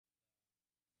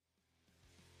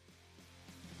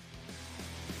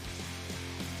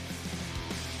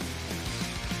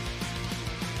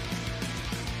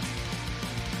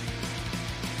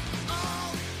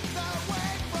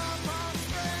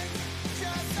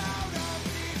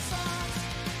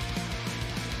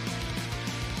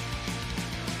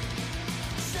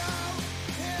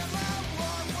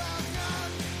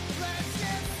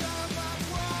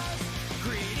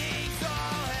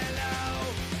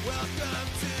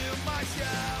my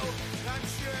show. I'm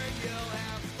sure you'll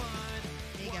have fun.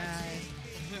 Hey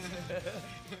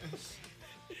guys.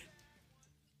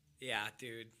 Yeah,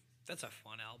 dude, that's a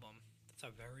fun album. That's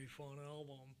a very fun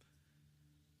album.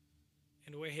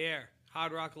 And we're here,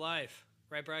 Hard Rock Life,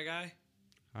 right, Bry Guy?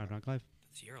 Hard Rock Life.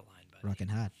 That's your line, buddy. Rockin'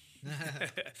 hot.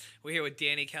 We're here with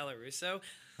Danny Calaruso,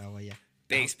 How are ya?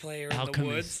 bass player in the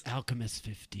woods. Alchemist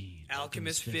 15.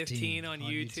 Alchemist 15 on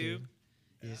YouTube.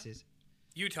 Yes, yes.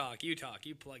 You talk, you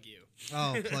plug you.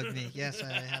 Oh, plug me. Yes,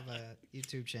 I have a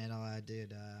YouTube channel. I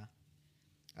did.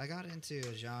 I got into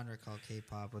a genre called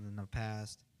K-pop within the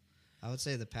past, I would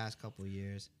say the past couple of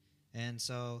years. And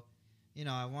so, you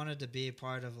know, I wanted to be a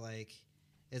part of, like,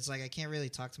 it's like I can't really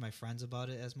talk to my friends about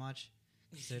it as much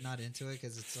because they're not into it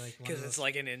because it's like Because it's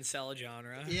like an incel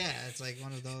genre. Yeah, it's like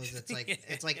one of those. It's like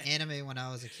it's like anime when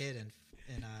I was a kid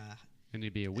And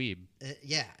you'd be a weeb.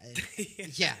 yeah,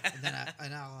 yeah.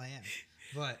 And now I am.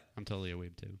 But I'm totally a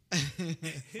weeb too. fuck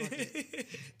it.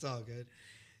 It's all good.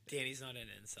 Danny's not an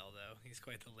incel though. He's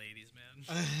quite the ladies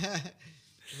man.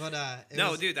 But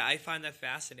no, dude, I find that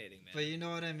fascinating, man. But you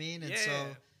know what I mean. And yeah. so,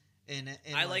 and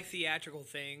I like theatrical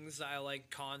things. I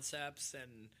like concepts,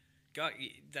 and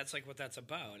that's like what that's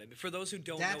about. I mean, for those who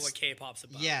don't know what K-pop's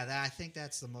about, yeah, I think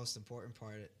that's the most important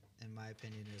part, in my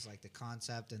opinion, is like the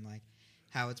concept and like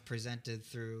how it's presented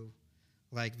through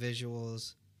like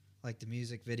visuals, like the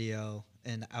music video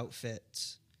and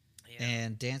outfits. Yeah.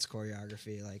 And dance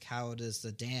choreography, like how does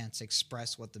the dance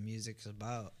express what the music's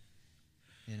about,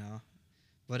 you know?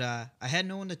 But I had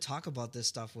no one to talk about this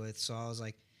stuff with, so I was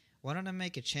like, why don't I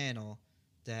make a channel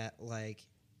that like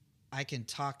I can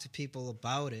talk to people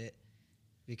about it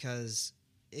because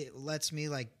it lets me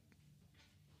like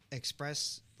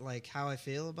express like how I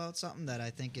feel about something that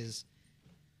I think is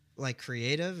like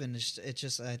creative, and it's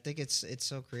just I think it's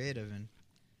so creative. And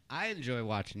I enjoy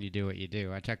watching you do what you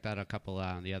do. I checked out a couple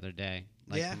the other day,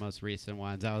 like the most recent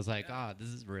ones. I was like, oh, this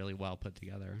is really well put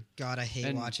together. God, I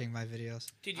hate watching my videos.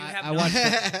 Did you have?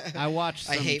 I watched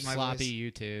some hate my sloppy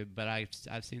YouTube, but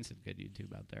I've seen some good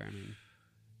YouTube out there. I mean,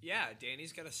 yeah,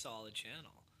 Danny's got a solid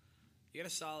channel. You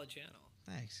got a solid channel.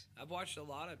 Thanks. I've watched a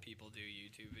lot of people do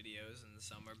YouTube videos, and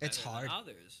some are better than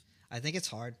others. I think it's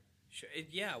hard.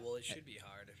 Yeah, well, it should be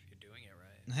hard if you're doing it right.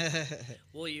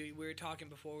 Well, we were talking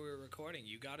before we were recording.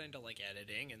 You got into like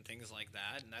editing and things like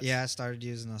that. And yeah, I started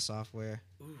using the software.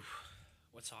 Ooh,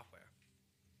 what software?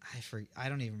 I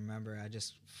don't even remember. I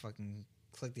just fucking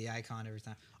click the icon every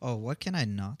time. Oh, what can I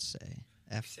not say?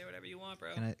 Say whatever you want,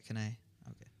 bro. Can I?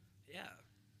 Okay. Yeah.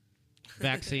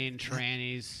 Vaccine,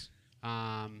 trannies.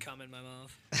 Come in my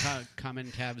mouth. Come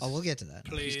in Kev's. Oh, we'll get to that.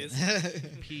 Please.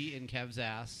 Pee in Kev's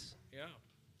ass. Yeah.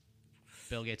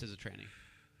 Bill Gates is a tranny.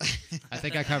 I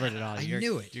think I covered it all. I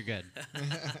knew it. You're good. I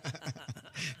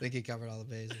think he covered all the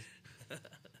bases.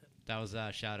 That was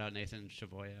shout out Nathan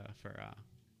Shavoya for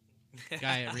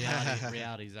guy at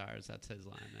Reality Czars. That's his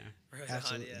line there. Right.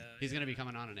 Absolutely. Yeah, He's going to be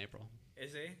coming on in April.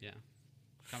 Is he? Yeah.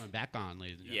 Coming back on,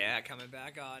 ladies and gentlemen. Yeah, coming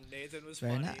back on. Nathan was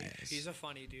Very funny. nice. He's a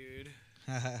funny dude.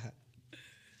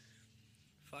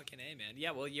 Fucking A, man.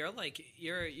 Yeah, well, you're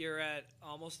at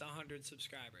almost 100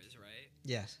 subscribers, right?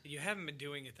 Yes. You haven't been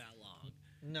doing it that long.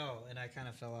 No, and I kind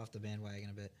of fell off the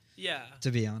bandwagon a bit. Yeah. To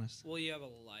be honest. Well, you have a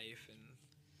life, and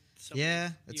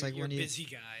it's like you're when a busy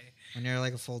guy. When you're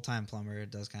like a full-time plumber, it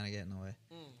does kind of get in the way.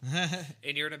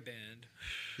 And you're in a band.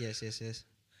 Yes.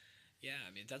 Yeah,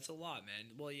 I mean that's a lot, man.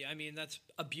 Well, yeah, I mean that's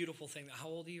a beautiful thing. How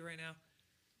old are you right now?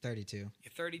 32. You're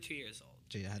 32 years old.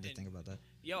 Gee, I had to think about that.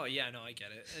 Yo, yeah, no, I get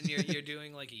it. And you're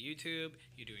doing like a YouTube,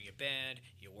 you're doing a band,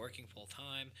 you're working full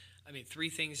time. I mean, 3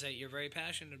 things that you're very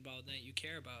passionate about that you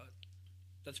care about.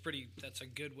 That's a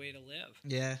good way to live.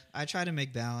 Yeah, I try to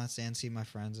make balance and see my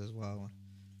friends as well.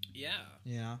 Yeah.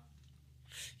 You know?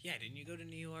 Yeah, didn't you go to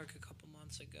New York a couple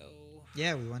months ago?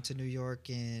 Yeah, we went to New York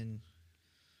in,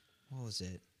 what was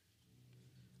it?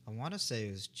 I want to say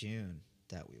it was June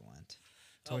that we went.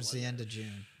 Towards the end of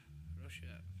June. No shit.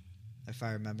 If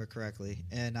I remember correctly.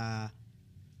 And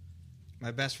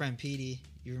my best friend Petey,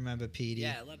 you remember Petey?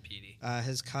 Yeah, I love Petey.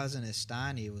 His cousin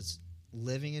Istani was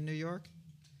living in New York.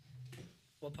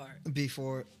 What part?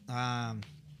 Before,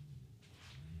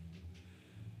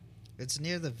 it's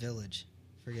near the Village.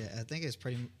 Forget. I think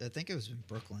it was in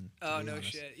Brooklyn. Oh, no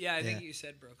shit. Yeah, I think you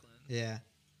said Brooklyn. Yeah.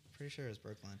 Pretty sure it was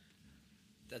Brooklyn.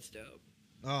 That's dope.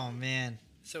 Oh, man.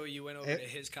 So you went over to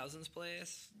his cousin's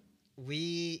place?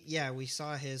 We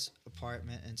saw his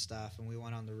apartment and stuff, and we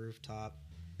went on the rooftop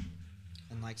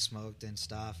and, like, smoked and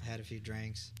stuff, had a few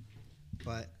drinks.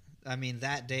 But, I mean,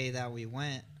 that day that we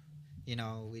went, you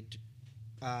know,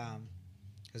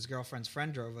 his girlfriend's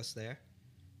friend drove us there.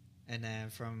 And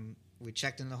then we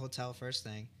checked in the hotel first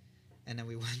thing. and then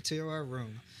we went to our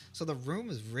room. So the room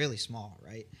is really small,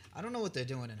 right? I don't know what they're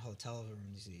doing in hotel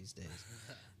rooms these days,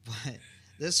 but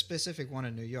this specific one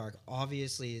in New York,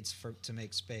 obviously it's to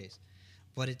make space,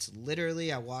 but it's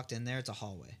literally, I walked in there, it's a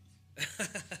hallway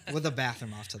with a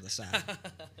bathroom off to the side.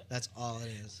 That's all it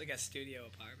is. It's like a studio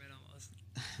apartment almost.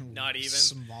 Not even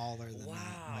smaller than wow,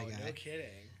 that. My guy. No kidding.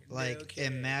 Like, no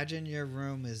kidding. Imagine your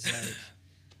room is like,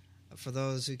 for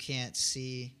those who can't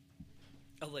see,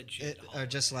 a legit or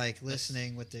just like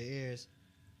listening with their ears,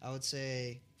 I would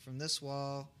say from this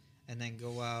wall and then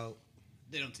go out.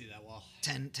 They don't see that wall.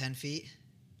 10 feet.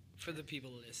 For the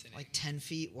people listening. Like 10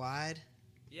 feet wide.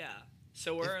 Yeah.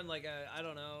 So we're in like a, I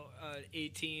don't know,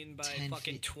 18 by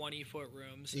fucking 20-foot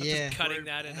rooms. I'm just cutting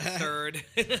that in a third.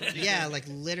 Yeah, like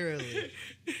literally.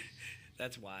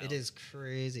 That's wild. It is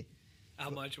crazy. How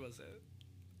much was it?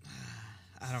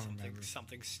 I don't remember.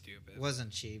 Something stupid. It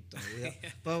wasn't cheap though.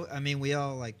 But I mean, we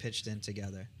all like pitched in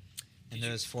together, and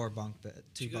there was two bunk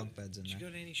beds in there. Did you go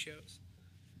to any shows?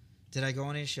 Did I go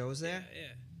on any shows there?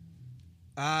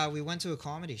 Yeah. We went to a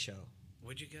comedy show.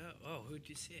 Where'd you go? Oh, who'd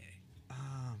you see?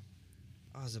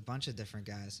 It was a bunch of different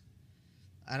guys.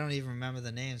 I don't even remember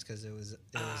the names because it was.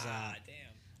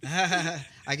 Damn.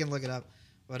 I can look it up,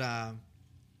 but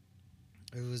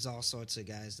it was all sorts of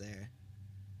guys there.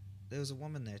 There was a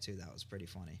woman there too that was pretty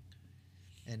funny,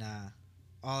 and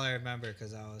all I remember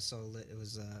because I was so lit, it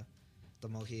was the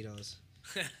mojitos.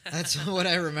 That's what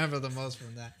I remember the most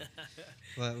from that.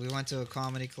 But we went to a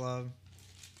comedy club.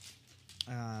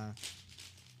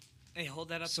 Hey, hold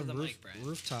that up to some the mic, Brad.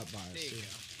 Rooftop bars. There you go.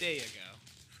 There you go.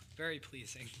 Very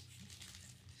pleasing.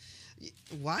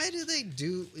 Why do they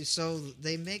do so?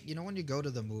 They make, you know, when you go to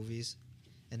the movies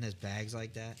and there's bags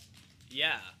like that.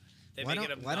 Yeah. Why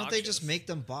don't they just make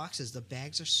them boxes? The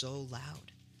bags are so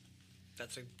loud.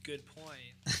 That's a good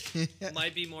point.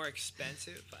 Might be more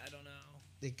expensive. I don't know.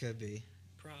 It could be.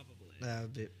 Probably. That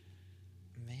would be.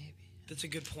 Maybe. That's a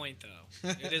good point, though.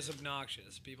 It is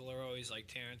obnoxious. People are always like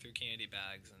tearing through candy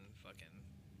bags and fucking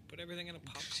put everything in a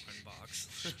popcorn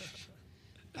box.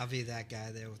 I'll be that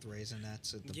guy there with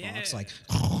Raisinets at the Yeah. box, like.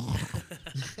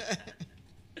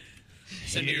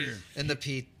 Here. And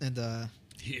the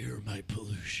Hear my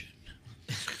pollution.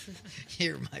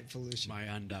 Hear my pollution. My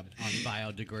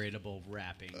unbiodegradable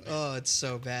wrapping. Oh, it's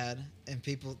so bad. And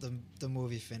people, the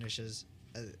movie finishes,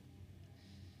 and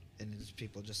it's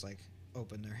people just like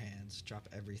open their hands, drop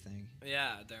everything.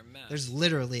 Yeah, they're a mess. There's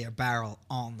literally a barrel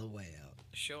on the way out.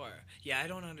 Sure. Yeah, I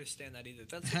don't understand that either.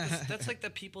 That's like the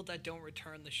people that don't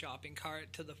return the shopping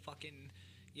cart to the fucking,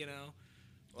 you know.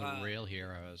 The real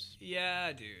heroes.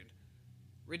 Yeah, dude.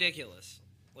 Ridiculous.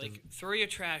 Like, throw your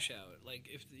trash out. Like,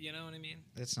 if you know what I mean?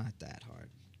 It's not that hard.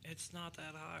 It's not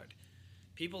that hard.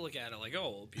 People look at it like, oh,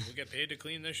 well, people get paid to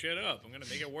clean this shit up. I'm going to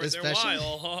make it worth their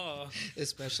while.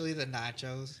 Especially the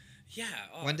nachos. Yeah.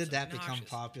 Oh, when did that obnoxious.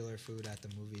 become popular food at the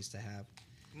movies to have?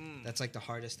 That's like the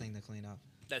hardest thing to clean up.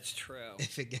 That's true.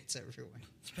 If it gets everywhere.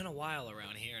 It's been a while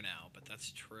around here now, but that's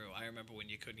true. I remember when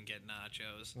you couldn't get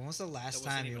nachos. When was the last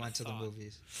time you went to the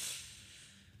movies?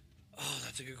 Oh,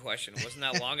 that's a good question. It wasn't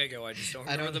that long ago. I just don't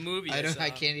remember the movie. I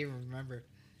can't even remember.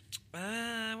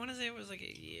 I want to say it was like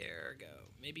a year ago,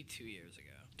 maybe 2 years ago.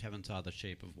 Kevin saw The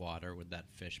Shape of Water with that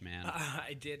fish man.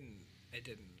 I didn't. I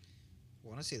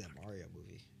want to see that Mario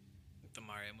movie. The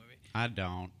Mario movie. I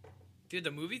don't. Dude,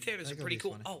 the movie theaters are pretty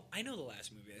cool. Funny. Oh, I know the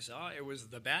last movie I saw. It was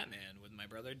The Batman with my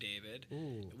brother David.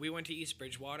 Ooh. We went to East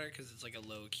Bridgewater because it's like a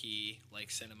low-key like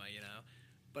cinema, you know.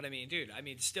 But I mean, dude,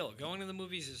 still going to the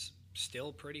movies is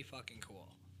still pretty fucking cool.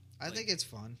 I think it's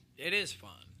fun. It is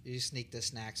fun. You sneak the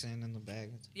snacks in the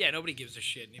bag. Yeah, nobody gives a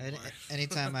shit anymore.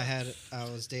 Anytime I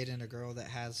was dating a girl that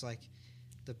has like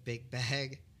the big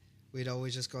bag, we'd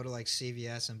always just go to like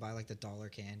CVS and buy like the dollar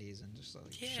candies and just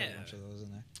like shove a bunch of those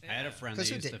in there. Yeah. I had a friend that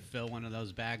used to fill one of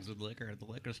those bags with liquor at the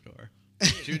liquor store.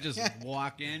 She would just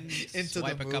walk in,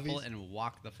 swipe a couple, and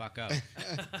walk the fuck out.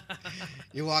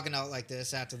 You're walking out like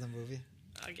this after the movie?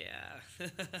 Oh, yeah.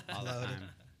 All the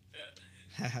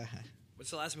time.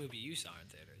 What's the last movie you saw in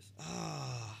theaters?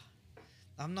 Oh,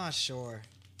 I'm not sure.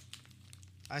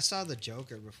 I saw The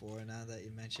Joker before, now that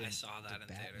you mentioned I saw that in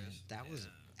Batman. theaters. That was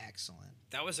excellent.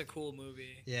 That was a cool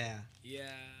movie. Yeah.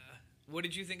 Yeah. What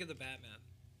did you think of the Batman?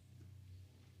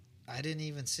 I didn't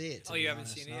even see it. You haven't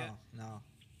seen it yet? No.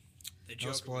 The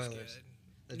Joker spoilers. was good.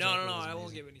 The No, Joker was I won't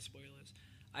amazing. give any spoilers.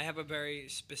 I have a very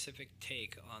specific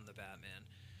take on the Batman.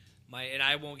 And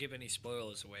I won't give any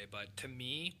spoilers away, but to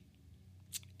me,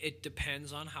 it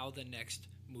depends on how the next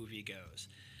movie goes.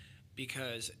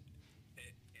 Because,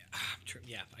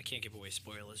 I can't give away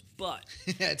spoilers, but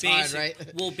it's hard, right?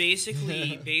 Well,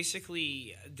 basically,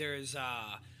 there's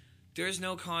there's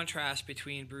no contrast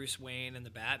between Bruce Wayne and the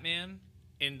Batman.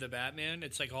 In the Batman,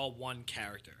 it's like all one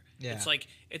character. Yeah.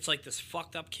 It's like this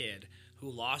fucked up kid who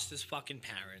lost his fucking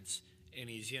parents, and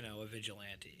he's a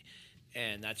vigilante,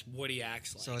 and that's what he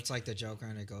acts like. So it's like the Joker,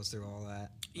 and it goes through all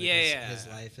that. Like his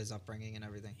life, his upbringing, and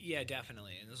everything. Yeah,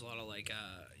 definitely. And there's a lot of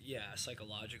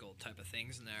psychological type of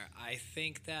things in there. I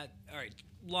think that, all right,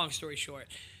 long story short,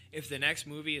 if the next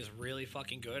movie is really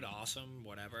fucking good, awesome,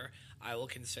 whatever, I will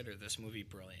consider this movie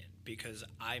brilliant because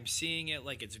I'm seeing it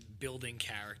like it's building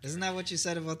character. Isn't that what you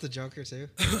said about the Joker too?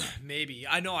 Maybe.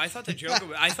 I know. I thought the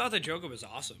Joker was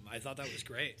awesome. I thought that was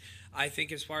great. I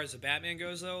think as far as the Batman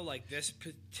goes though, like this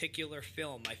particular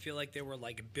film, I feel like they were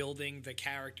like building the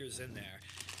characters in there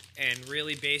and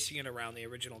really basing it around the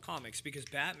original comics because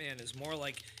Batman is more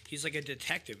like he's like a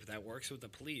detective that works with the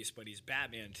police, but he's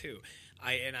Batman too.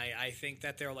 I think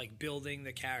that they're like building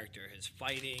the character, his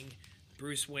fighting,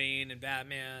 Bruce Wayne and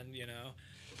Batman,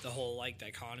 the whole like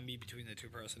dichotomy between the two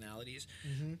personalities.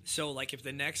 Mm-hmm. So like if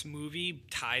the next movie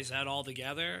ties that all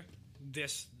together,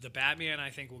 the Batman I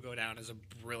think will go down as a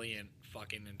brilliant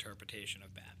fucking interpretation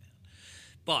of Batman.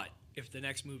 But if the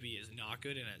next movie is not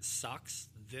good and it sucks,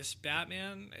 this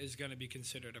Batman is going to be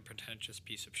considered a pretentious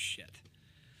piece of shit.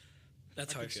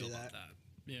 That's how I feel about that.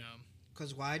 Yeah.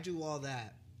 Because why do all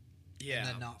that? Yeah. And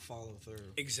then not follow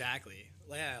through. Exactly.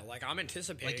 Yeah. Like I'm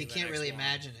anticipating. Like you can't really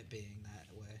imagine it being that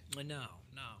way. No.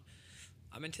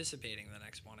 I'm anticipating the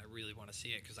next one. I really want to see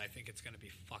it because I think it's going to be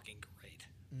fucking great.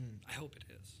 I hope it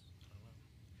is.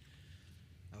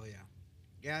 Oh yeah.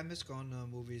 Yeah, I miss going to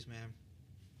movies, man.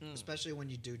 Especially when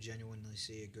you do genuinely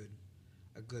see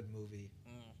a good movie,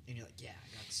 and you're like, yeah,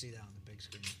 I got to see that on the big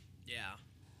screen. Yeah.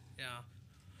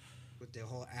 With the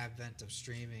whole advent of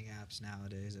streaming apps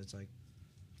nowadays, it's like,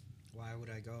 why would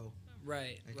I go?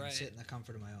 Right. I can sit in the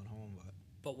comfort of my own home,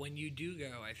 but when you do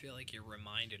go, I feel like you're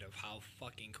reminded of how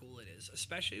fucking cool it is,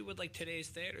 especially with like today's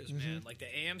theaters, man. Like the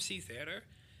AMC theater.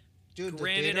 Dude,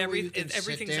 granted, the theater where you can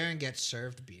everything's sit there and get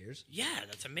served beers. Yeah,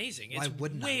 that's amazing. Why It's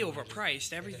wouldn't way I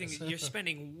overpriced. Everything you're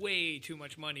spending way too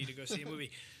much money to go see a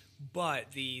movie,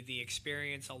 but the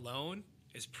experience alone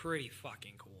is pretty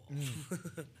fucking cool.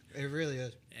 It really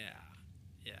is.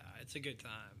 Yeah, it's a good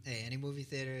time. Hey, any movie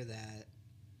theater that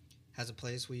has a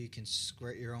place where you can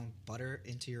squirt your own butter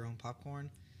into your own popcorn,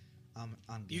 I'm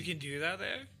game. You can do that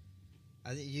there?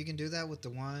 I think you can do that with the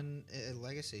one at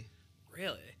Legacy.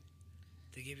 Really?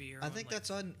 They give you your I own, think that's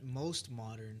on most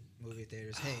modern movie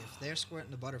theaters. Hey, if they're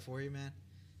squirting the butter for you, man,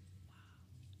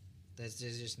 they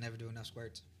just never do enough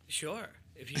squirts. Sure.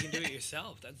 If you can do it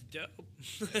yourself, that's dope.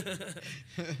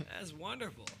 That's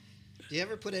wonderful. Do you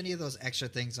ever put any of those extra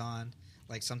things on?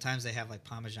 Like sometimes they have like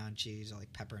Parmesan cheese or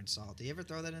like pepper and salt. Do you ever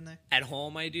throw that in there? At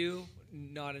home I do,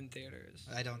 not in theaters.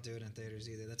 I don't do it in theaters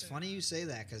either. That's funny you say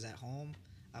that because at home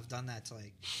I've done that to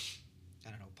like,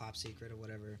 I don't know, Pop Secret or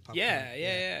whatever.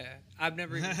 Yeah. I've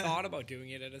never even thought about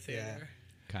doing it at a theater. Yeah.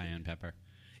 Cayenne pepper.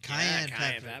 Cayenne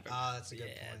pepper. Oh, that's a good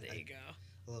point. There you go.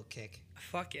 A little kick.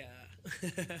 Fuck yeah.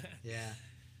 Yeah.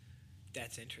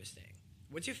 That's interesting.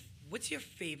 What's your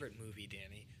favorite movie,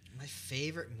 Danny? My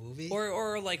favorite movie?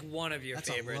 Or like one of your That's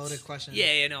favorites. That's a loaded question.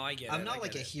 Yeah, no, I get it. I'm not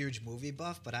like a huge movie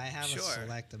buff, but I have a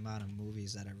select amount of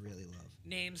movies that I really love.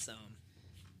 Name some.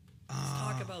 Let's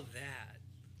talk about that.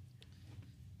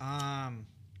 I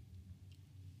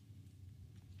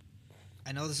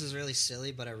know this is really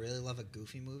silly, but I really love a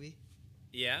Goofy movie.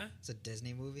 Yeah? It's a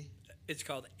Disney movie. It's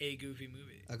called A Goofy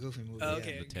Movie. A Goofy movie. Oh,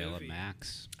 okay. Yeah. The Tale Goofy. of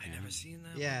Max. I never seen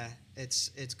that. Yeah,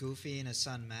 it's Goofy and his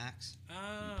son Max. Oh.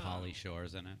 Polly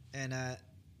Shore's in it. And No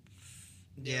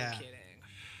yeah, kidding.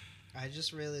 I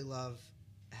just really love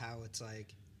how it's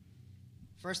like.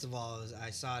 First of all, I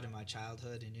saw it in my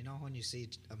childhood, and you know when you see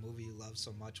a movie you love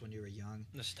so much when you were young,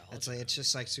 Nostalgia. it's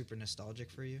just like super nostalgic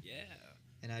for you. Yeah.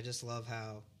 And I just love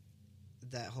how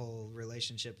that whole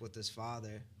relationship with his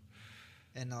father,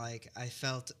 and like I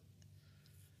felt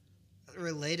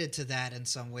related to that in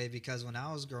some way because when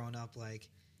I was growing up, like,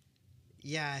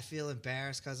 yeah, I feel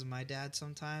embarrassed because of my dad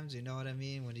sometimes. You know what I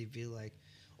mean? When he'd be like,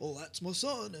 "Oh, that's my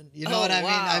son," and you know what I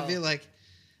mean? I feel like,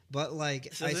 but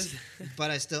like,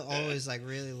 but I still always like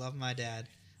really love my dad,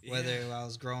 whether I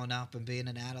was growing up and being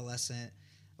an adolescent,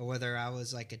 or whether I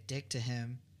was like a dick to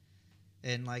him.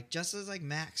 And like just as like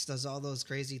Max does all those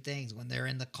crazy things when they're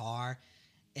in the car,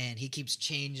 and he keeps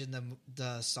changing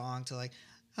the song to like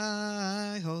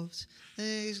high hopes,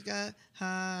 he's got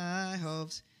high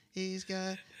hopes, he's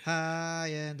got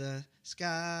high in the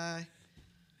sky,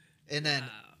 and then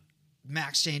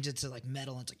Max changes it to like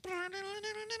metal, and it's like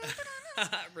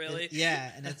really?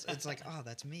 and it's like, oh,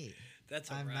 that's me.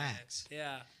 I'm right. Max.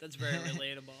 Yeah, that's very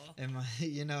relatable.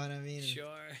 You know what I mean? Sure.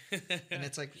 And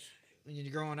it's like, when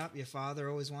you're growing up, your father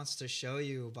always wants to show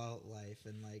you about life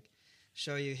and like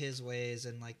show you his ways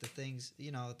and like the things,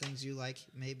 you know, things you like,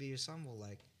 maybe your son will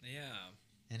like. Yeah.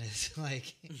 And it's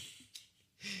like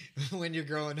when you're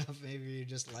growing up, maybe you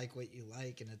just like what you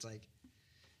like, and it's like,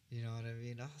 you know what I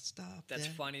mean? Oh, stop. That's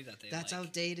Dad. funny that they. That's like,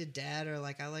 outdated, Dad. Or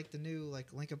like I like the new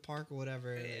like Linkin Park or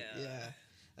whatever. Yeah. Like, yeah.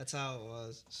 That's how it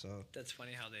was. So That's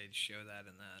funny how they show that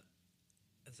in that.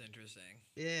 That's interesting.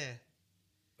 yeah.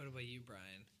 What about you,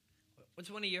 Brian? What's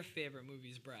one of your favorite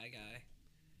movies, Bri Guy?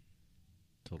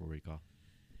 Total Recall.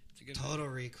 It's a good Total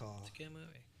movie. Recall. It's a good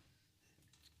movie.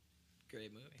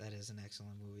 Great movie. That is an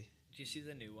excellent movie. Did you see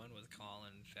the new one with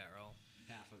Colin Farrell?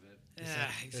 Half of it.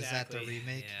 Exactly. Is that the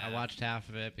remake? Yeah. I watched half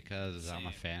of it because I'm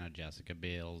a Same. fan of Jessica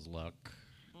Biel's look.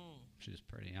 Mm. She's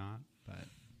pretty hot, but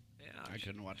Yeah. I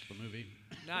couldn't watch the movie.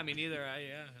 No, me neither.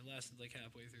 It lasted like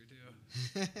halfway through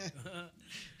too.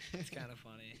 It's kind of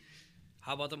funny.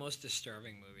 How about the most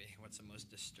disturbing movie? What's the most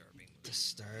disturbing movie?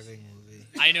 Disturbing movie.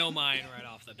 I know mine right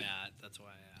off the bat. That's why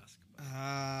I ask.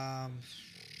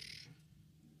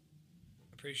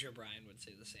 But I'm pretty sure Brian would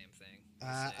say the same thing.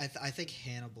 I think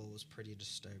Hannibal was pretty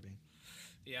disturbing.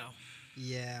 Yeah.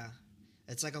 Yeah.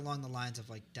 It's like along the lines of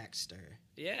like Dexter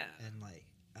Yeah. and like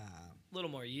A little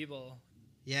more evil.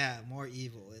 yeah, more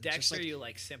evil. It's just Dexter, like, you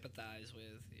like sympathize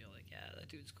with. You're like, yeah, that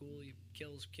dude's cool. He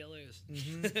kills killers.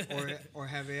 or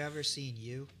have you ever seen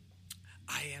You?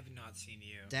 I have not seen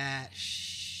You. That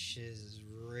is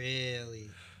really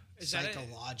Is that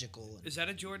psychological. Is that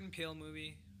a Jordan Peele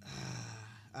movie?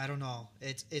 I don't know.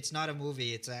 It's not a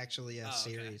movie. It's actually a Oh, okay.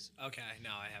 series. Okay,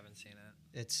 no, I haven't seen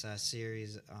it. It's a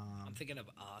series. I'm thinking of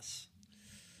Us.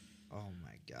 Oh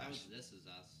my gosh. This Is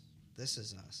Us. This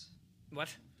Is Us.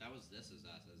 What? That was This Is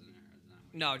Us, isn't it? Or is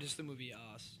that No, just the movie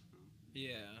Us.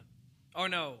 Yeah. Oh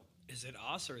no, is it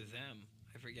Us or Them?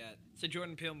 I forget. It's a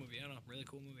Jordan Peele movie. I don't know. Really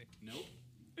cool movie. Nope.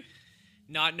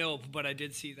 Not Nope, but I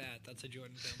did see that. That's a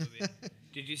Jordan Peele movie.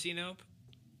 Did you see Nope?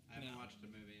 I haven't No. watched a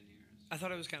movie in years. I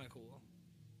thought it was kind of cool.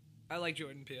 I like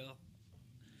Jordan Peele.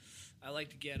 I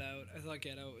liked Get Out. I thought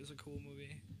Get Out was a cool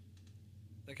movie.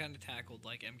 They kind of tackled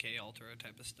like MK Ultra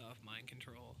type of stuff, mind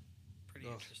control. Pretty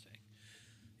Oh. interesting.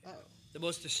 Oh. The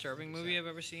most disturbing movie I've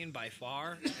ever seen by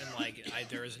far, and like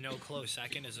there is no close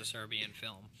second, is a Serbian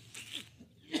film.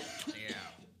 Yeah.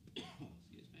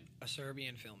 Excuse me. A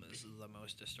Serbian film is the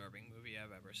most disturbing movie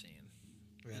I've ever seen.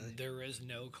 Really? And there is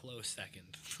no close second.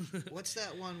 What's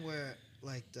that one where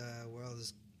like the world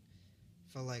is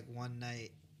for like one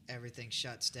night everything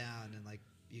shuts down and like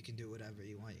you can do whatever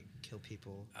you want. You can kill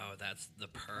people. Oh, that's The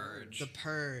Purge. The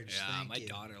Purge. Yeah, thank my you.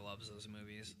 daughter loves those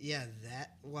movies. Yeah,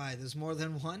 that. Why? There's more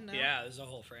than one now. Yeah, there's a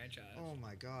whole franchise. Oh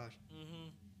my gosh. Mm-hmm.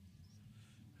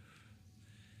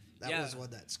 That Yeah. was one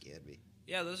that scared me.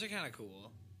 Yeah, those are kind of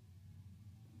cool.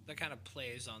 That kind of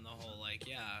plays on the whole, like,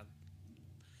 yeah,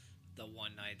 the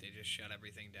one night they just shut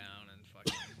everything down and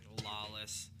fucking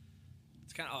lawless.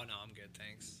 It's kind of, oh no, I'm good,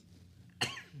 thanks.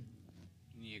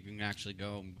 You can actually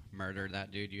go murder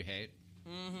that dude you hate.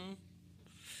 Mm-hmm.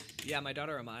 Yeah, my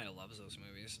daughter Amaya loves those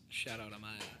movies. Shout out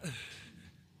Amaya.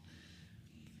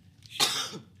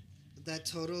 That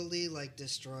totally like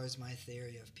destroys my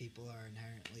theory of people are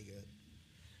inherently good.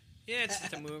 Yeah, it's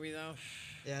just a movie, though.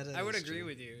 Yeah, that I would is agree true.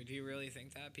 with you. Do you really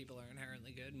think that people are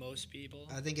inherently good? Most people?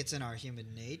 I think it's in our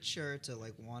human nature to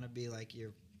like want to be like your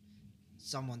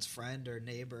someone's friend or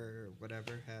neighbor or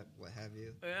whatever, what have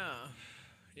you. Yeah.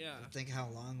 Yeah. Think how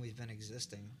long we've been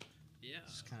existing. Yeah.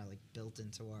 It's kind of like built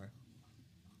into our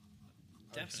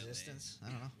Definitely. existence. I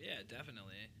don't know. Yeah,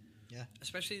 definitely. Yeah.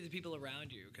 Especially the people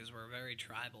around you, because we're very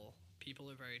tribal. People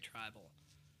are very tribal.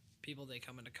 People they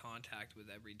come into contact with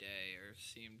every day or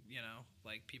seem,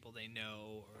 like people they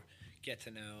know or get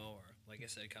to know or, like I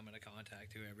said, come into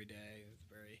contact to every day. It's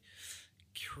very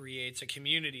creates a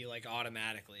community like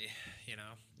automatically,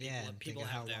 Yeah, and people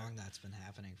think of have how their, long that's been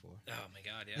happening for. Oh my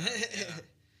god, yeah.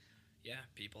 Yeah,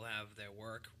 people have their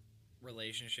work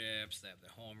relationships, they have their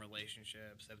home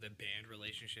relationships, they have their band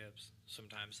relationships.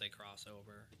 Sometimes they cross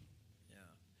over. Yeah.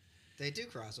 They do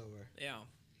cross over. Yeah.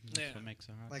 That's what makes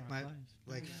a hard Like rock my life.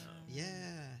 like yeah.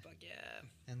 Fuck yeah.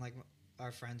 And like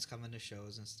our friends coming to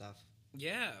shows and stuff.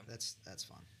 Yeah. That's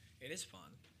fun. It is fun.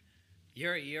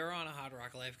 You're on a hard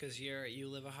rock life because you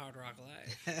live a hard rock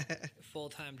life.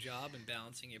 Full-time job and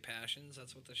balancing your passions.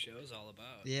 That's what the show's all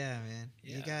about. Yeah, man.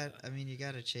 Yeah. You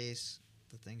got to chase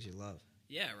the things you love.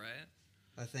 Yeah, right?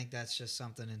 I think that's just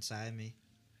something inside me.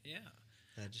 Yeah.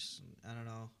 That just, I don't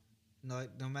know.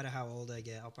 No matter how old I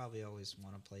get, I'll probably always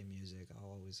want to play music. I'll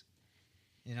always,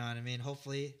 you know what I mean?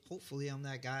 Hopefully I'm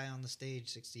that guy on the stage,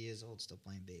 60 years old, still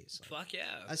playing bass. Like, Fuck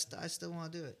yeah. I still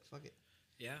want to do it. Fuck it.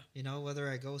 Yeah. You know, whether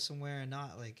I go somewhere or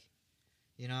not, like,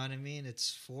 You know what I mean?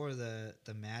 It's for the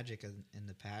magic and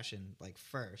the passion, like,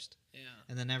 first. Yeah.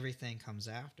 And then everything comes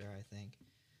after, I think.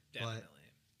 Definitely. But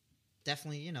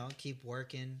definitely, you know, keep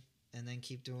working and then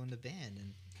keep doing the band.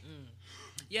 And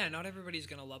Yeah, not everybody's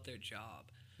going to love their job.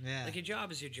 yeah. Like, your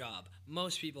job is your job.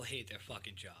 Most people hate their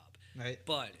fucking job. Right.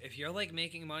 But if you're, like,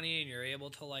 making money and you're able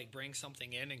to, like, bring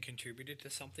something in and contribute it to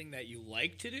something that you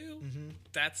like to do,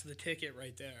 that's the ticket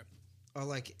right there. Or,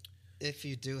 like, if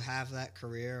you do have that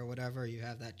career or whatever, you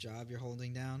have that job you're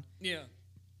holding down. Yeah.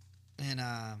 And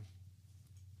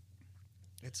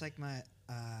it's like my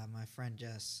friend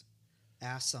Jess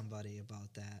asked somebody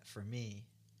about that for me.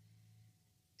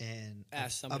 And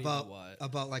Ask somebody about what?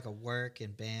 About, like, a work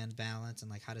and band balance and,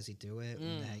 like, how does he do it?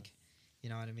 And, like, you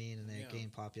know what I mean? And they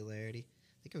gain popularity.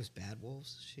 I think it was Bad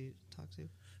Wolves she talked to.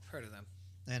 Heard of them.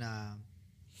 And,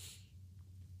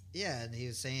 yeah, and he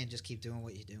was saying just keep doing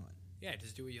what you're doing. Yeah,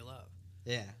 just do what you love.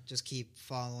 Yeah, just keep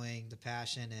following the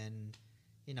passion and,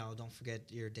 you know, don't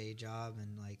forget your day job.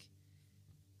 And, like,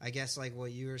 I guess, like,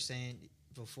 what you were saying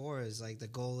before is, like, the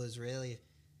goal is really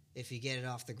if you get it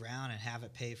off the ground and have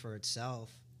it pay for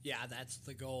itself. Yeah, that's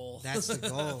the goal. That's the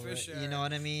goal, For right? sure. You know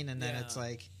what I mean? And then Yeah. it's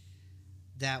like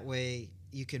that way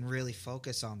you can really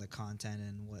focus on the content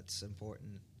and what's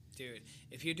important. Dude,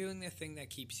 if you're doing the thing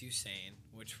that keeps you sane,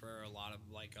 which for a lot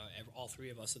of, like, all three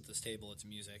of us at this table, it's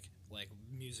music. Like,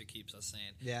 music keeps us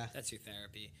sane. Yeah. That's your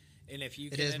therapy. And if you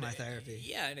It is my therapy.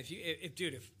 Yeah, and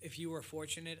if you were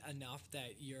fortunate enough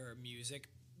that your music,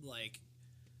 like,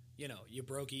 you know, you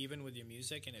broke even with your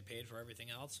music and it paid for everything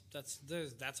else, that's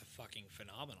a fucking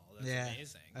phenomenal. That's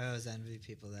amazing. I always envy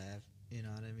people that have, you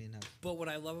know what I mean? But what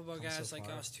I love about come guys so like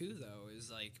far. us too, though, is,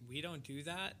 like, we don't do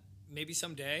that. Maybe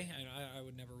someday, and I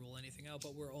would never rule anything out,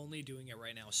 but we're only doing it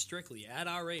right now strictly at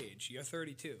our age. You're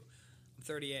 32. I'm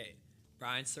 38.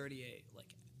 Brian's 38.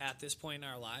 Like, at this point in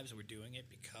our lives, we're doing it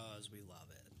because we love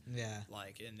it. Yeah.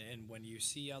 Like, and when you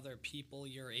see other people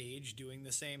your age doing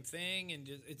the same thing, and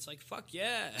it's like, fuck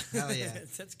yeah. Hell yeah.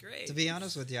 That's great. To be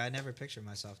honest with you, I never pictured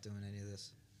myself doing any of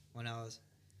this when I was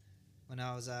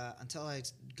until I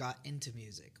got into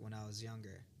music when I was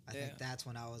younger. I think that's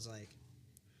when I was like,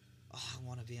 oh, I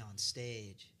want to be on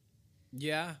stage.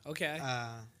 Yeah, okay.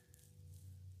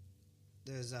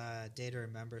 There's a Day to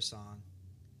Remember song,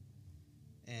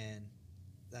 and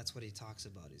that's what he talks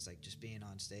about. He's like just being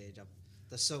on stage, up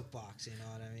the soapbox, you know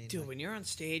what I mean? Dude, like, when you're on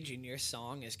stage and your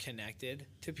song is connected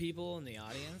to people in the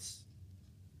audience,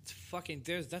 it's fucking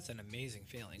that's an amazing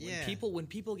feeling. Yeah. When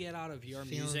people get out of your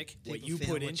music what people you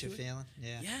feeling put what into you're it. feeling.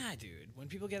 Yeah. Yeah, dude. When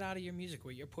people get out of your music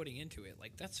what you're putting into it,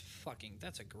 like, that's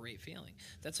a great feeling.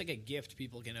 That's like a gift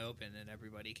people can open and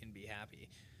everybody can be happy.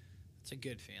 It's a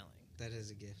good feeling. That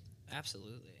is a gift.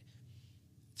 Absolutely.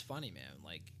 It's funny, man.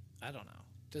 Like, I don't know.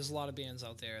 There's a lot of bands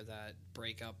out there that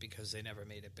break up because they never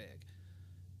made it big.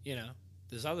 You know?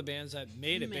 There's other bands that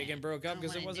made it big and broke up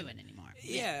because it wasn't do it anymore.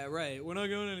 Yeah, right. We're not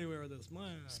going anywhere with this.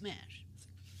 Smash.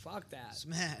 Fuck that.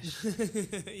 Smash.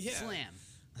 Yeah. Slam.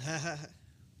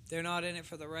 They're not in it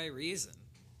for the right reason,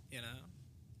 you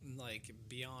know? Like,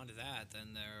 beyond that,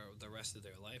 then the rest of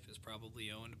their life is probably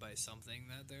owned by something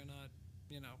that they're not,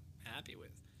 you know, happy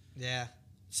with. Yeah.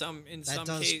 Some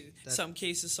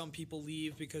cases, some people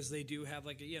leave because they do have,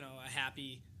 like, a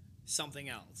happy something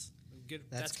else. Good.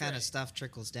 That's kind of stuff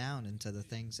trickles down into the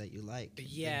things that you like.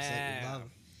 Yeah. Things that you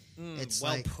love. It's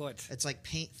well like put. It's like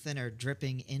paint thinner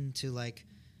dripping into, like,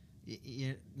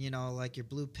 you know, like your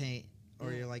blue paint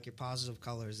or your like your positive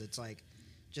colors. It's like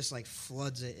just like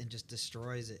floods it and just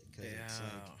destroys it because it's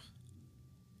like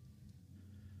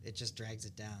it just drags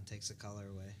it down, takes the color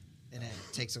away, and it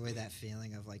takes away that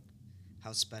feeling of like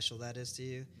how special that is to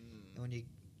you. And when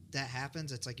that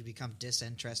happens, it's like you become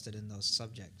disinterested in those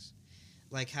subjects,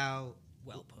 like how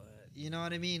Well put. you know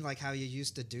what I mean, like how you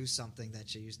used to do something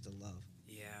that you used to love.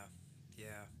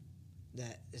 Yeah.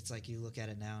 That it's like you look at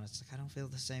it now and it's like I don't feel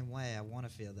the same way. I want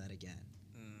to feel that again.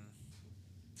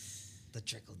 The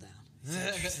trickle down.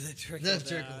 The trickle The down.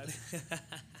 trickle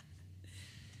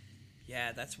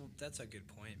Yeah, that's a good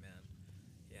point, man.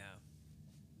 Yeah,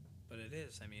 but it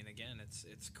is. I mean, again,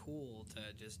 it's cool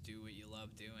to just do what you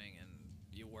love doing, and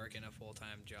you work in a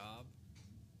full-time job,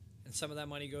 and some of that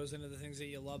money goes into the things that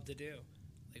you love to do.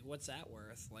 Like, what's that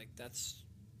worth? Like, that's,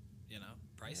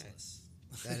 priceless.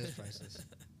 That is priceless.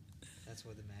 That's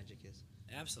where the magic is.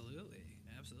 Absolutely.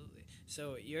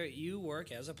 So you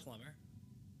work as a plumber.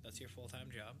 That's your full-time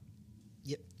job.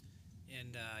 Yep.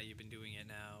 And you've been doing it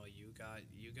now. You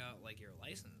got like your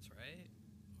license, right?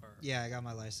 Or Yeah, I got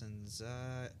my license.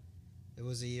 It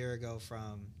was a year ago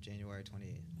from January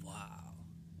 28th. Wow.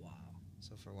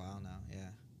 So for a while now, yeah.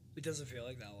 It doesn't feel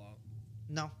like that long.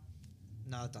 No,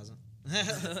 it doesn't.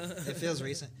 It feels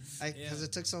recent. Yeah. Because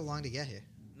it took so long to get here.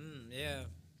 Yeah.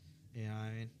 You know what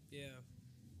I mean? Yeah.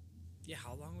 Yeah,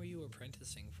 how long were you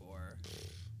apprenticing for?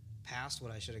 Past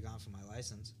what I should have gone for my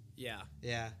license. Yeah.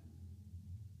 Yeah.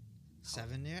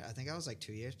 7 years? I think I was like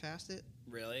 2 years past it.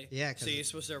 Really? Yeah. So you're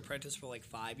supposed to apprentice for like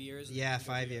 5 years? Yeah,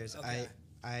 5 years. Okay.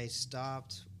 I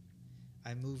stopped.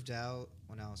 I moved out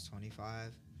when I was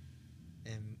 25,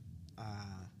 and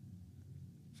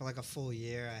for like a full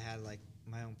year, I had like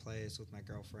my own place with my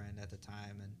girlfriend at the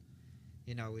time, and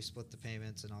you know we split the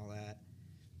payments and all that.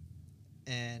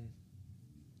 And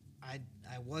I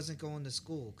wasn't going to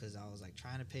school because I was like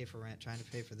trying to pay for rent, trying to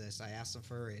pay for this. I asked them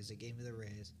for a raise. They gave me the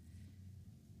raise,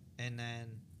 and then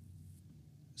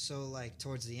so like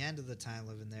towards the end of the time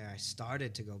living there, I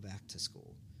started to go back to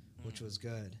school, which was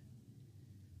good.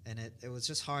 And it was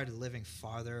just hard living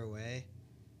farther away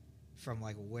from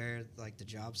like where like the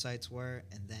job sites were,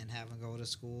 and then having to go to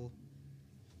school.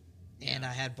 Yeah. And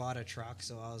I had bought a truck,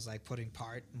 so I was like putting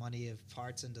money of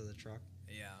parts into the truck.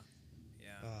 Yeah.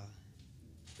 Yeah.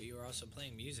 But you were also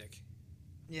playing music.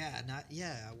 I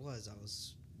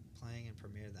was playing in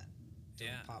Premiere then,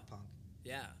 doing pop punk.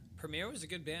 Yeah. Premiere was a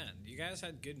good band. You guys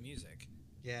had good music.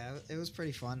 Yeah, it was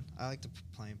pretty fun. I liked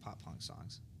playing pop punk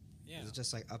songs. Yeah. It was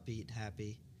just like upbeat,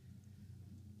 happy.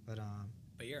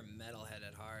 But you're a metalhead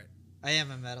at heart. I am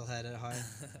a metalhead at heart.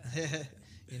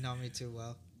 You know me too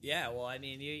well. Yeah, well, I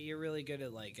mean, you're really good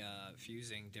at like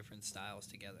fusing different styles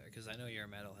together. Because I know you're a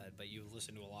metalhead, but you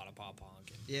listen to a lot of pop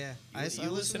punk. Yeah, I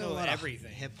listen to a lot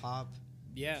everything. of hip hop.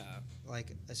 Yeah.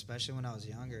 Like especially when I was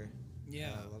younger.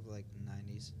 Yeah. I love like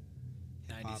 90s.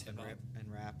 90s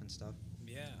and rap and stuff.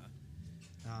 Yeah.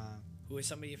 Who is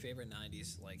some of your favorite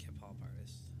 90s like hip hop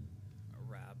artists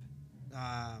or rap?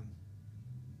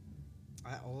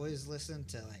 I always listened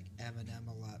to like Eminem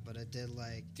a lot, but I did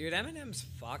like Dude, Eminem's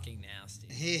fucking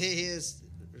nasty. he is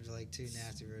like too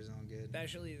nasty for his own good.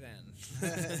 Especially then.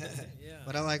 Yeah.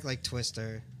 But I like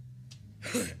Twister.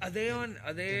 Are they on?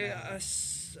 Are they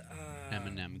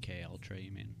Eminem K Ultra,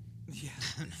 you mean? Yeah.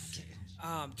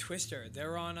 Twister.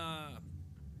 They're on.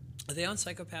 Are they on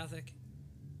Psychopathic?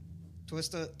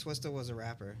 Twister was a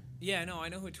rapper. Yeah, no, I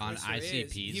know who Twister is. On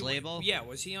ICP's label? Yeah,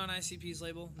 was he on ICP's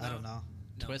label? No. I don't know.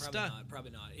 No, Twista? Probably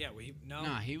not. Yeah, no.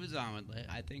 No, he was on with.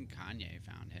 I think Kanye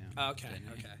found him. Okay. didn't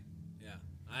he? Okay. Yeah.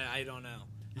 I don't know.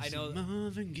 I It's know.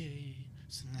 Marvin Gaye.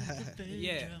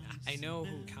 Yeah, I know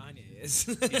who Kanye is.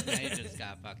 He just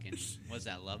got fucking. What's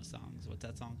that love songs? What's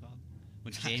that song called?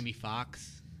 With Jamie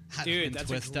Foxx. Dude, and that's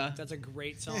Twista. that's a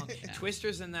great song. Yeah.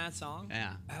 Twister's in that song.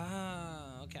 Yeah.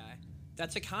 Oh, okay.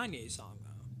 That's a Kanye song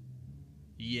though.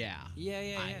 Yeah.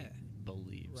 Yeah. I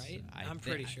believe. Right? So. I'm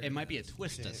pretty sure it might be a it is.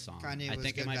 Twista Yeah, song. Kanye I was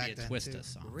think it good might back be a then, Twista too.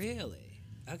 song. Really?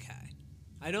 Okay.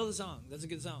 I know the song. That's a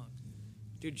good song.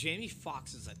 Dude, Jamie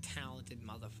Foxx is a talented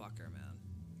motherfucker, man.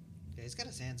 Yeah, he's got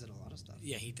his hands in a lot of stuff.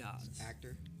 Yeah, he does.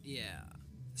 Actor. Yeah.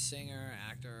 Singer,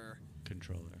 actor.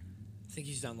 Controller. I think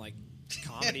he's done like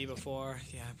comedy before.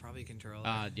 Yeah, probably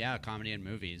controller. Yeah, comedy and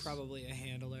movies. Probably a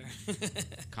handler.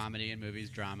 Comedy and movies,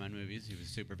 drama and movies. He was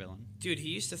super villain. Dude, he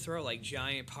used to throw like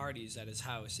giant parties at his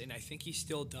house, and I think he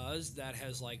still does. That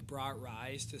has like brought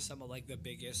rise to some of like the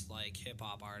biggest like hip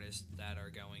hop artists that are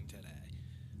going today,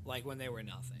 like when they were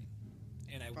nothing.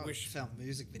 And I Probably wish, film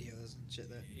music videos and shit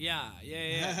there. yeah.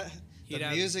 The He'd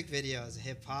have- music videos,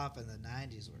 hip hop in the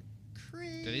 90s were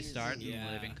crazy. Did he start in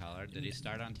Yeah. Living Color? Did he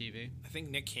start on TV? I think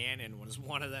Nick Cannon was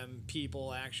one of them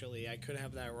people. Actually, I could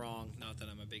have that wrong. Not that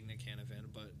I'm a big Nick Cannon fan,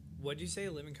 but what'd you say?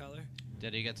 Living Color?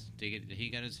 Did he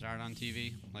get his start on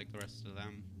TV like the rest of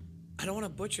them? I don't want to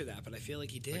butcher that, but I feel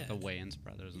like he did. Like the Wayans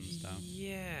brothers and stuff.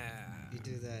 Yeah. You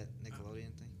do that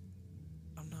Nickelodeon thing?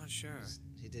 I'm not sure.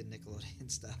 He did Nickelodeon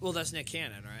stuff. Well, that's Nick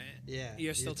Cannon, right? Yeah.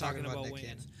 You're still talking about Nick Wayans.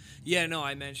 Cannon. Yeah, no,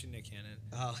 I mentioned Nick Cannon.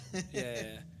 Oh.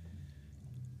 Yeah.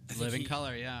 I think Living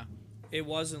Color, yeah. It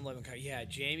wasn't Living Color. Yeah,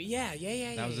 Jamie. Yeah.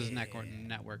 That was his yeah,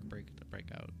 network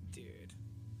breakout. Dude.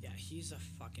 Yeah, he's a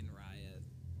fucking riot.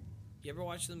 You ever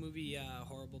watch the movie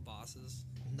Horrible Bosses?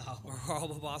 No. Or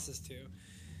Horrible Bosses 2?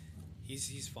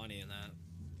 He's funny in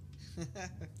that.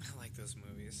 I like those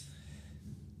movies.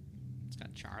 It's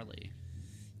got Charlie.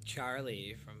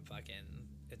 Charlie from fucking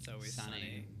It's Always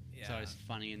Sunny. Yeah. It's always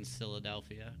funny in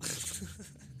Philadelphia.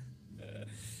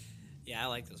 Yeah, I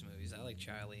like those movies. I like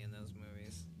Charlie in those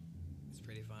movies. It's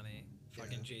pretty funny.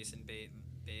 Fucking Yeah. Jason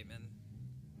Bateman.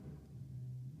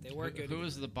 They were good. Who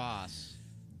was the boss?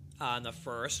 On the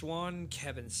first one,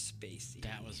 Kevin Spacey.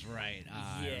 That was right.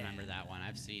 I Yeah. remember that one.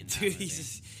 I've seen that Dude, movie.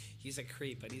 he's a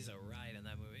creep, but he's a riot in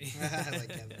that movie. I like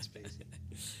Kevin Spacey.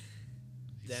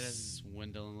 Then is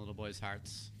Swindling little boys'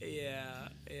 hearts. yeah.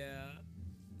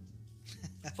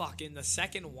 Fucking the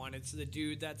second one, it's the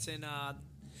dude that's in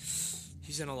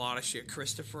he's in a lot of shit.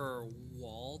 Christopher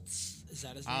Waltz, is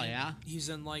that his name? Oh yeah, He's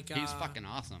in like he's fucking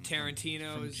awesome.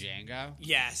 Tarantino's from Django.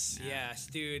 Yes, Yeah. yes,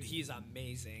 dude, he's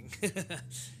amazing.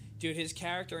 Dude, his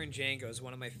character in Django is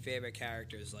one of my favorite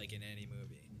characters, like in any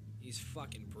movie. He's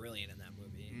fucking brilliant in that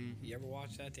movie. Mhm. You ever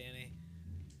watch that, Danny?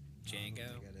 I don't Django.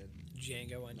 think I did.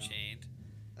 Django Unchained.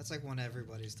 That's like one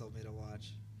everybody's told me to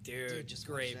watch. Dude, just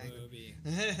great watch Django. movie.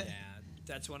 Yeah,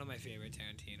 that's one of my favorite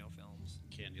Tarantino films.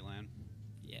 Candyland.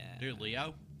 Yeah. Dude,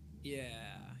 Leo,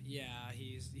 Yeah,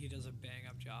 he does a bang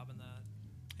up job in that.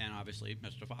 and obviously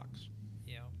Mr. Fox.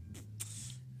 You know,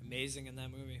 amazing in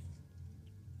that movie.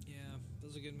 Yeah,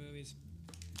 those are good movies.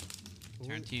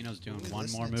 Tarantino's doing Who are we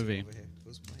one more listening to movie. over here?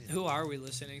 Who's playing? Who are we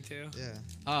listening to? Yeah.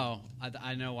 Oh,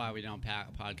 I know why we don't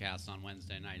podcast on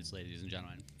Wednesday nights, ladies and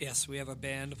gentlemen. Yes, we have a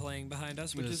band playing behind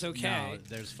us, which is There's- okay. No,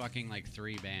 there's fucking like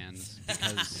 3 bands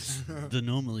because the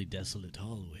normally desolate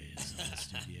hallways of the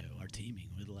studio are teeming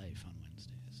with life on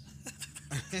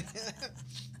Wednesdays.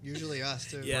 Usually us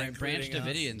too. Yeah. Branch including us.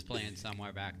 Davidian's playing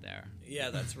somewhere back there. Yeah,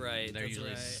 that's right. They're that's usually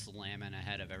right. slamming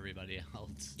ahead of everybody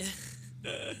else.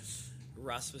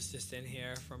 Russ was just in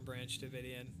here from Branch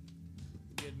Davidian.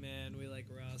 Good man. We like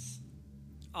Russ.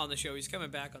 On the show. He's coming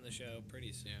back on the show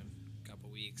pretty soon. A couple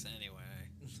weeks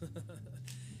anyway.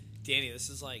 Danny, this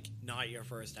is like not your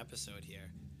first episode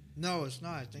here. No, it's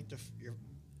not. I think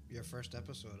your first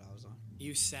episode I was on.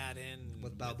 You sat in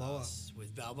With Balboa. us,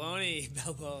 with Balboni.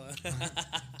 Balboa.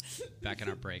 Back in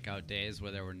our breakout days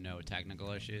where there were no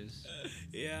technical issues.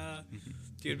 Yeah.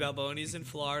 Dude, Balboni's in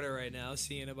Florida right now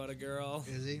seeing about a girl.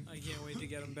 Is he? I can't wait to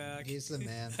get him back. He's the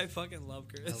man. I fucking love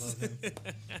Chris. I love him.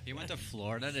 He went to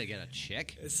Florida to get a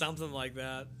chick? It's something like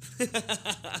that.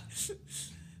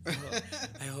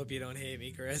 I hope you don't hate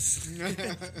me, Chris.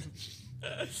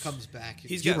 Comes back.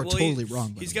 He's You got- were well, he- totally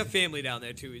wrong. He's got family down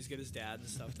there too. He's got his dad and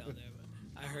stuff down there.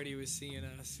 But I heard he was seeing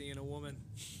a woman.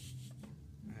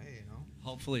 Hey, you know.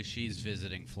 Hopefully she's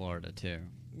visiting Florida too.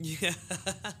 Yeah.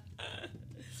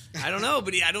 I don't know,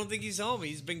 but I don't think he's home.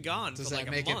 He's been gone Does for that like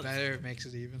make a month. it better? It makes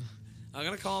it even. I'm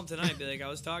gonna call him tonight. Be like, I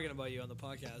was talking about you on the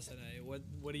podcast tonight.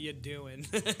 What are you doing?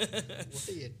 What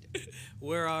are you doing?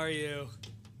 Where are you?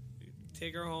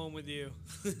 Take her home with you.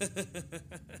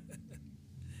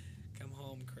 Come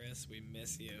home, Chris. We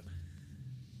miss you.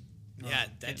 Yeah,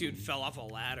 that dude fell off a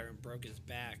ladder and broke his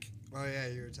back. Oh yeah,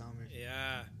 you were telling me.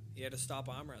 Yeah, he had to stop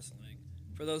arm wrestling.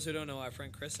 For those who don't know, our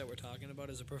friend Chris that we're talking about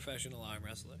is a professional arm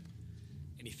wrestler.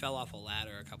 And he fell off a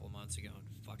ladder a couple months ago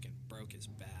and fucking broke his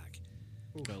back.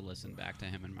 Go listen back to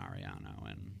him and Mariano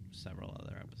and several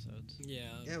other episodes. Yeah.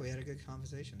 Yeah, we had a good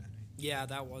conversation that night. Yeah,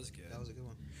 that was good. That was a good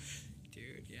one.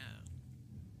 Dude, yeah.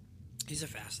 He's a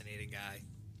fascinating guy.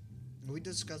 We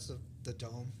discussed the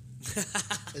dome.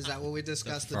 Is that what we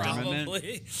discussed? The, firmament? dome.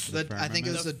 Probably. I think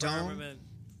it was the dome. firmament.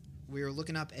 We were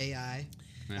looking up AI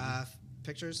Yeah.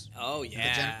 pictures, Oh,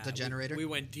 yeah. the generator. We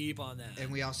went deep on that.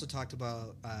 and we also talked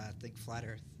about I think flat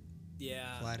Earth,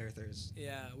 yeah. flat Earthers.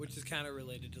 Yeah, which is kind of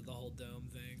related to the whole dome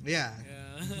thing. Yeah,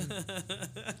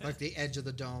 Yeah. like the edge of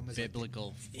the dome is like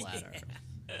Biblical flat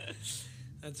earth.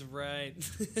 That's right.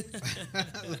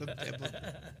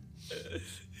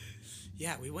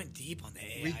 Yeah, we went deep on the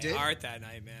AI We did. art that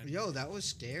night, man. Yo, that was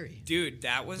scary. Dude,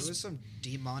 that There was was some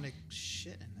demonic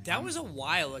shit in there. that was a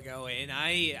while ago, and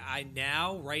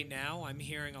right now I'm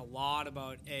hearing a lot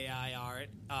about AI art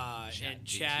and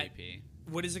chat. GTP.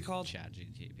 What is it called? Chat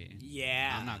GTP.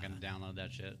 Yeah. I'm not gonna download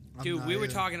that shit. I'm Dude, not we were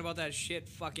either. talking about that shit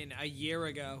fucking a year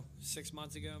ago, 6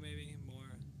 months ago, maybe more.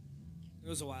 It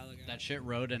was a while ago. That shit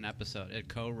wrote an episode. It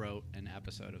co-wrote an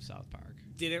episode of South Park.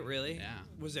 Did it really? Yeah.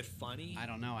 Was it funny? I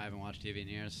don't know. I haven't watched TV in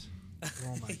years.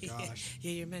 Oh my gosh,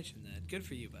 Yeah, you mentioned that. Good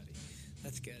for you, buddy.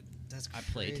 That's good. that's I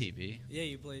play crazy. TV. Yeah,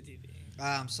 you play TV.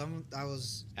 I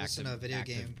was listening to a video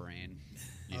active game. brain.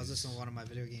 I was use. listening to one of my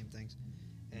video game things,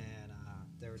 and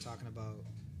they were talking about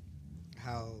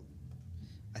how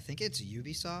I think it's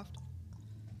Ubisoft,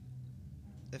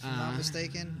 if I'm not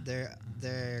mistaken.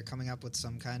 They're coming up with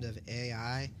some kind of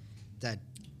AI that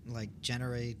like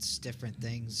generates different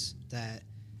things that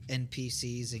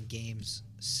NPCs in games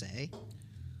say.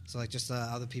 So like just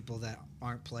other people that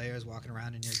aren't players walking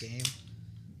around in your game.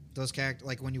 Those characters,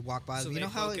 like when you walk by So them, you they know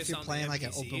how focus if you're on the playing like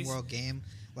an NPCs? open world game,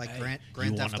 like Hey.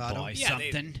 Grand You Theft wanna Auto. buy Yeah,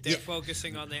 something? they're Yeah.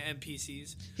 focusing on the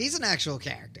NPCs. He's an actual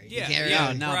character. You Yeah, can't yeah.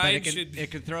 really- No, but Pride it could, should-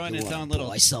 it could throw in You its wanna own little.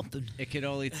 buy something? It could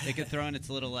throw in its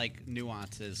little like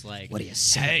nuances, like. What do you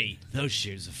say? Hey, those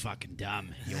shoes are fucking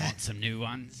dumb. You want some new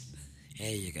ones?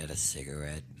 Hey, you got a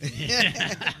cigarette?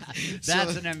 That's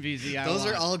So, an MVZ. Those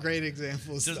are all great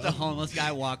examples. Just though. a homeless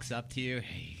guy walks up to you.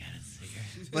 Hey, you got a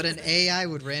cigarette? But an AI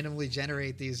would randomly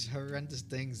generate these horrendous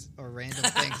things or random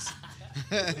things.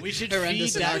 We should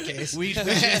horrendous feed in our that. case. We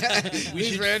These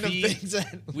should random feed, things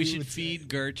that we should would say. feed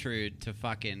Gertrude to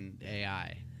fucking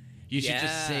AI. You should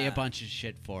just say a bunch of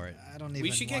shit for it. I don't even.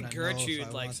 We should get wanna know if I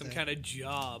Gertrude like want some that. kind of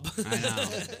job. I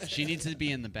know. She needs to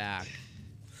be in the back,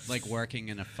 like working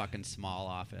in a fucking small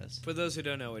office. For those who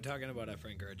don't know, we're talking about our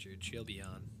friend Gertrude. She'll be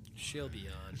on. She'll be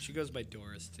on. She goes by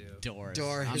Doris too. Doris.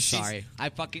 I'm She's- sorry. I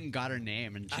fucking got her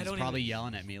name, and I she's don't probably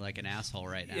yelling at me like an asshole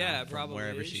right now. Yeah, from probably.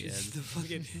 wherever she she's is. The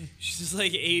fucking, she's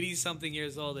like 80-something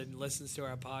years old and listens to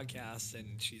our podcast,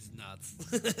 and she's nuts.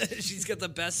 She's got the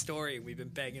best story. We've been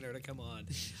begging her to come on.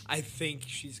 I think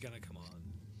she's gonna come on.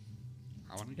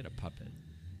 I want to get a puppet.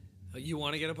 You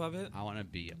want to get a puppet? I want to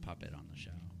be a puppet on the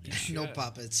show. No should.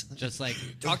 puppets. Just like,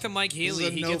 Talk to Mike This Healy. is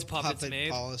a He no gets puppets puppet made.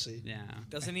 policy. yeah.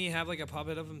 Doesn't he have like a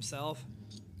puppet of himself?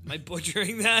 Am I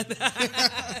butchering that?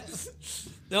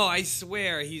 No, I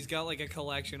swear he's got like a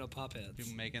collection of puppets.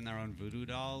 People making their own voodoo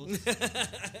dolls.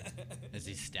 Is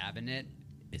he stabbing it?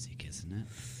 Is he kissing it?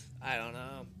 I don't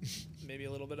know. Maybe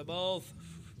a little bit of both.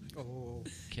 Oh,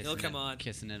 Kissing He'll come it, on.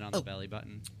 Kissing it on the belly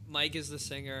button. Mike is the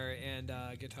singer and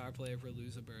guitar player for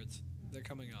Loser Birds. They're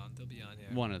coming on. They'll be on here.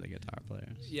 One of the guitar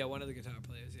players. Yeah, one of the guitar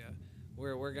players. Yeah,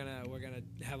 we're gonna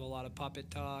have a lot of puppet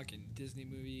talk and Disney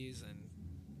movies and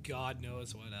God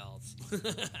knows what else.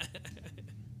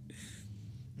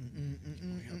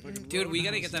 Dude, we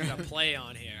gotta get them to play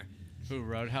on here. Who,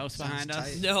 Roadhouse Sounds behind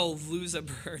us? tight. No, Loser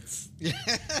Birds.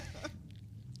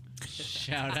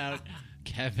 Shout out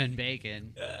Kevin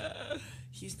Bacon.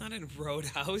 He's not in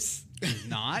Roadhouse. He's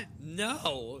not?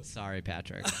 No. Sorry,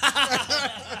 Patrick.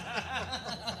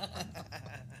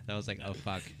 That was like, oh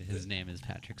fuck, his name is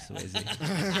Patrick Swayze.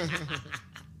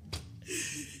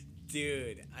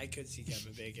 Dude, I could see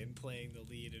Kevin Bacon playing the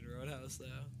lead in Roadhouse, though.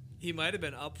 He might have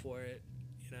been up for it,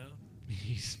 you know?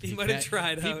 He might have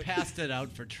tried out. He passed it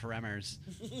out for Tremors.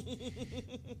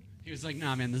 He was like,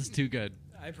 nah, man, this is too good.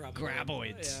 I probably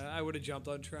Graboids. Yeah, I would have jumped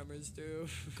on Tremors, too.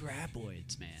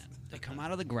 Graboids, man. They come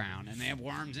out of the ground and they have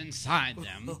worms inside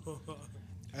them.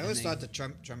 I always they- thought the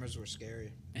Tremors were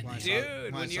scary. And When I they- saw-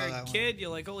 Dude, I when you're saw a that one. kid, you're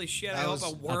like, holy shit, I I hope was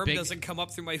a worm big- doesn't come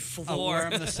up through my A floor.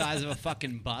 worm the size of a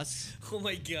fucking bus, Oh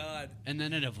my god. and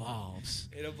then it evolves.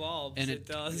 It evolves. And it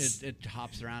does. It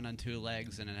hops around on two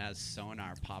legs, and it has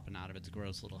sonar popping out of its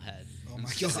gross little head. Oh and my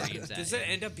screams God. at Does you. it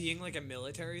end up being like a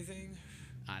military thing?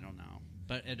 I don't know.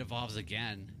 But it evolves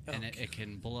again, and it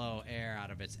can blow air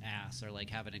out of its ass, or like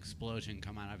have an explosion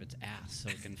come out of its ass so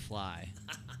it can fly.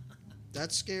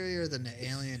 That's scarier than the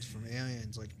aliens from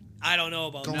Aliens, like I don't know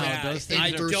about going that. those things I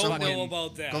are don't fucking- know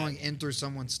about that. going in through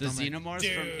someone's The stomach.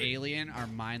 xenomorphs from Dude. Alien are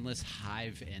mindless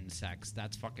hive insects.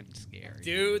 That's fucking scary.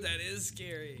 Dude, that is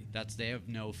scary. They have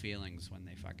no feelings when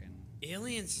they fucking.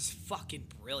 Aliens is fucking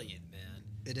brilliant, man.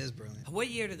 It is brilliant. What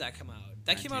year did that come out?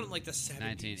 That came out in like the 70s.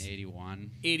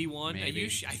 1981. 81? Maybe.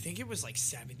 I think it was like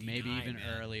 79. Maybe even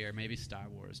man. earlier. Maybe Star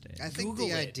Wars days. I think Google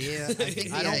the it. idea. I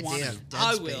think I the don't wanna. idea of Dead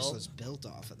I Space will. was built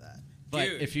off of that. But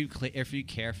Dude. if you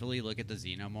carefully look at the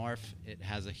xenomorph, it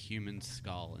has a human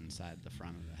skull inside the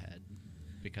front of the head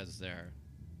because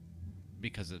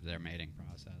of their mating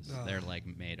process. Oh. They're like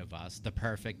made of us. The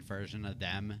perfect version of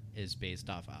them is based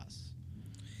off us.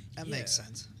 That Yeah. makes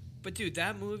sense. But dude,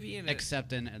 that movie and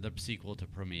Except in the sequel to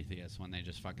Prometheus, when they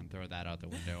just fucking throw that out the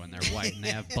window and they're white and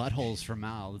they have buttholes for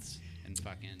mouths and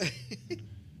fucking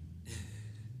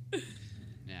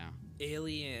yeah.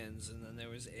 Aliens, and then there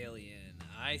was Alien.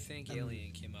 I think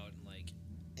Alien came out in like.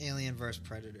 Alien vs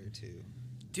Predator 2.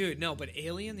 Dude, no, but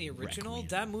Alien, the original, Requiem.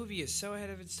 that movie is so ahead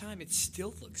of its time. It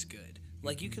still looks good.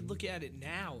 Like, you could look at it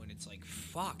now, and it's like,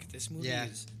 fuck, this movie Yeah.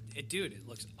 is... Dude, it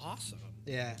looks awesome.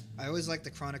 Yeah, I always like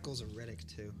the Chronicles of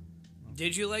Riddick too.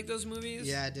 Did you like those movies?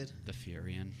 Yeah, I did. The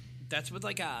Furion. That's with,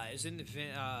 like, isn't it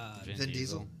Vin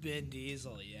Diesel. Vin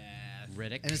Diesel, yeah.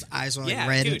 Riddick. And his eyes were like Yeah,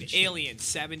 red. dude, and shit. Alien,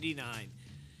 79.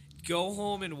 Go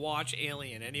home and watch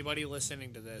Alien. Anybody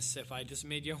listening to this, if I just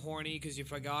made you horny because you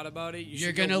forgot about it, You're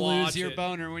should gonna go lose watch your it.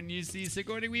 boner when you see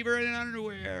Sigourney Weaver in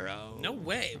underwear. Oh. No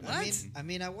way. What? I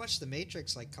mean, I watched The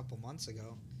Matrix like a couple months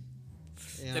ago.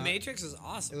 You The know, Matrix is It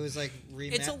awesome. was like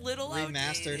It's a little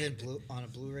remastered in outdated. on a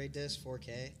Blu-ray disc,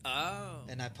 4K, Oh.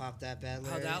 and I popped that bad.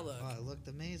 How'd that look? Oh, it looked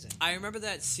amazing. I remember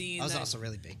that scene. I was that- also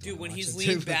really big. Dude, when I he's watched it,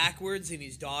 leaned too. backwards and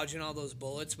he's dodging all those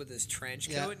bullets with his trench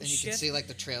coat yeah, and, and you shit. can see like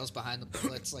the trails behind the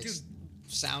bullets, like Dude.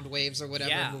 sound waves or whatever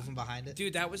Yeah. moving behind it.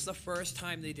 Dude, that was the first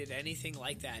time they did anything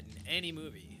like that in any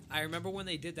movie. I remember when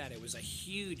they did that, it was a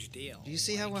huge deal. Do you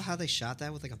see how they shot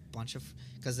that with like a bunch of,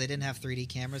 because they didn't have 3D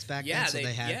cameras back Yeah,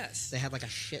 then, so they had like a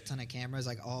shit ton of cameras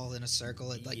like all in a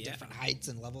circle at like different heights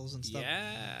and levels and stuff.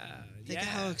 Yeah, Think of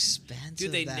how expensive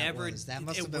Dude, they that never. was. That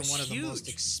must it have been was one of the most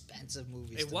huge. expensive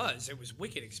movies. It to was. It was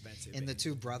wicked expensive. make. And the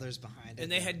two brothers behind it.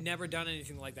 And they had never done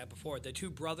anything like that before. The two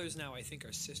brothers now, I think,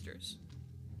 are sisters.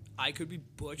 I could be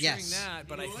butchering Yes. that,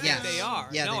 but I think Yes. they are.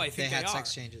 Yeah, no, they, I think they had are.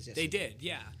 sex changes. Yes. They did,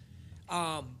 yeah.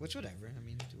 Which whatever. I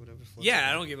mean, whatever. floats Yeah, your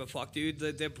I boat. don't give a fuck, dude.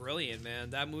 They're brilliant,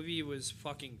 man. That movie was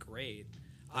fucking great.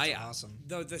 That's awesome.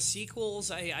 The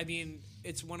sequels, I mean,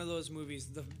 it's one of those movies.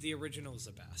 The original is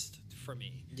the best for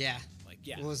me. Yeah. Like,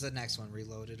 yeah, What was the next one?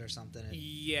 Reloaded or something?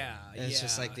 yeah, It's yeah.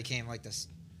 just like became like this,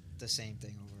 the same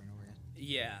thing over and over again.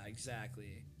 Yeah,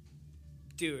 exactly.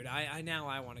 Dude, I now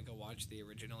want to go watch the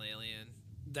original Alien.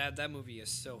 That movie is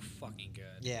so fucking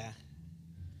good. Yeah.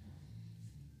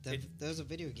 There's a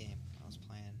video game I was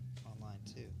playing online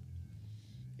too.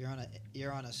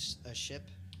 You're on a ship,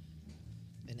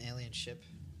 an alien ship,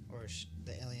 or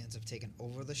the aliens have taken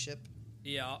over the ship.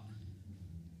 Yeah.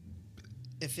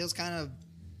 It feels kind of,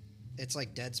 it's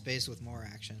like Dead Space with more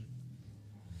action.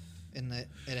 In that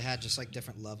it had just like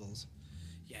different levels.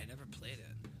 Yeah, I never played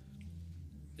it.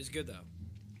 It's good though.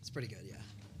 It's pretty good, yeah.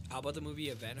 How about the movie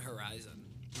Event Horizon?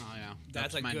 Oh yeah,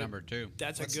 That's a my good- number 2.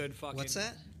 That's a good fucking. What's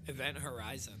that? Event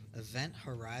Horizon. Event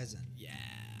Horizon. Yeah.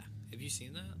 Have you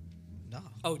seen that? No.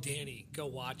 Oh, Danny, go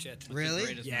watch it. Really?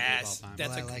 Greatest movie of Yes, all time.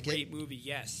 that's Will a I like great it? movie.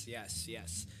 Yes.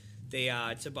 They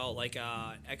it's about like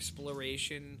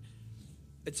exploration.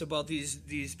 It's about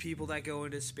these people that go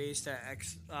into space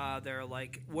they're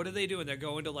like, what are they doing? They're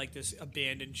going to like this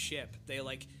abandoned ship.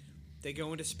 They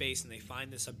go into space and they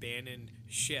find this abandoned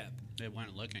ship. They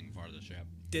went looking for the ship.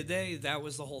 Did they? That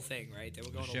was the whole thing, right? They were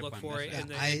going to ship look went for it missing. and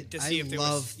Yeah, then to see if there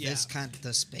love was. this kind of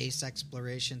the space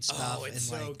exploration stuff. Oh, it's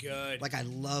and so like, good. Like I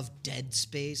love Dead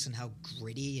Space and how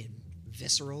gritty and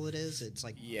visceral it is. It's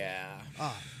like, Yeah.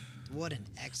 oh, what an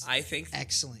I think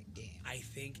excellent game. I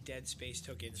think Dead Space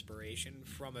took inspiration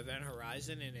from Event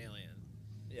Horizon and Alien.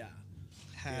 Yeah.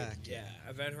 Heck Yeah.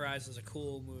 Event Horizon's a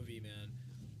cool movie, man.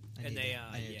 I And need they, to-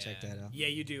 I need to check that out. Yeah,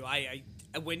 you do. I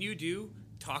when you do,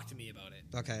 talk to me about it.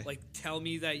 Okay. Like, tell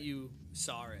me that you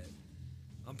saw it.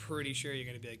 I'm pretty sure you're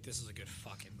gonna be like, this is a good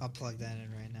fucking. I'll plug that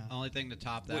in right now. Only thing to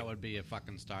top that Wait. would be a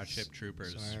fucking Starship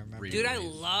Troopers. Sorry, I remember. Dude, I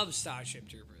re-release. love Starship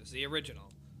Troopers, the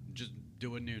original. Just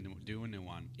do a new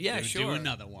one. Yeah, do, sure. Do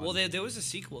another one. Well, there was a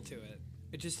sequel to it.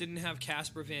 It just didn't have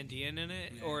Casper Van Dien in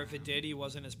it, or if it did, he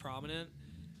wasn't as prominent.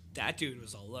 That dude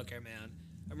was a looker, man.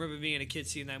 I remember being a kid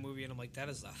seeing that movie, and I'm like, that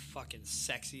is the fucking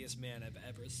sexiest man I've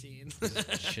ever seen.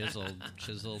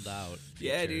 chiseled out.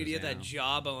 Yeah, dude, he features, had that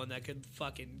jawbone that could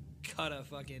fucking cut a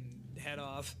fucking head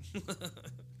off.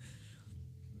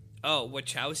 Oh,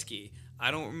 Wachowski.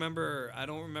 I don't remember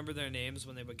their names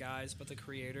when they were guys, but the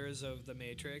creators of The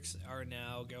Matrix are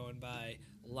now going by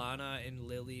Lana and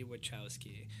Lily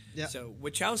Wachowski. Yeah. So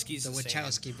Wachowski's The the same.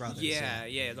 Wachowski brothers,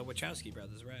 Yeah, the Wachowski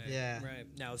brothers, right? Yeah. Right.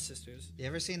 Now sisters. You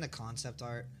ever seen the concept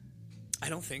art? I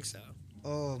don't think so.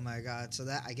 Oh my god! So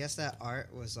I guess that art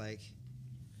was like,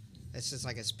 it's just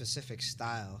like a specific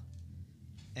style,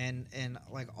 and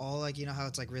like all like, you know how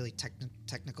it's like really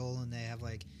technical, and they have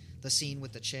like the scene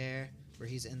with the chair where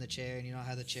he's in the chair, and you know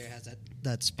how the chair has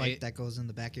that spike that goes in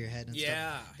the back of your head and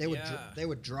Yeah. stuff. They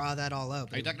would draw that all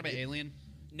up. Are you talking about Alien?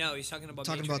 No, he's talking about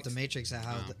talking Matrix. about the Matrix,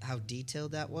 how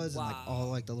detailed that was, and like Wow. all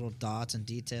like the little dots and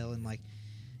detail, and like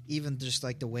even just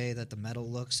like the way that the metal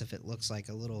looks, if it looks like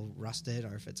a little rusted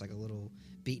or if it's like a little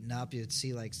beaten up, you'd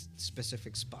see like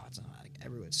specific spots and like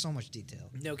everywhere. It's so much detail.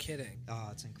 No kidding. Oh,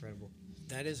 it's incredible.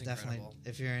 That is Definitely, incredible.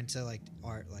 if you're into like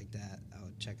art like that, I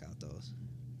would check out those.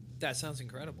 That sounds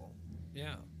incredible.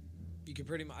 Yeah. You can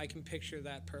pretty much, I can picture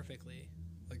that perfectly.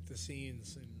 Like the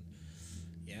scenes and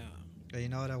yeah. But you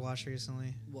know what I watched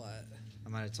recently? What? I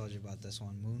might have told you about this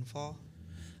one, Moonfall.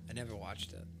 I never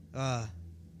watched it.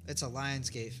 It's a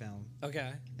Lionsgate film,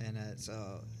 Okay. and it's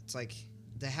like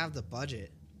they have the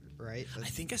budget, right? I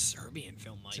think a Serbian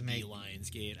film might to be make-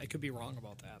 Lionsgate. I could be wrong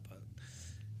about that, but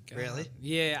go Really? on.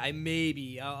 Yeah, I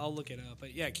maybe. I'll look it up.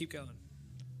 But yeah, keep going.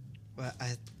 But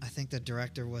I think the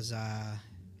director was I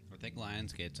think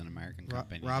Lionsgate's an American Ro-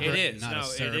 company. Robert- It is. not No, a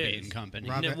it Serbian is. company.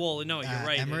 Robert- Well, no, you're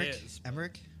right. Emmerich? It is.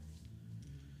 Emmerich?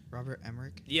 Robert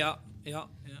Emmerich? Yeah.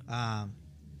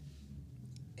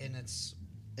 And it's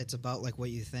about like what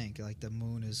you think, like the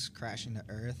moon is crashing to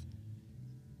Earth,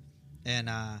 and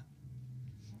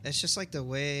it's just like the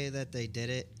way that they did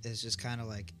it is just kind of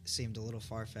like seemed a little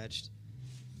far fetched,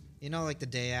 You know, like the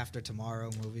Day After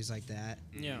Tomorrow movies like that.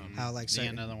 Yeah. How like The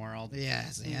end of the world. Yeah,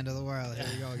 it's the end of the world. Here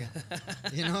we go again.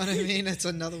 You know what I mean? It's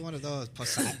another one of those.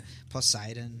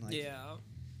 Poseidon. Like, Yeah.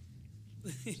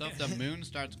 So if the moon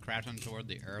starts crashing toward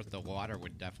the Earth, the water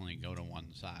would definitely go to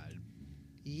one side.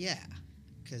 Yeah,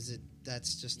 because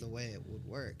that's just the way it would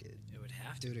work. It would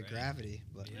have Due to right? gravity,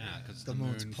 but Yeah, because the the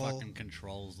moon's moon pull. fucking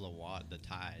controls the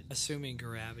tide. Assuming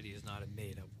gravity is not a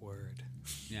made-up word.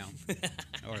 Yeah,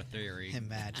 or a theory.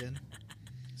 Imagine.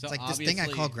 So It's like this thing I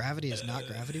obviously, call gravity is not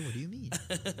gravity. What do you mean?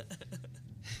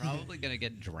 probably gonna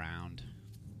get drowned.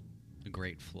 The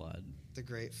Great Flood. The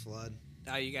Great Flood.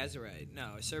 Oh, you guys are right.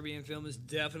 No, a Serbian film is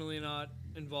definitely not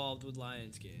involved with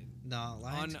Lionsgate. No,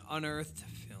 Lions. Unearthed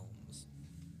Films.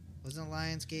 Wasn't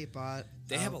Lionsgate bought?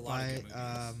 They have a out lot of by, good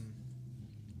movies.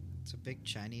 It's a big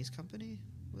Chinese company.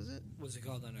 Was it? What's it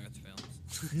called? Unearthed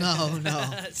Films. No,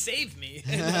 no. Save me.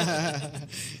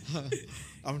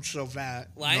 I'm so bad.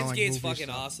 Lionsgate's fucking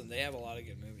awesome. They have a lot of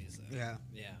good movies, though. Yeah,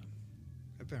 Yeah.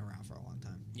 I've been around for a long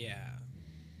time. Yeah.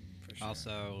 For sure.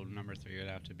 Also, number 3 would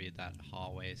have to be that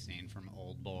hallway scene from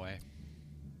Old Boy.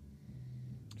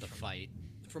 The fight.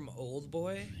 From Old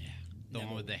Boy? The Never-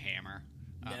 one with the hammer.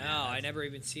 Oh, No, man, I that's- never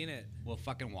even seen it. We'll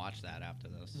fucking watch that after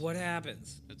this. What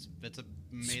happens? It's a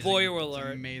amazing, Spoiler it's an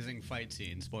alert. amazing fight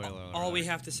scene. Spoiler alert. All we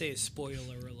have to say is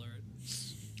spoiler alert.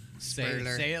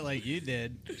 Spoiler. say it like you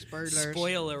did. Spoilers.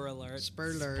 Spoiler alert.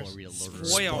 Spoilers.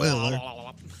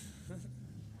 Spoiler.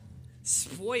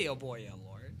 Spoil boy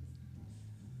alert.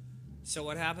 So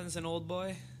what happens in Old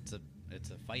Boy? It's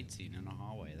a fight scene in a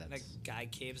hallway. That That's guy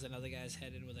caves another guy's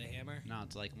head in with a hammer? no,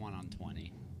 it's like 1 on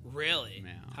 20. Really?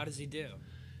 Yeah. How does he do?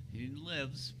 He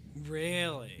lives.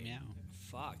 Really? Yeah.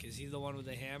 Fuck, is he the one with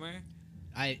the hammer?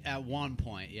 At one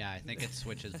point, yeah, I think it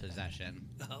switches possession.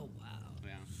 Oh, wow.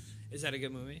 Yeah. Is that a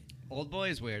good movie? Old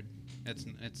Boy is weird. It's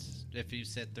if you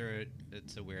sit through it,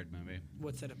 it's a weird movie.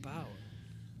 What's it about?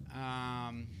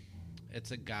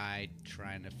 It's a guy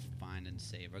trying to find and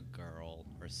save a girl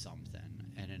or something,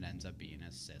 and it ends up being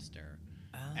his sister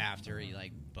after he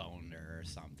like boned her or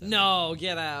something. No,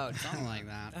 get out. Something like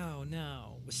that. Oh,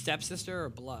 no. Stepsister or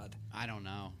blood? I don't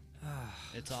know.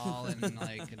 It's all in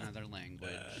like another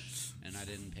language, and I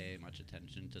didn't pay much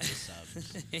attention to the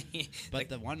subs. But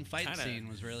the one fight kinda- scene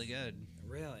was really good.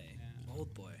 Really? Yeah.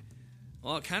 Old Boy.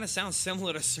 Well, it kind of sounds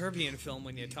similar to Serbian film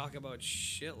when you talk about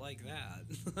shit like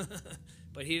that.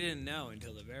 But he didn't know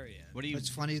until the very end. What do you? It's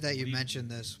funny that you mentioned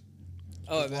this.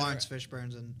 Oh, With Lawrence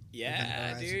Fishburne's and yeah,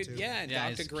 Event Horizon dude. too. Yeah, and Yeah,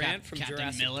 Dr. he's Grant from Captain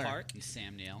Jurassic Miller. Park. He's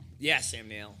Sam Neill. Yeah, Sam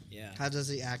Neill. Yeah. How does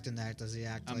he act in that? Does he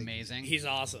act like? Amazing. He's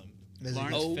awesome. Is he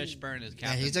Lawrence good? Fishburne is Yeah,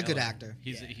 Captain he's a good Miller. actor.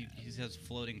 He's Yeah. he has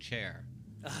floating chair,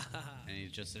 and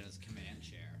he's just in his command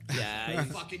chair. Yeah,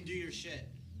 he's- Fucking do your shit.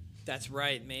 that's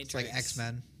right. Matrix. It's like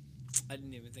X-Men. I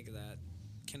didn't even think of that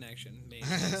connection.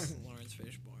 Matrix. Lawrence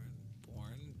Fishburne.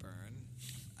 Burn.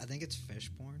 I think it's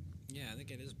Fishborn. Yeah, I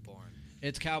think it is Born.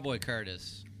 It's Cowboy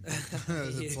Curtis.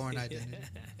 Is it Born Identity?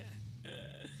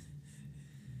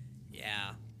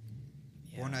 Yeah.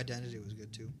 Born Identity was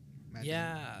good too. Matt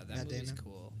Yeah, Damon. that Matt movie's Damon.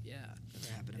 cool. Yeah.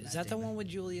 Whatever happened to Is Matt that the Damon? one with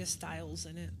Julia Stiles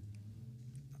in it?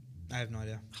 I have no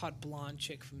idea. Hot blonde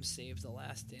chick from Save the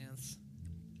Last Dance.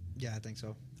 Yeah, I think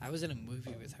so. I was in a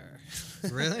movie with her.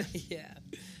 Really? Yeah.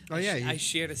 Oh yeah, I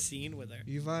shared a scene with her.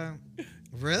 you've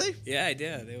really? Yeah, I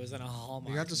did. It was in a Hallmark.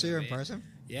 You got to see her in movie. person?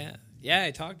 Yeah. Yeah,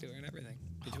 I talked to her and everything.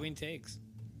 Between takes.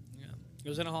 Yeah. It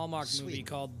was in a Hallmark movie Sweet.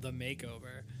 called The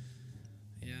Makeover.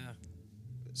 Yeah.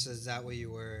 So is that what you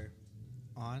were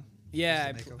on?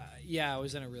 Yeah, Was The Makeover? yeah, I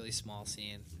was in a really small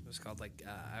scene. It was called like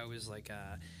I was like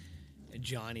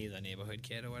Johnny, the neighborhood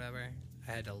kid or whatever.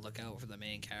 I had to look out for the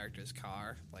main character's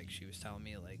car. Like she was telling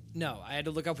me, like no, I had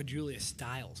to look out for Julia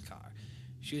Stiles' car.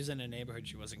 She was in a neighborhood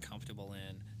she wasn't comfortable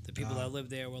in. The people that lived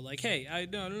there were like, "Hey,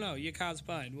 no, your car's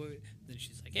fine." Then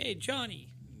she's like, "Hey,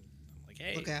 Johnny." I'm like,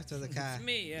 "Hey, Look after the car. it's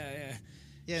me." Yeah.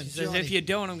 Yeah, She says, Johnny. "If you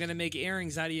don't, I'm gonna make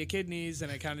earrings out of your kidneys."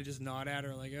 And I kind of just nod at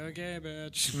her like, "Okay,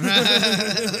 bitch."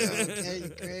 Okay, you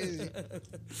crazy.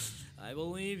 I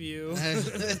believe you.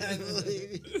 I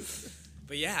believe you.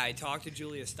 But yeah, I talked to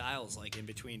Julia Stiles like in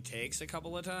between takes a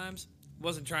couple of times.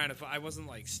 I wasn't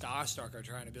like starstruck or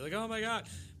trying to be like, oh my god.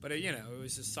 But it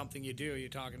was just something you do. You're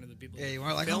talking to the people. Yeah, you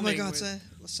weren't like, oh my filming god, with-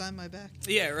 let's sign my back.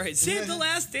 Yeah, right. Save the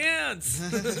Last Dance.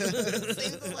 Save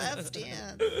the last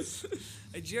dance.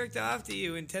 I jerked off to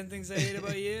you in 10 Things I Hate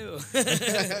About You.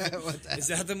 Is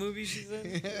that the movie she's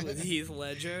in with Heath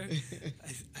Ledger?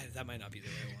 That might not be the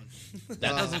right one.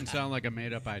 That doesn't sound like a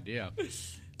made-up idea.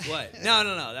 What? No.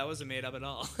 That wasn't made up at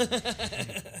all.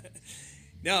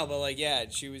 No, but like, yeah,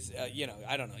 she was,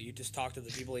 I don't know. You just talk to the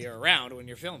people you're around when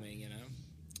you're filming,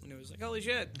 And it was like, holy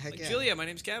shit. Heck Like, yeah. Julia, my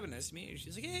name's Kevin. Nice to meet you.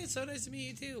 She's like, hey, it's so nice to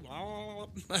meet you, too.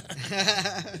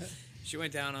 She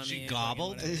went down on me. She and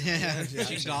gobbled? fucking whatever. Yeah,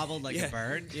 She gobbled like a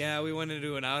bird. Yeah, we went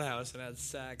into an outhouse and had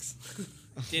sex.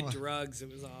 Did What? drugs.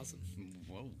 It was awesome.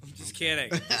 Whoa. Just kidding.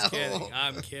 Just kidding.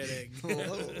 I'm kidding.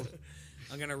 Whoa.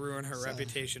 I'm going to ruin her So-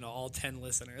 reputation to all 10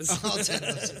 listeners. All 10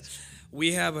 listeners.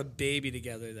 We have a baby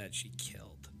together that she killed.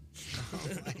 Oh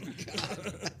my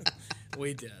god.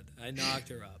 We did. I knocked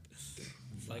her up.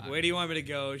 It's like, where do you want me to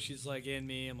go? She's like, in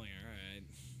me. I'm like, all right.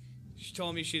 She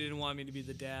told me she didn't want me to be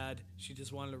the dad. She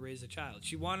just wanted to raise a child.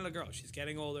 She wanted a girl. She's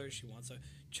getting older. She wants a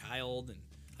child, and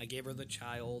I gave her the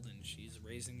child, and she's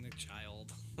raising the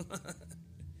child. All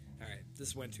right,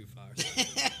 this went too far.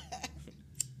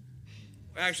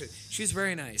 Actually, she's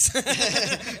very nice.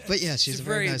 But yeah, she's a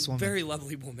very nice woman. Very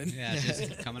lovely woman. Yeah,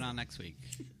 just coming on next week.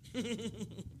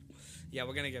 Yeah,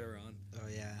 we're gonna get her on. Oh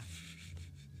yeah.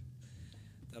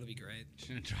 That'll be great. She's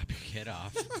gonna drop your kid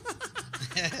off.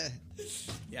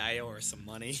 Yeah, I owe her some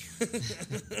money.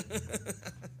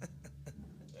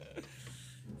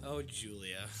 Oh,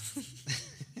 Julia.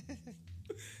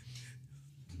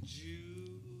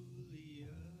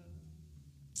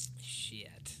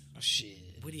 Shit. Shit.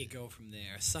 Where do you go from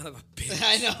there? Son of a bitch.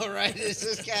 I know, right? It's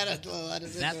just kind of let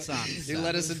us That into, song you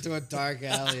let us sucks. into a dark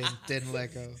alley and didn't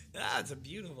let go. Ah, it's a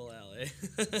beautiful alley.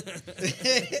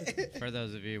 For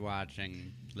those of you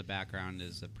watching, the background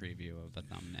is a preview of a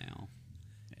thumbnail.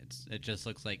 It just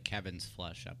looks like Kevin's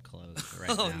flush up close right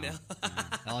Oh, now. no.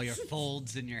 All your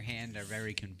folds in your hand are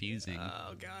very confusing.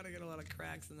 Oh god, I got a lot of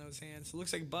cracks in those hands. It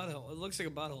looks like butthole. It looks like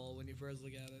a butthole when you first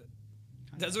look at it.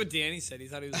 That's what Danny said. He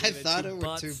thought he was. I looking at thought two it were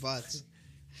butts. two butts.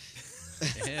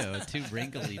 Ew, two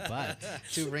wrinkly butts.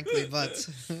 Two wrinkly butts.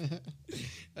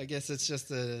 I guess it's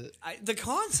just a. The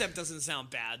concept doesn't sound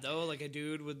bad though. Like a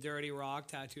dude with dirty rock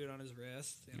tattooed on his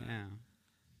wrist. You know? Yeah.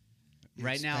 You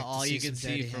Right now, expect to all see you can some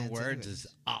see dirty for hands words anyways. is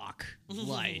 "awk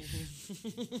life."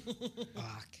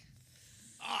 Awk.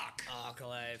 Awk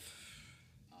life.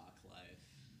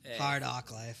 Hey, Hard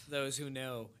awk life. Those who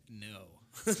know, know.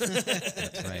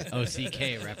 That's right.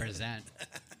 OCK represent.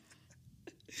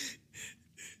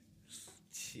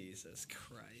 Jesus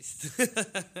Christ. We're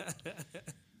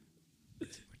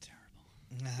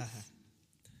terrible.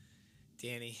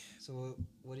 Danny, So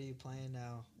what are you playing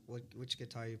now? Which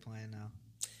guitar are you playing now?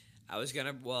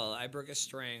 I broke a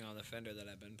string on the Fender that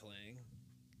I've been playing.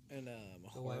 And I'm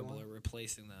horrible one? at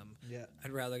replacing them. Yeah.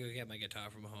 I'd rather go get my guitar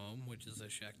from home, which is a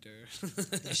Schecter.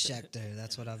 The Schecter.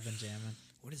 That's what I've been jamming.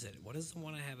 What is it? What is the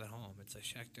one I have at home? It's a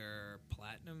Schecter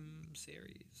Platinum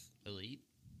Series. Elite.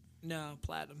 No,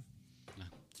 Platinum. No.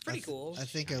 It's pretty cool. I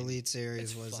think Elite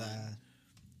Series It's was fun.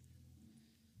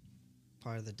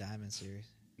 part of the Diamond Series.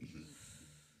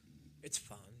 It's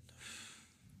fun.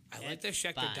 I like the It's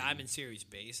Schecter fun. Diamond Series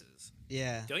basses.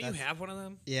 Yeah. Don't you that's- have one of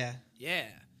them? Yeah. Yeah.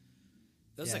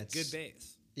 Those Yeah, are good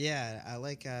bass. Yeah, I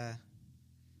like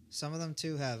some of them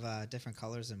too have different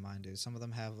colors than mine do. Some of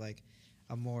them have like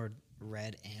a more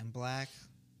red and black,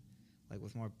 like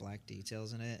with more black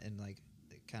details in it, and like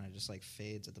it kind of just like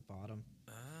fades at the bottom.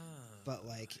 Ah. But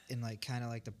like in like kind of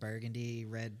like the burgundy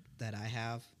red that I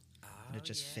have, and it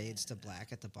just yeah. fades to black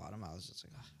at the bottom. I was just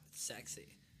like, oh. It's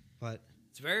sexy. But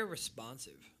It's very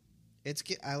responsive.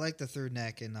 I like the through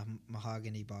neck and the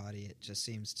mahogany body. It just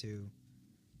seems to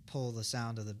pull the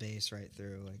sound of the bass right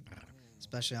through, like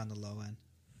especially on the low end.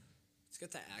 It's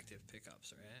got the active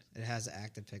pickups, right? It has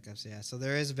active pickups, yeah. So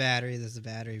there is a battery. There's a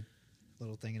battery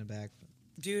little thing in the back.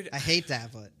 Dude, I hate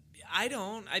that, but I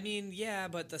don't. I mean, yeah,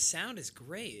 but the sound is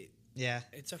great. yeah,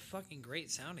 It's a fucking great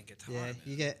sounding guitar.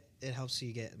 yeah. man. It helps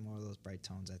you get more of those bright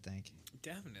tones, I think.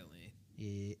 Definitely.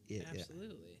 Yeah.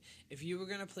 Absolutely. If you were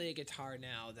going to play a guitar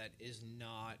now that is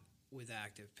not with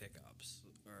active pickups,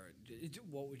 or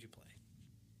what would you play?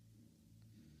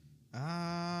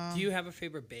 Do you have a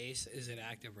favorite bass? Is it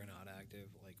active or not active?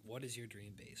 Like, what is your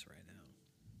dream bass right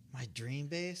now? My dream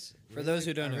bass? For those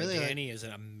who don't I know, really Danny is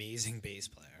an amazing bass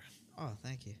player. Oh,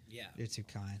 thank you. Yeah. You're too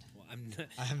kind. Well,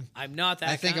 I'm I'm not that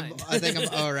I think kind. I think I'm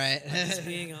all right. I'm just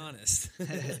being honest.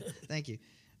 Thank you.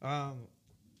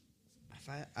 If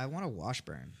I want a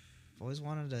Washburn. I've always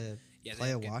wanted to Yeah, play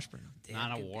they a have good- Washburn. They have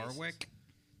Not a good basses. Warwick.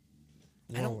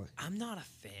 Warwick. I'm not a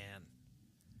fan.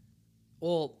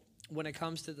 Well, when it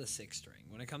comes to the six string,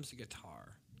 when it comes to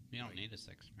guitar, You don't need a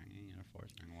 6-string. You need a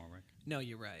 4-string Warwick. no,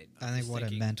 you're right. I I'm think just what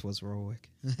thinking- it meant was Warwick.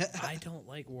 I don't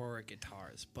like Warwick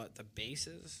guitars, but the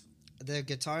basses. The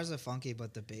guitars are funky,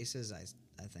 but the basses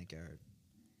I think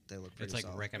they look pretty It's like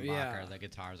solid. Rickenbacker. Yeah. The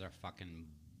guitars are fucking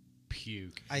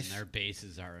puke, I and f- their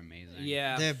basses are amazing.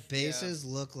 Yeah, Their basses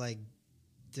look like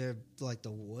they're like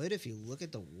the wood. If you look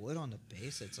at the wood on the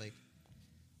bass, it's like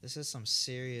This is some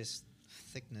serious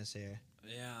thickness here.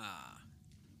 Yeah.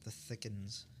 The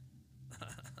thickens.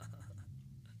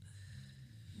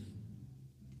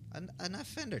 A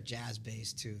Fender jazz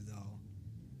bass too, though.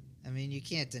 I mean, you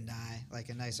can't deny like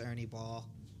a nice Ernie Ball.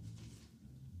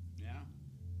 Yeah,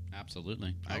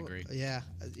 absolutely. I agree. Yeah,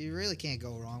 you really can't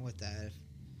go wrong with that.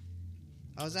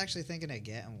 I was actually thinking of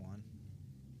getting one.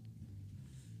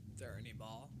 The Ernie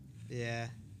Ball. Yeah,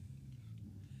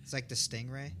 it's like the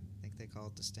Stingray. I think they call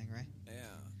it the Stingray. Yeah.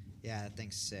 Yeah, that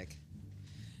thing's sick.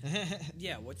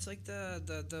 Yeah, what's like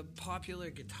the popular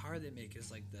guitar they make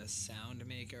is like the Sound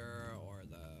Maker or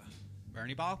the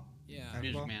Ernie Ball? yeah Ernie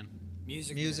Music Ball? Man.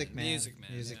 Music Man.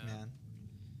 yeah.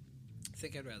 I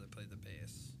think I'd rather play the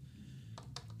bass.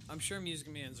 I'm sure Music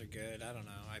Mans are good. I don't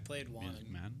know. I played one. Music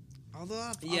Man.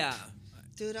 Although, Yeah.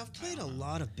 dude, I've played a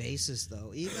lot of basses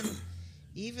though.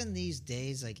 Even these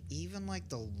days, like even like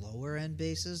the lower end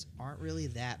basses aren't really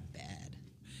that bad.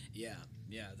 Yeah.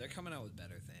 Yeah. They're coming out with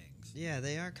better things. Yeah,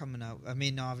 they are coming out. I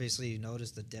mean, obviously, you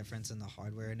notice the difference in the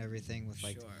hardware and everything with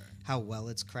like Sure. how well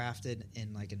it's crafted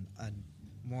in like a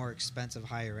more expensive,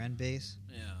 higher end bass.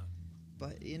 Yeah.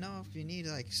 But you know, if you need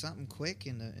like something quick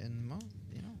and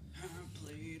you know,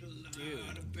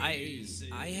 Dude,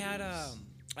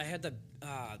 I had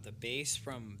the bass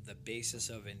from the basis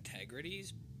of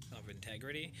Integrity.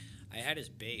 I had his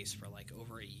bass for like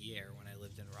over a year when I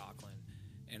lived in Rockland,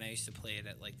 and I used to play it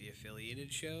at like the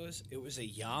affiliated shows. It was a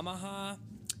Yamaha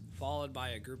followed by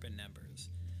a group of numbers.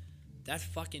 That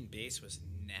fucking bass was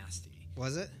nasty.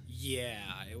 was it? Yeah,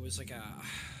 it was like a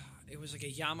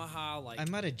Yamaha like I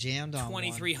might have jammed on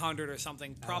 2300 or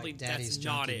something. one. Probably I like Daddy's that's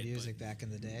not junky it. music back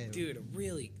in the day. Dude,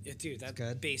 that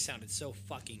good. bass sounded so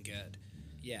fucking good.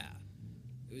 Yeah,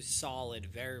 it was solid,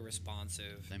 very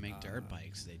responsive. They make dirt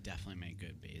bikes. They definitely make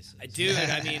good basses. Dude,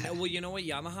 I mean, well, you know what?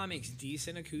 Yamaha makes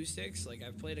decent acoustics. Like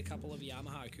I've played a couple of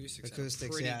Yamaha acoustics. that are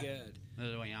pretty yeah. good.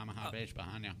 There's a Yamaha bass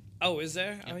behind you. Oh, is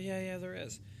there? Oh, yeah, there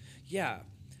is. Yeah.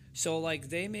 So, like,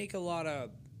 they make a lot of...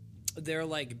 Their,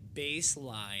 like, bass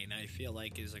line, I feel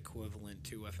like, is equivalent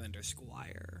to a Fender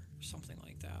Squier or something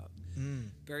like that.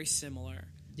 Very similar.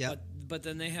 Yeah. But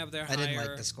then they have their I higher... didn't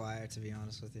like the Squire, to be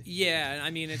honest with you. Yeah, I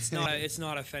mean, it's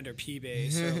not a Fender P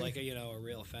bass or, like, a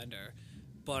real Fender.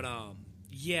 But,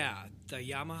 yeah, the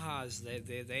Yamahas,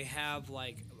 they have,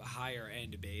 like,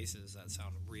 higher-end basses that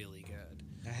sound really good.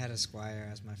 I had a Squire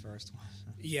as my first one.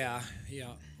 Yeah.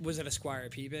 Was it a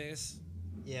Squier P bass?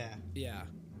 Yeah. Yeah.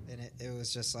 And it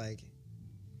was just like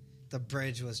the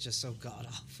bridge was just so god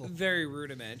awful. Very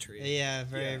rudimentary. Yeah,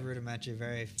 very rudimentary,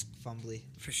 very fumbly.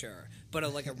 For sure.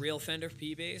 But like a real Fender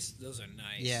P bass, those are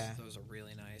nice. Yeah. Those are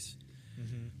really nice.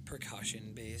 Mm-hmm.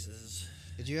 Percussion basses.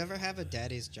 Did you ever have a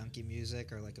Daddy's Junkie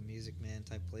Music or like a Music Man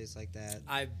type place like that?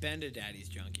 I've been to Daddy's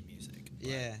Junkie Music.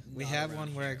 Yeah, we not have around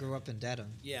one where I here. grew up in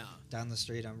Dedham, Yeah. down the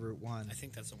street on Route 1. I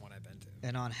think that's the one I've been to.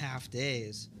 And on half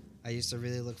days, I used to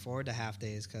really look forward to half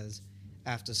days because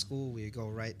after school we'd go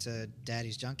right to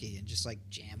Daddy's Junkie and just like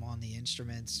jam on the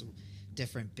instruments,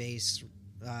 different bass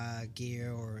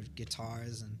gear or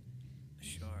guitars,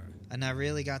 Sure. and I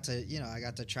really got to I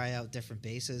got to try out different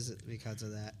basses because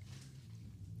of that.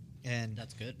 And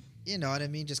That's good. you know what I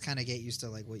mean, just kind of get used to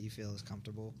like what you feel is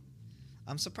comfortable.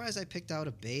 I'm surprised I picked out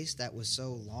a bass that was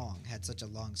so long, had such a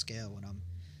long scale when I'm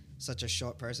such a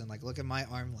short person. Like, look at my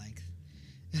arm length.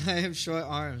 I have short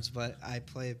arms, but I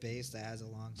play a bass that has a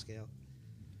long scale.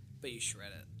 But you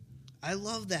shred it. I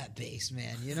love that bass,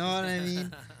 man. You know what I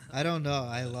mean? I don't know.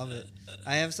 I love it.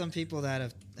 I have some people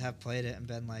that have played it and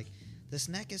been like, this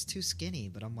neck is too skinny,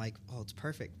 but I'm like, oh, it's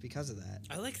perfect because of that.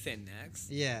 I like thin necks.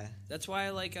 Yeah. That's why I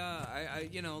like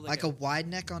Like a wide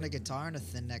neck on a guitar and a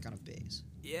thin neck on a bass.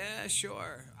 Yeah,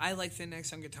 sure. I like thin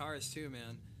necks on guitars too,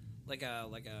 man. Like a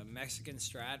Mexican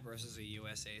Strat versus a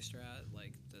USA Strat.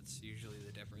 Like that's usually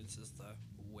the difference is the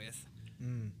width.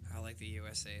 I like the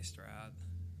USA Strat.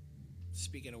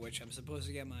 Speaking of which, I'm supposed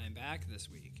to get mine back this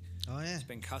week. Oh yeah. It's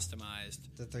been customized.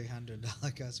 The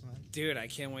 $300 custom. Dude, I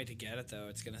can't wait to get it though.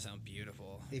 It's gonna sound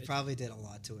beautiful. He probably did a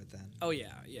lot to it then. Oh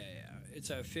yeah. It's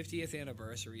a 50th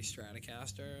anniversary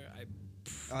Stratocaster.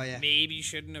 Oh yeah. Maybe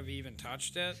shouldn't have even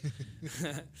touched it.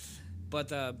 but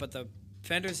the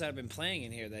Fenders that I've been playing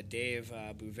in here that Dave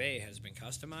Bouvet has been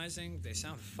customizing, they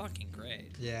sound fucking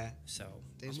great. Yeah. So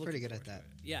Dave's I'm pretty looking good at forward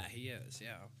that. to it. Yeah, he is.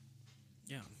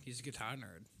 Yeah, he's a guitar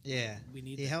nerd. Yeah. We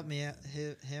need He that. helped me out.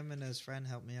 Him and his friend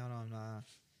helped me out on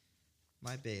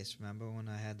my bass. Remember when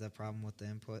I had the problem with the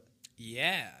input?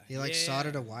 Yeah. He like yeah.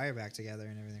 soldered a wire back together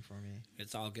and everything for me.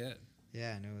 It's all good.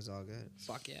 Yeah, and it was all good.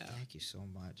 Fuck yeah. Thank you so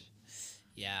much.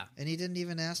 Yeah. And he didn't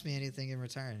even ask me anything in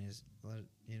return. He's,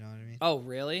 you know what I mean? Oh,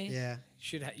 really? Yeah.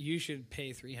 You should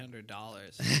pay $300.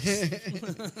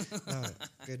 Oh,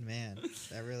 good man.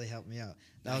 That really helped me out.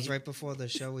 That was right before the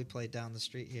show we played down the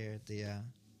street here at the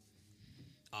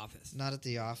Office. not at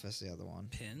the office, the other one.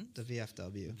 Pin? The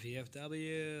VFW.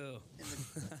 VFW.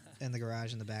 In the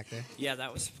garage in the back there. Yeah,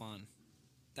 that was fun.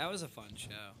 That was a fun show.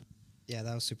 Yeah,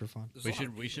 that was super fun. There's a lot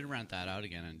of We should rent that out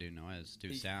again and do noise,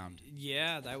 do sound.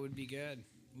 Yeah, that would be good.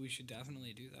 We should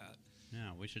definitely do that.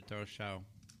 Yeah, we should throw a show.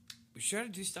 We should try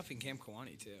to do stuff in Camp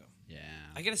Kawani, too. Yeah.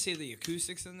 I gotta say, the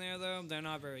acoustics in there, though, they're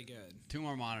not very good. 2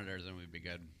 more monitors and we'd be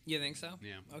good. You think so?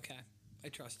 Yeah. Okay. I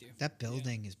trust you. That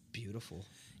building is beautiful.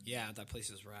 Yeah, that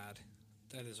place is rad.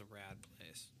 That is a rad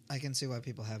place. I can see why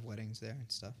people have weddings there and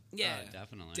stuff. Yeah.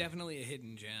 Definitely. Definitely a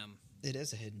hidden gem. It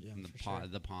is a hidden gem And for sure.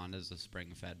 the pond is a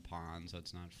spring-fed pond, so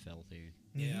it's not filthy.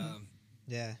 Yeah.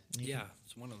 Yeah. You Yeah.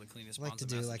 It's one of the cleanest I'd like ponds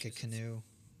to in do like a Massachusetts.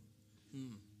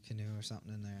 canoe or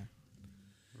something in there.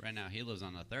 Right now, he lives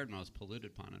on the 3rd most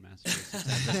polluted pond in Massachusetts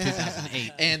as of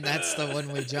 2008. And that's the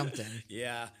one we jumped in.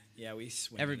 Yeah. Yeah, we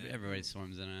swim in it. Everybody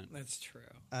swims in it. That's true.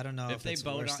 I don't know If if, they it's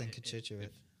boat worse on- than if- Cochituate.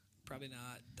 Probably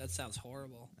not. That sounds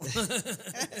horrible.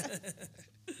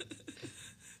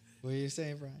 What are you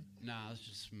saying, Brian? No, it's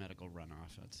just medical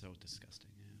runoff. That's so disgusting.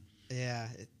 Yeah,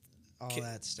 all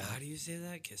that stuff. How do you say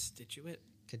that? Constituent?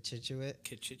 Cochituate.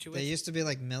 Constituent? They used to be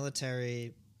like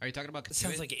military Are you talking about It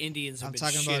sounds Katuit? like Indians have I'm been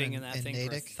talking about shitting in that in thing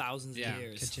Natick? for thousands Yeah. of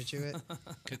years. Cochituate.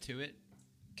 Katuit?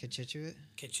 Cochituate.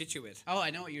 Constituent. Oh, I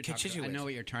know what you're talking about. I Constituent. know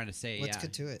what you're trying to say. What's yeah.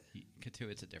 Cotuit?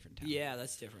 Katuit's a different town. Yeah,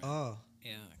 that's different. Oh,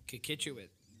 Yeah, Constituent.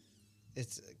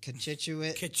 it's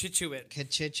Cochituate. Constituent.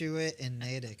 Cochituate and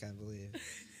Natick, I believe.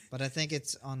 But I think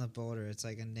it's on the border. It's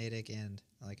like a Natick and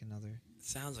like another.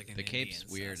 Sounds like an The Indian Cape's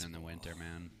weird in the cesspool. winter,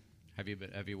 man.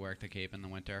 Have you worked the Cape in the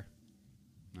winter?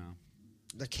 No.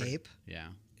 The Cape? Yeah.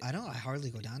 I don't. I hardly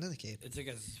go down to the Cape. It's like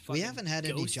a We fucking haven't had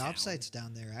any ghost job town. sites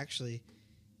down there, actually.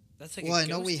 That's like Well, a I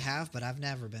know ghost we town. have, but I've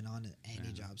never been on any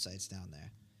Yeah. job sites down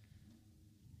there.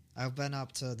 I've been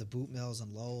up to the boot mills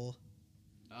in Lowell.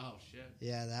 Oh shit.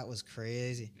 Yeah, that was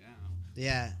crazy.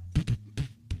 Yeah.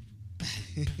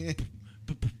 Yeah.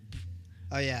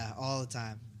 Oh yeah, all the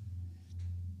time.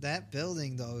 That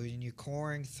building though, and you're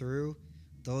coring through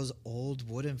those old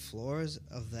wooden floors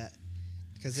of that,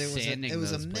 because Sanding it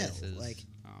was a those mill. places. Like,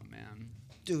 Oh man.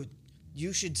 dude,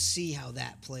 you should see how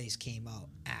that place came out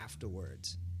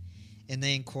afterwards. And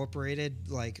they incorporated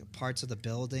like parts of the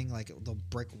building, like the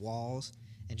brick walls,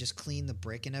 and just clean the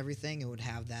brick and everything. It would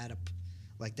have that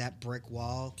like that brick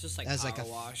wall Just like as power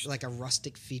washed. like a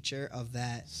rustic feature of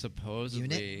that.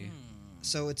 Supposedly.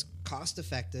 So it's cost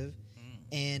effective,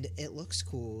 and it looks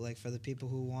cool. Like for the people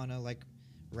who want to like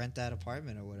rent that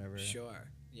apartment or whatever. Sure.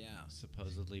 Yeah.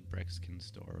 Supposedly bricks can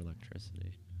store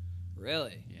electricity.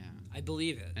 Really? Yeah. I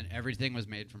believe it. And everything was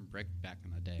made from brick back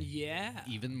in the day. Yeah.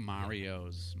 Even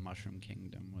Mario's Mushroom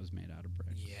Kingdom was made out of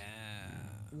brick. Yeah.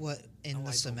 What in Oh, the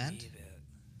I cement? believe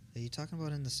it. Are you talking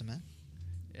about in the cement?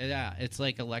 Yeah, it's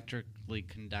like electrically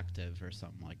conductive or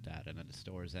something like that, and it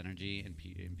stores energy,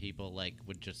 and people like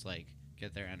would just like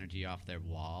get their energy off their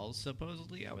walls.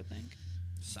 Supposedly, I would think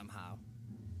Somehow.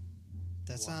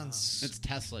 That sounds. it's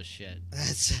Tesla shit. That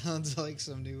sounds like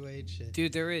some new age shit.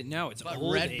 Dude, there is no. It's But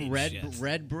old age shit.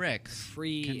 red bricks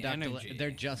Free conduct energy.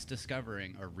 they're just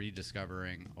discovering or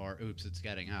rediscovering or oops, it's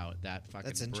getting out that fucking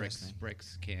That's interesting.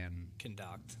 bricks can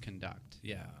Conduct.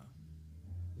 Yeah.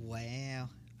 Wow.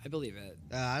 I believe it.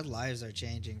 Our lives are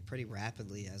changing pretty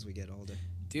rapidly as we get older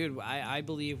Dude, I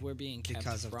believe we're being kept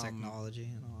because of from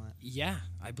technology and all that. Yeah,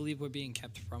 I believe we're being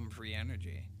kept from free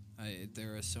energy.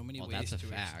 There are so many Well, ways that's a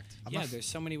to fact. Yeah, there's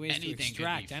so many ways to Anything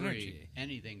extract could be free. energy.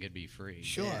 Anything could be free.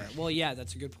 Sure. Yeah. Well, yeah,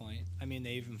 that's a good point. I mean,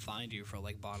 they even find you for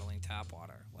like bottling tap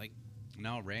water. Like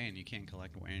No, rain. You can't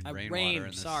collect rainwater rain. in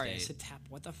the Sorry, I state. said tap.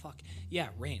 What the fuck? Yeah,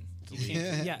 rain. It's You illegal.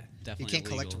 can't, yeah. You Definitely can't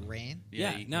collect illegal. rain.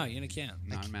 Yeah, you no, can- you can't.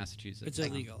 Not in Massachusetts. It's No.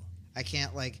 illegal. I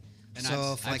can't like. And so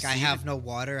I've- if I've like I seen have it. no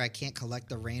water, I can't collect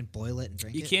the rain, boil it, and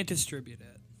drink You it. can't distribute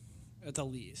it. At the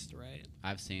least, right?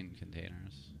 I've seen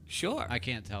containers. Sure. I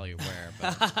can't tell you where,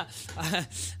 but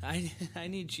I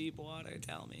need cheap water.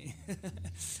 Tell me.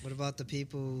 What about the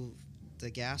people, the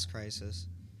gas crisis,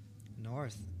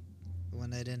 north, when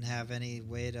they didn't have any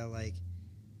way to like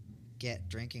get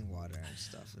drinking water and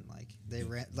stuff, and like they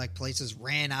ran, like places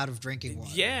ran out of drinking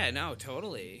water. Yeah. No.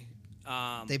 Totally.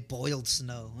 They boiled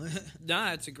snow. No,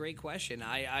 that's a great question.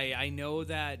 I know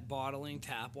that bottling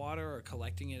tap water or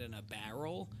collecting it in a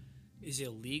barrel is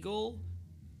illegal.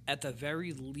 At the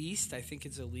very least, I think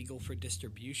it's illegal for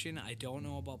distribution. I don't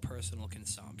know about personal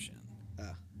consumption.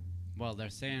 Well,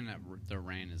 they're saying that the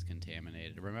rain is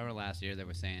contaminated. Remember last year they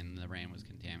were saying the rain was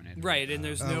contaminated. Right, and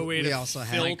there's no way we to also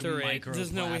had, filter it.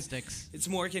 There's no way. microplastics. It's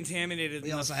more contaminated We than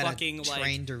the also had a fucking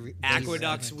train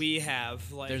aqueducts derailment. we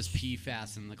have. Like, There's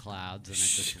PFAS in the clouds, and it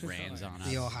just rains on us.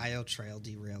 The Ohio Trail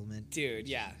derailment. dude,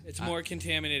 yeah, it's more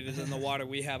contaminated than the water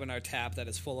we have in our tap that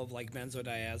is full of like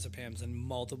benzodiazepams and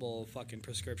multiple fucking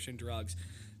prescription drugs.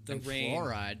 The And rain,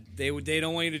 fluoride. They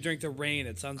don't want you to drink the rain.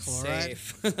 It's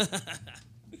unsafe.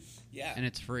 Yeah, And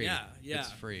it's free. Yeah, yeah.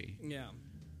 It's free. yeah.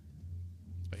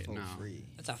 But For no. free.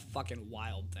 That's a fucking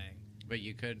wild thing. But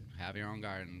you could have your own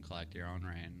garden, collect your own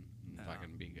rain, and Yeah.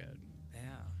 fucking be good. Yeah,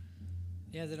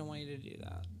 yeah. They don't want you to do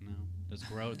that. No.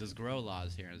 There's grow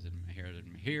laws here's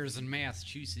in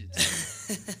Massachusetts.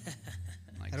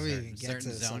 Like How do we even get certain to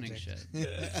the zoning subject?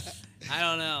 shit. I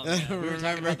don't know. man. We were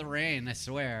talking about the rain, I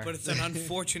swear. But it's an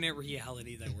unfortunate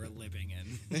reality that we're living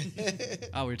in.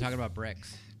 Oh, we were talking about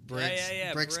bricks. Bricks,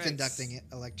 yeah, bricks bricks. conducting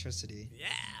electricity. Yeah.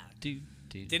 Dude.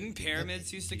 Didn't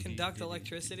pyramids used to conduct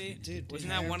electricity? Dude, Wasn't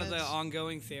that one of the pyramids?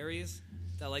 ongoing theories?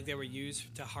 That like they were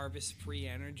used to harvest free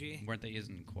energy? Weren't they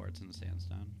using quartz and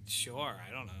sandstone? Sure,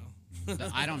 I don't know.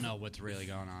 I don't know what's really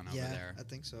going on over Yeah, there. I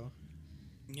think so.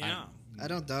 Yeah. I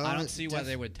don't know. I don't see why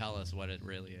they would tell us what it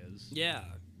really is. Yeah.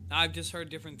 I've just heard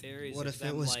different theories. What of if it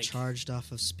them, was like, charged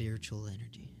off of spiritual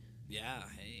energy? Yeah,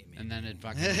 hey, man. And then it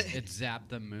fucking it zapped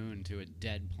the moon to a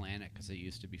dead planet because it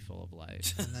used to be full of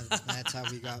life. And that's how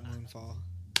we got Moonfall.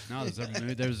 No,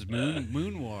 there's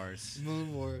moon wars.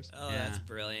 Moon Wars. Oh, Yeah. that's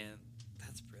brilliant.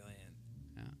 That's brilliant.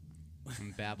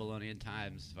 In Babylonian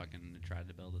times, fucking tried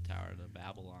to build a tower to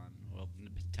Babylon, well,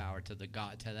 tower to the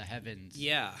heavens.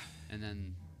 Yeah. And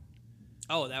then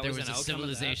Oh, that there was was an a outcome of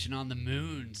that? civilization on the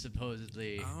moon,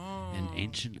 supposedly. Oh. And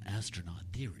ancient astronaut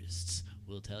theorists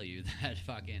will tell you that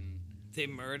fucking They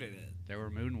murdered it. there were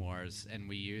moon wars, and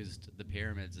we used the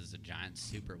pyramids as a giant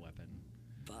super weapon.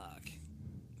 Fuck.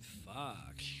 Wow.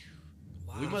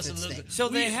 We must It's have the- lived. So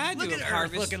they had look to at have Earth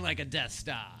harvest- looking like a Death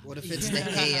Star. What if it's the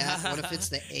AI? What if it's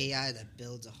the AI that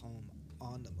builds a home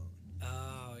on the moon?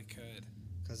 Oh, it could.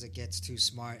 Because it gets too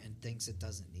smart and thinks it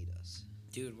doesn't need us.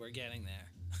 Dude, we're getting there.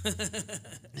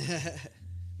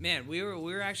 Man, we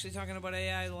were actually talking about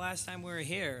AI the last time we were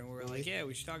here, and we were like, yeah,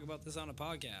 we should talk about this on a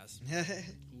podcast.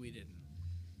 We didn't.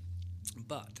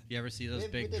 But You ever see those We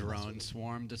big did mess drone with it.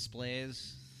 swarm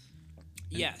displays?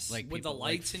 And, yes, with the people,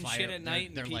 lights and shit at night.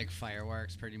 and They're pe- like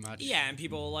fireworks, pretty much. yeah, and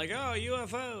people are like, oh,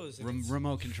 UFOs. and it's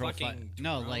Remote control. fucking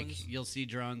No, like drones. you'll see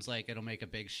drones. Like it'll make a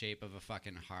big shape of a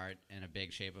fucking heart and a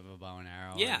big shape of a bow and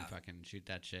arrow. Yeah. And fucking shoot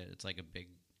that shit. It's like a big.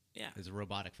 Yeah, It's a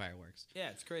robotic fireworks. yeah,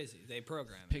 it's crazy. They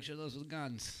program it. Picture those with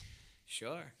guns.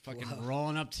 Sure. Fucking Whoa.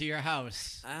 rolling up to your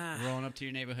house. Ah. Rolling up to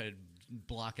your neighborhood,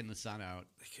 blocking the sun out.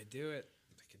 They could do it.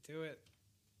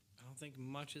 I don't think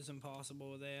much is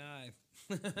impossible with AI.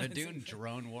 They're doing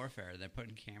drone warfare. They're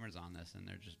putting cameras on this, and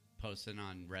they're just posting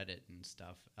on Reddit and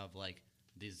stuff of like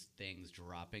these things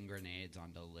dropping grenades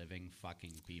onto living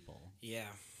fucking people. Yeah.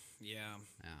 Yeah,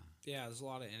 There's a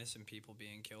lot of innocent people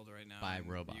being killed right now By in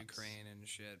robots. Ukraine and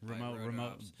shit.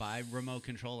 by remote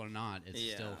control or not, it's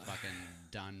Yeah. still fucking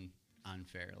done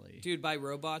unfairly. Dude, by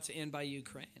robots and by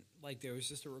Ukraine. Like, there was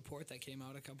just a report that came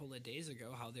out a couple of days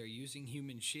ago how they're using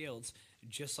human shields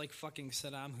just like fucking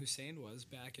Saddam Hussein was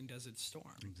back in Desert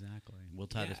Storm. Exactly. We'll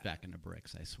tie this Yeah. back into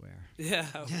bricks, I swear. Yeah,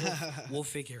 we'll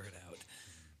figure it out.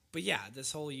 But yeah,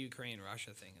 this whole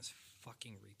Ukraine-Russia thing is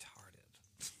fucking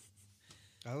retarded.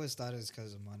 I always thought it was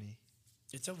because of money.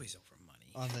 It's always over money.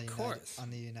 On the of course. on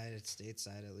the United States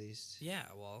side, at least. Yeah,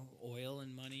 well, oil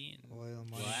and money and Oil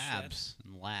money. Labs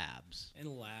and labs. and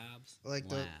labs. Like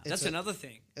Wow. That's another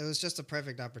thing. It was just a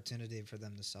perfect opportunity for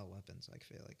them to sell weapons. I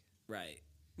feel like. Right.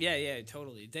 Yeah,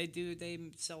 totally. They do.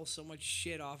 They sell so much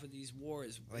shit off of these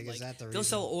wars. Like, is that the they'll reason-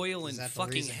 sell oil is and that the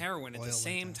fucking reason heroin at oil the went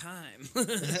same down?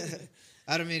 time.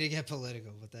 I don't mean to get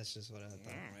political, but that's just what I thought.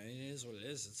 Alright, it is what it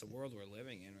is. It's the world we're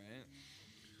living in, right?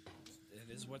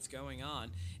 It is what's going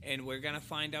on, and we're gonna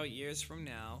find out years from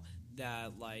now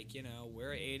that, like, you know,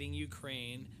 we're aiding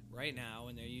Ukraine right now,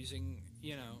 and they're using,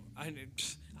 you know,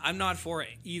 I'm not for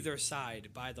either side,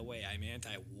 by the way. I'm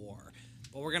anti-war,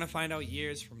 but we're gonna find out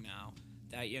years from now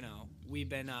that, you know, we've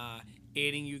been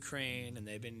aiding Ukraine, and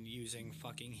they've been using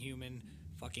fucking human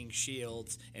fucking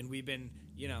shields, and we've been,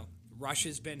 you know,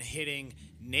 Russia's been hitting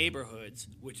neighborhoods,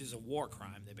 which is a war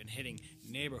crime. They've been hitting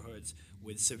neighborhoods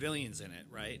with civilians in it,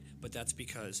 right? But that's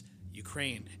because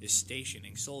Ukraine is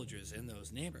stationing soldiers in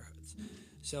those neighborhoods.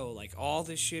 So, like, all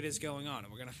this shit is going on,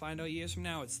 and we're going to find out years from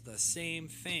now it's the same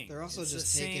thing. They're also It's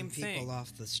just the taking same people thing.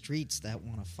 off the streets that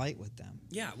want to fight with them.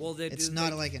 Yeah, well, they It's do,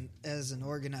 not like as an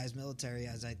organized military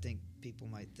as I think people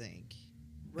might think.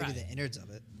 Maybe Right. the innards of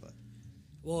it, but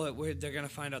Well, they're going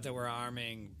to find out that we're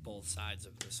arming both sides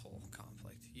of this whole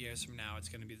conflict. Years from now, it's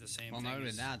going to be the same Well, thing. not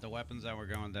even that. The weapons that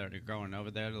they're going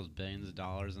over there, those billions of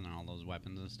dollars and all those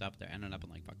weapons and stuff, they're ending up in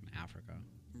like fucking Africa.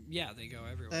 Yeah, they go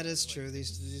everywhere. That is true.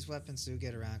 These weapons do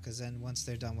get around because then once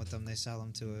they're done with them, they sell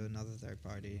them to another third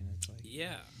party, and it's like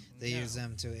they use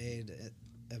them to aid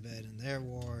in their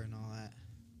war and all that.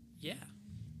 Yeah.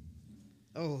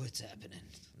 Oh, it's happening,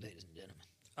 ladies and gentlemen.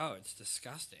 Oh, it's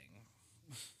disgusting.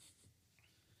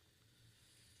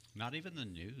 Not even the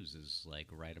news is like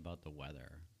right about the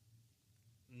weather.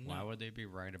 No. Why would they be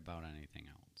right about anything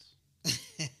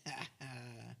else?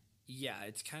 Yeah,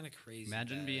 it's kind of crazy.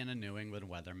 Imagine being a New England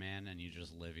weatherman and you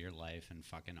just live your life and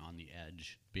fucking on the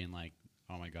edge, being like,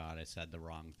 oh my God, I said the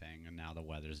wrong thing, and now the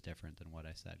weather's different than what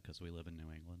I said because we live in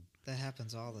New England. That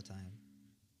happens all the time.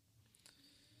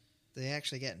 They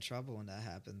actually get in trouble when that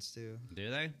happens too. Do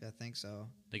they? I think so.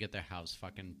 They get their house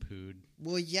fucking pooed.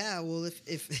 Well, yeah. Well, if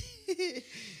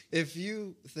if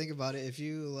you think about it, if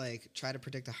you like try to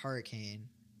predict a hurricane,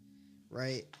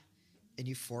 right, and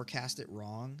you forecast it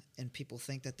wrong, and people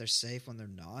think that they're safe when they're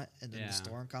not, and then the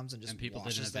storm comes and just people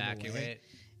washes didn't them evacuate. away.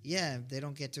 Yeah, they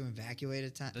don't get to evacuate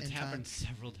it. That's happened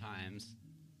several times.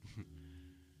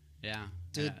 Yeah,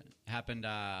 Dude. Happened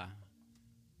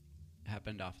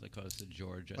off the coast of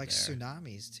Georgia. Like there.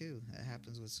 tsunamis too. That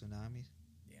happens with tsunamis.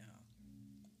 Yeah.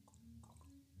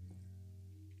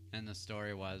 And the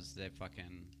story was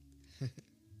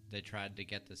they tried to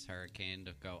get this hurricane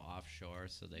to go offshore,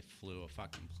 so they flew a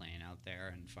fucking plane out there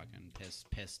and fucking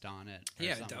pissed on it.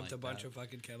 Yeah, something dumped like a bunch that. of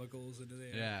fucking chemicals into the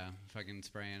air. Yeah, fucking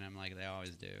spraying them like they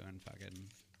always do, and fucking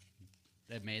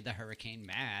it made the hurricane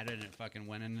mad, and it fucking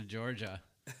went into Georgia.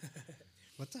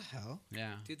 What the hell?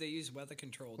 Yeah. Dude, they use weather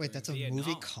control. Wait, that's a Vietnam.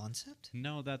 movie concept?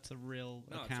 No, that's a real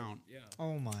account. Yeah.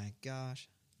 Oh my gosh.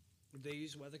 They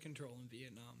use weather control in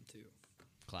Vietnam, too.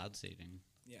 Cloud seeding.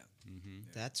 Yeah. Mm-hmm.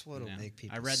 That's what'll make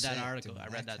people I read that sick article. doing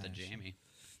I read that to kind of shit. Jamie.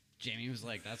 Jamie was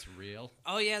like, "That's real."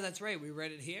 Oh, yeah, that's right. We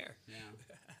read it here. Yeah.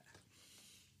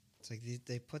 It's like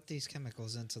they put these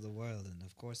chemicals into the world, and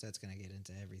of course that's going to get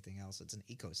into everything else. It's an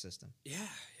ecosystem. Yeah,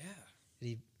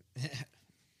 yeah.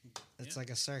 It's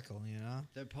like a circle, you know?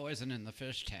 They're poisoning the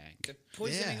fish tank. They're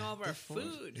poisoning Yeah, all of our they're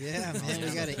food. Yeah, man, we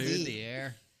The got to food, eat. the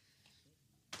air.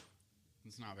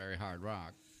 It's not very hard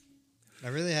rock. I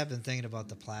really have been thinking about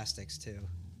the plastics, too.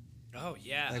 Oh,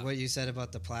 yeah. Like what you said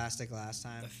about the plastic last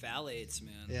time. The phthalates,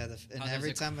 man. Yeah, and How does every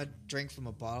it- time I drink from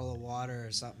a bottle of water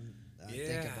or something, I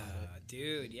think about it.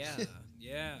 Dude, yeah.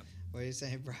 Yeah. What are you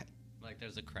saying, Brian? Like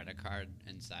there's a credit card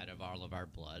inside of all of our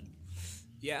blood.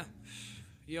 Yeah.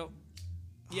 Yep.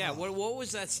 Yeah, Oh. what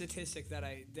was that statistic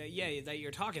that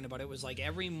you're talking about? It was like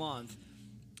every month,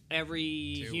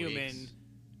 every 2 human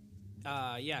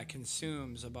weeks.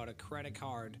 consumes about a credit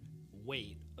card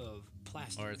weight of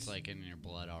plastic. Or it's like in your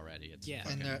blood already. It's Yeah.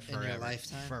 fucking In your forever,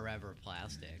 lifetime? forever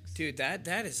plastics. Dude, that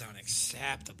is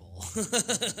unacceptable.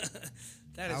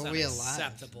 That is How are we alive?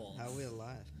 unacceptable. How are we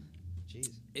alive?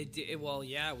 Jeez. Well,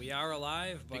 yeah, we are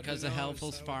alive, but Because who of knows?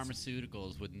 helpful So it's-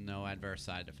 pharmaceuticals with no adverse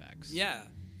side effects. Yeah.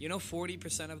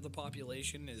 40% of the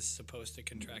population is supposed to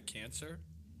contract cancer.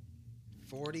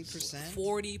 40%?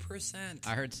 40%.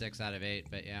 I heard 6 out of 8,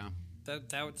 but yeah.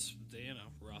 That's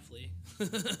roughly.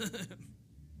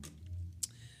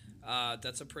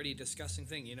 That's a pretty disgusting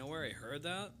thing. You know where I heard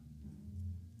that?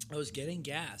 I was getting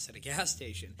gas at a gas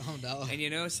station. Oh, no.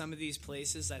 And some of these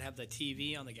places that have the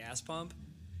TV on the gas pump?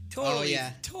 Totally,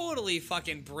 yeah. totally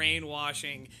fucking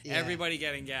brainwashing Yeah. everybody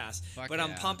getting gas. Fuck but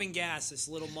I'm yeah. pumping gas. This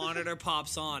little monitor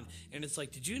pops on, and it's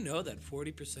like, did you know that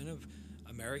 40% of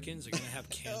Americans are going to have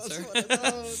cancer? That was one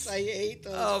of those. I hate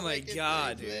those. Oh, my fucking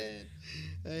God, things, man.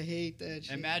 I hate that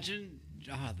shit. Imagine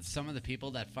some of the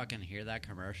people that fucking hear that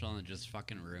commercial and it just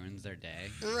fucking ruins their day.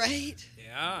 Right?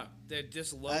 Yeah, they're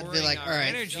just I'd lowering be like, our all right,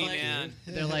 energy, fuck you. man.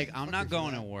 They're like, I'm Fuck not you for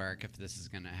going that. to work if this is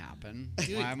going to happen.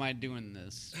 Dude. Why am I doing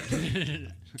this?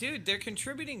 Dude, they're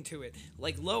contributing to it.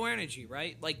 Like low energy,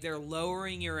 right? Like they're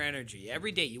lowering your energy.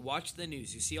 Every day you watch the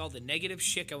news, you see all the negative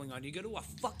shit going on. You go to a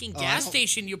fucking I gas don't-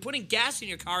 station, you're putting gas in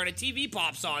your car and a TV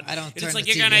pops on. I don't And turn it's like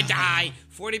the you're TV gonna on. die.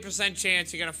 40%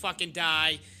 chance you're gonna fucking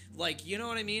die. Like, you know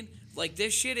what I mean? Like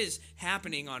this shit is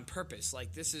happening on purpose.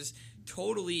 Like this is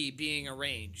totally being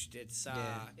arranged. It's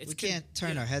it's we can't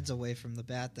turn yeah. our heads away from the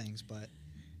bad things, but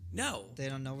No.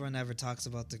 no one ever talks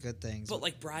about the good things. But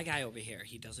like Bry Guy over here,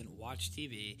 he doesn't watch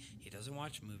TV, he doesn't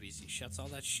watch movies, he shuts all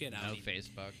that shit out. No He-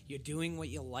 Facebook. You're doing what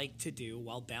you like to do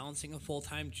while balancing a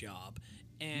full-time job.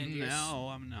 And No,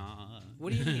 I'm not.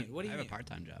 What do you mean? What do you I have mean? a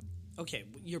part-time job. Okay,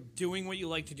 you're doing what you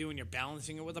like to do and you're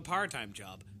balancing it with a part-time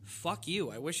job. Fuck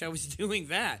you. I wish I was doing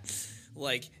that.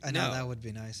 Like, I know no. that would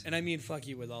be nice. And I mean fuck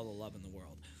you with all the love in the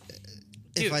world.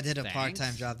 if Dude, I did a thanks.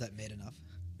 part-time job that made enough.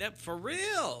 That for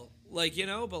real, like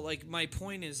but like my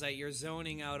point is that you're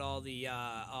zoning out all the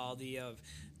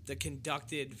the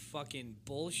conducted fucking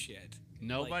bullshit.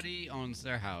 Nobody owns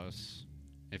their house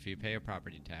if you pay a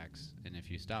property tax, and if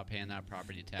you stop paying that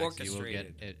property tax,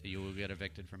 you will get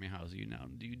evicted from your house. You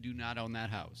do not own that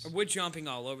house. We're jumping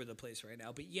all over the place right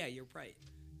now, but yeah, you're right.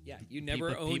 Yeah, you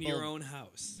never own your own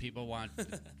house. People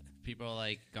are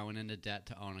like going into debt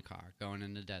to own a car, going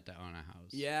into debt to own a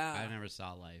house. Yeah. I never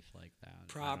saw life like that.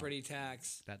 Property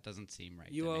tax. That doesn't seem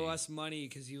right. You to owe me. us money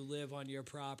because you live on your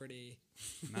property.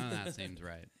 None of that seems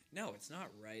right. No, it's not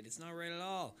right. It's not right at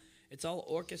all. It's all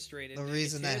orchestrated. The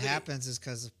reason that negativity. happens is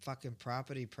because the fucking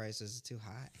property prices are too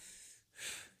high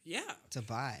Yeah. to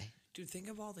buy. Dude, think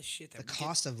of all the shit that The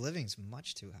cost of living's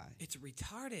much too high. It's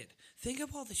retarded. Think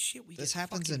of all the shit we This get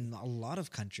happens fucking- in a lot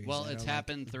of countries. Well, that it's are,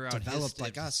 happened like, throughout developed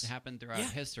like us. It's happened throughout Yeah.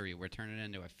 history. We're turning it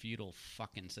into a feudal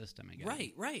fucking system again.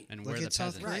 Right. And Look we're the at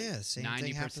South peasants. Korea. Same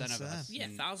thing 90% happens of to them. us. Yeah,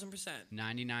 1,000%.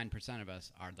 99% of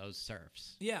us are those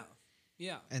serfs. Yeah.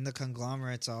 And the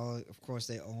conglomerates, all of course,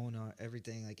 they own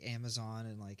everything like Amazon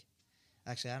and like.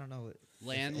 Actually, I don't know.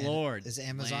 Landlord. Is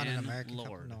Amazon an American company?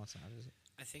 Landlord. No, it's not. Is it?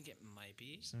 I think it might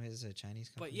be. Is it a Chinese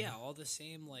company? But yeah, all the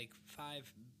same, like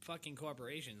 5 fucking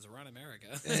corporations run America.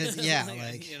 Yeah,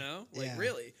 like, yeah.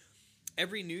 really.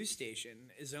 Every news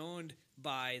station is owned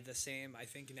by the same, I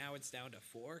think now it's down to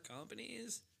 4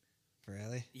 companies.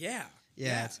 Really? Yeah.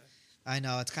 Yeah. I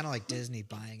know. It's kind of like Disney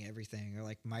buying everything, or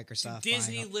like Microsoft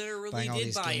Disney buying, literally buying all did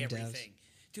these buy game everything.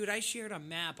 Dude, I shared a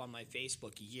map on my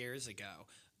Facebook years ago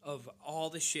of all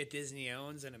the shit Disney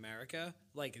owns in America.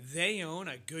 Like, they own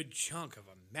a good chunk of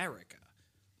America.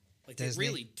 Like, Disney? they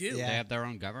really do. Yeah. They have their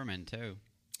own government, too.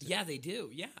 Yeah, they do.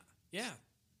 Yeah.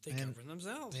 They And govern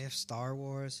themselves. They have Star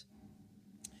Wars.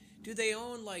 Dude, they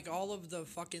own, like, all of the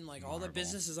fucking, like, all the Marvel.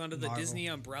 businesses under the Marvel. Disney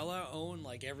umbrella own,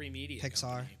 like, every media Pixar.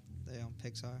 company. They own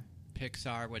Pixar.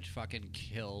 Pixar, which fucking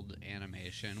killed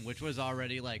animation, which was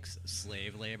already like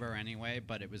slave labor anyway,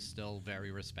 but it was still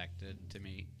very respected to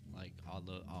me. Like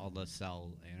all the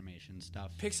cell animation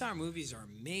stuff. Pixar movies are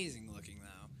amazing looking,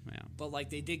 though. Yeah. But, like,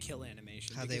 they did kill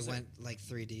animation. How they because went like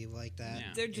 3D like that. Yeah.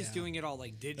 They're just Yeah. doing it all,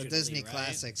 like, digitally, The Disney right?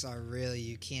 classics are really,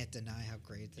 you can't deny how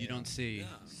great they You are. don't see. Yeah.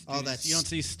 Oh, that's- you don't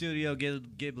see Studio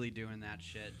Ghibli doing that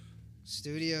shit.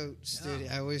 Studio.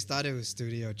 I always thought it was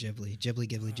Studio Ghibli.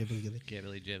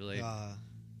 Ghibli. Ghibli.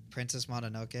 Princess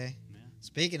Mononoke.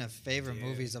 Speaking of favorite Dude.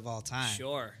 movies of all time.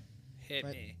 Sure. Hit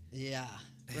Right. me. Yeah.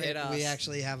 Hit us. We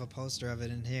actually have a poster of it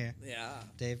in here. Yeah.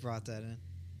 Dave brought that in.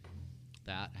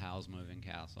 That Howl's Moving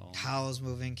Castle. Howl's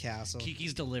Moving Castle.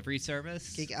 Kiki's Delivery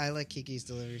Service. I like Kiki's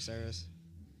Delivery Service.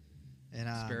 And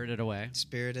Spirited Away.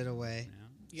 Spirited Away.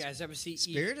 Yeah. You guys ever see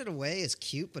Spirited Away is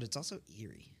cute, but it's also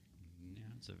eerie. Yeah,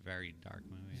 it's a very dark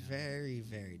movie. Yeah. Very,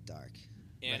 very dark.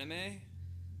 anime?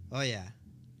 Oh yeah.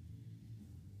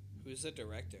 Who's the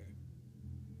director?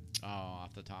 Oh,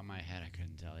 off the top of my head, I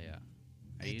couldn't tell you.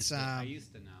 I It's,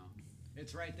 used to know.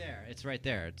 It's right there. It's right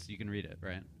there. You can read it,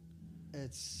 right?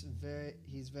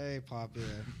 He's very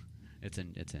popular. It's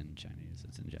in Chinese.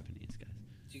 It's in Japanese, guys.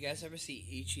 Do you guys ever see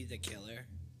Ichi the Killer?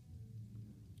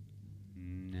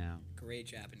 No. Great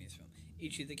Japanese film.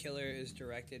 Ichi the Killer is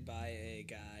directed by a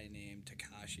guy named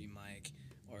Takashi Mike,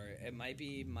 or it might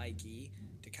be Mikey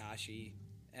Takashi,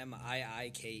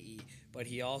 Miike. But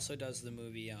he also does the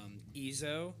movie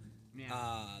Izo,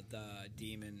 the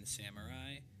Demon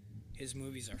Samurai. His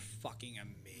movies are fucking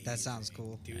amazing. That sounds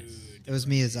cool. Dude. It was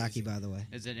Miyazaki, by the way.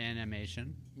 Is it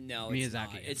animation? No,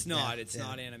 Miyazaki. it's not. Yeah, It's yeah.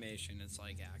 not animation. It's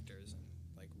like actors and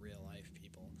like real life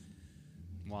people.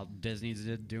 Well, Disney's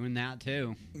doing that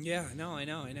too. Yeah, no, I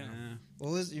know. Yeah.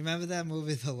 You remember that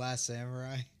movie, The Last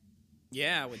Samurai?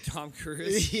 Yeah, with Tom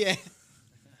Cruise. Yeah.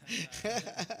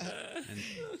 And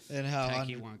And how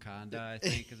Taiki Wakanda, I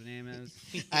think his name is.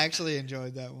 I actually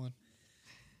enjoyed that one.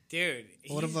 Dude,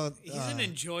 What about, he's an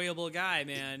enjoyable guy,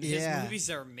 man. His yeah. movies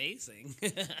are amazing.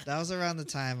 That was around the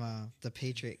time The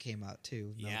Patriot came out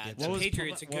too. Mel Yeah, Gibson. The What was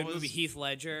Patriot's a what good was- movie. Heath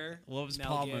Ledger. What was Mel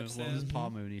Paul Mooney? Gibson. What was Paul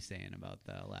Mooney saying about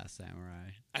the Last Samurai?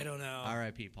 I don't know.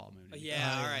 R.I.P. Paul Mooney. Yeah,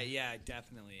 Oh, all yeah. right, yeah,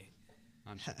 definitely.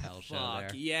 On Chappelle's show Fuck,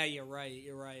 there. yeah, you're right.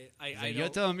 He's I like, you're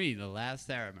don't. telling me the Last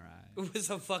Samurai It was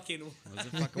a fucking. was a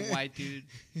fucking white dude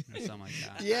or something like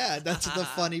that. Yeah, that's the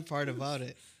funny part about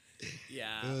it.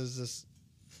 Yeah, It was this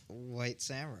white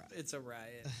samurai. it's a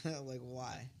riot. Like,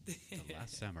 why? The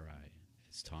Last Samurai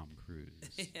is Tom Cruise.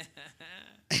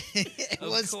 It Of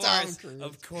was course, Tom Cruise.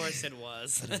 Of course it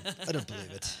was. I don't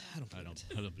believe it. I don't I believe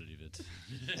it. don't believe it.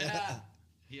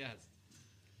 Yes.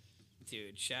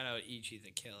 Dude, shout out Ichi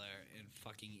the Killer and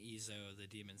fucking Izo the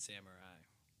Demon Samurai.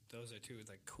 Those are two of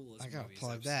the coolest I gotta movies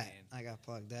plug I've that. seen. I gotta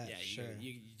plug that. Yeah, for sure.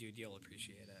 dude, you'll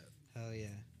appreciate it. Hell yeah.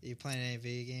 You playing any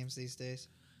video games these days?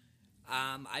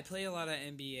 I play a lot of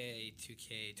NBA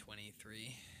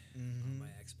 2K23 on my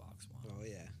Xbox One. Oh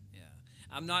yeah. Yeah,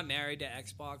 I'm not married to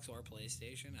Xbox or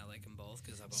PlayStation. I like them both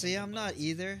because I've. See, I'm not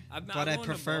either, but I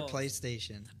prefer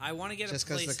PlayStation. I want to get Just a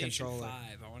 'cause the PlayStation controller.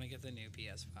 5. I want to get the new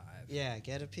PS5. Yeah,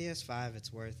 get a PS5.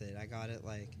 It's worth it. I got it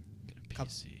like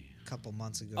couple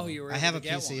months ago. Oh, you were I have able a to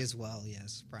get PC one. as well.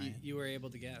 Yes, Brian. You were able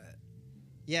to get it.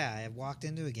 Yeah, I walked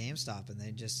into a GameStop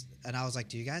and I was like,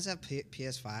 "Do you guys have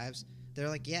PS5s?" They're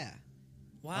like, "Yeah."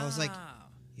 Wow. I was like,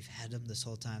 "You've had them this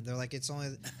whole time." They're like, "It's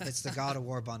the God of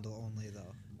War bundle only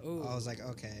though." Ooh. I was like,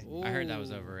 "Okay." Ooh. I heard that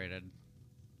was overrated.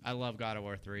 I love God of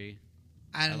War 3.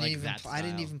 I didn't like even that I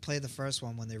didn't style. even play the first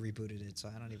one when they rebooted it, so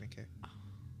I don't even care.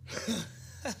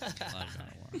 I love God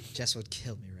of War. Jess would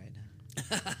kill me right now.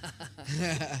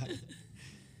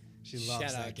 She loves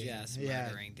Shout that out game. Jess Yeah.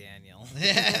 murdering Daniel.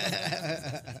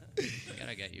 I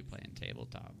gotta get you playing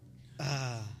tabletop.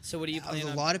 So what are you playing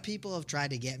A on? lot of people have tried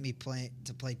to get me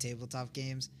to play tabletop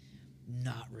games.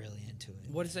 Not really into it.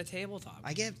 What is a tabletop?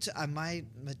 I get to, my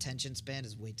attention span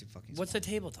is way too fucking. What's small. a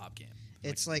tabletop game?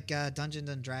 It's like Dungeons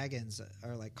and Dragons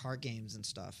or like card games and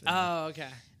stuff. And Oh, okay.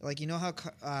 like you know how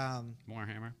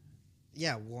Warhammer.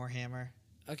 yeah, Warhammer.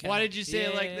 Okay. Why did you say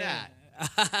it like that?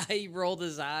 He rolled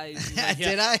his eyes. He's like,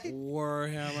 Did I?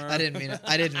 Warhammer. I didn't mean it.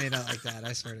 I didn't mean it like that.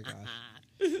 I swear to God.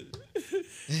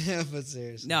 But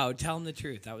seriously, No, tell him the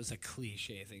truth. That was a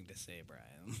cliche thing to say,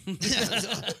 Brian.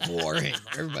 Warhammer.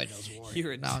 Everybody knows Warhammer.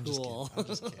 You're a No, I'm just tool.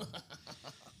 kidding.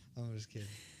 I'm just kidding.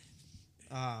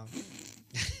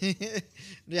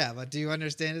 Yeah, but do you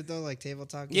understand it though? Like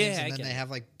tabletop games, Yeah, I and then get they it.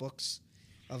 have like books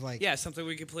of like Yeah, something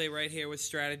we could play right here with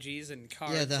strategies and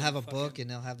cards. yeah, they'll have a and book fucking-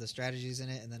 and they'll have the strategies in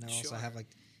it, and then they'll also Sure. have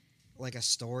like a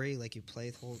story, like you play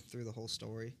through the whole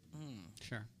story,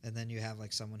 Sure. and then you have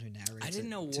like someone who narrates. I didn't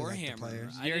know it to, like, the Warhammer.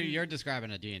 players. You're describing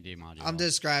a D&D module. I'm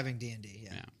describing D&D,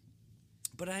 yeah. Yeah.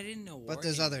 But I didn't know Warhammer. But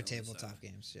there's other was tabletop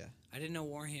games, yeah. I didn't know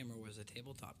Warhammer was a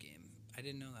tabletop game. I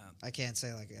didn't know that. I can't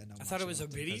say like I know. I thought it was a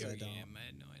much about them 'cause video I don't. game. I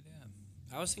had no idea.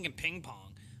 I was thinking ping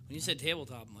pong. When you said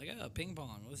tabletop, I'm like, oh, ping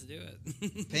pong. Let's do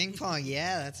it. Ping pong,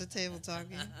 yeah, that's a tabletop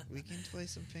game. We can play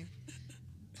some ping.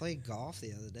 Played golf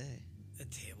the other day. A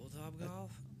tabletop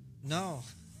golf? No.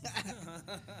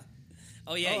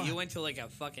 Oh yeah, Oh. you went to like a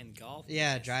fucking golf.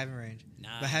 Yeah, place. driving range.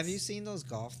 Nice. But have you seen those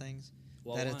golf things?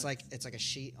 What that one? it's like a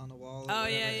sheet on the wall. Oh, or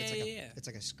yeah, whatever. It's yeah, like yeah. It's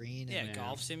like a screen. Yeah, And,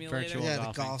 golf simulator. Virtual yeah,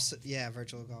 golfing. the golf. Yeah,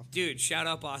 virtual golf. Dude, shout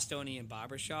out Bostonian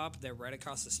Barbershop. They're right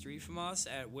across the street from us.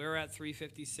 We're at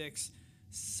 356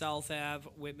 South Ave,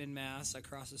 Whitman, Mass.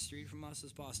 Across the street from us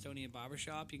is Bostonian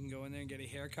Barbershop. You can go in there and get a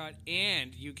haircut,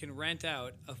 and you can rent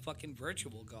out a fucking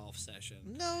virtual golf session.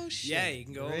 No shit. Yeah, you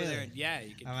can go over there Really? and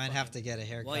you can. I might have to get a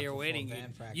haircut while you're before waiting.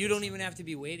 band practice You don't on even it. have to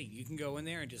be waiting. You can go in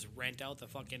there and just rent out the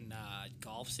fucking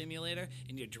golf simulator,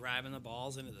 and you're driving the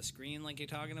balls into the screen like you're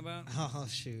talking about. Oh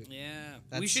shoot, Yeah,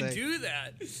 That's we should sick. do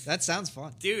that, that sounds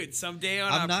fun. dude. Someday on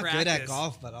I'm our not practice, good at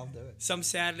golf, but I'll do it. some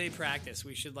Saturday practice,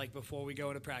 we should like before we go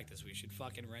into practice, we should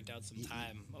fucking rent out some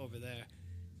time over there,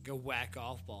 go whack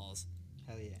golf balls.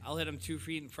 Hell yeah. I'll hit them 2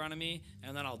 feet in front of me,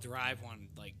 and then I'll drive one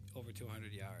like over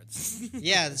 200 yards.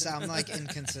 Yeah, I'm like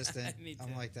inconsistent. Me I'm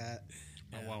too. like that.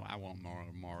 I won't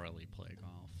morally play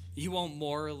golf. You won't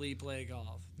morally play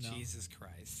golf. No. Jesus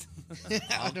Christ. I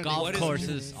All don't golf what is-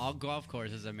 courses, all golf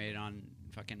courses are made on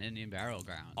fucking Indian burial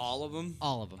grounds. All of them?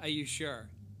 All of them. Are you sure?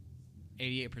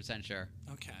 88% sure.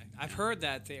 Okay. I've heard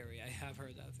that theory. I have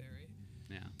heard that theory.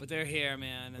 Yeah. But they're here,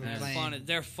 man, and We're they're playing- fun.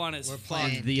 They're fun as we're fuck.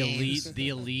 playing- The games.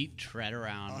 elite tread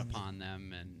around On the- upon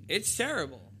them, and It's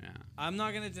terrible. yeah. I'm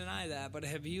not going to deny that, but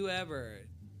have you ever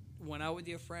went out with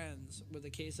your friends with a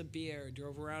case of beer,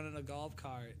 drove around in a golf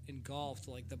cart, and golfed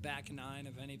like the back nine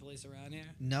of any place around here?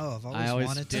 No, I've always I always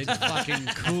wanted did to. fucking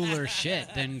cooler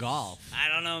shit than golf. I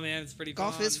don't know, man. It's pretty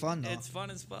Golf fun. is fun, though. It's fun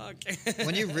as fuck.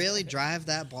 When you really drive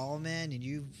that ball, man, and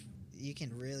you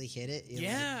can really hit it.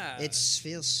 Yeah. it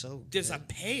feels so. There's good. a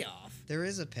payoff. There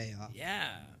is a payoff. Yeah.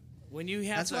 When you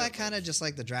have That's why I kind of just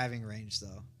like the driving range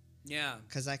though, Yeah.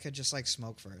 because I could just like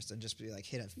smoke first and just be like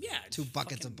hit Yeah, 2 it's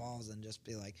buckets fucking- of balls and just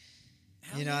be like,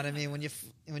 Hell you know what I yeah. mean?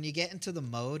 When you get into the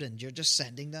mode and you're just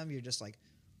sending them, you're just like,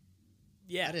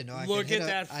 Yeah. I didn't know I Look could at hit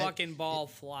that fucking ball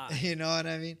fly. you know what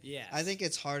I mean? Yes. I think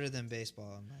it's harder than baseball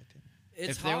in my opinion.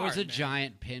 It's if there was hard, a man.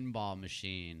 giant pinball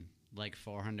machine like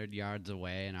 400 yards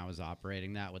away and I was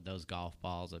operating that with those golf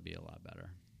balls, it'd be a lot better.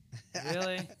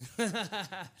 Really?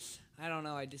 I don't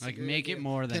know. I disagree. Like, make with it you.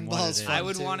 more than what Pinball's it is. fun. I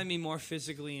would too. want to be more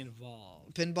physically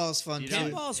involved. Pinball's fun You too. know,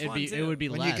 Pinball's it'd fun, be, too. it would be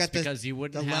When less you got the, because you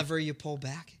wouldn't the have... lever you pull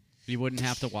back. You wouldn't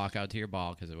have to walk out to your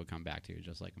ball because it would come back to you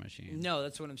just like a machine. No,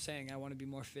 that's what I'm saying. I want to be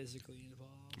more physically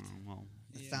involved. Oh, well,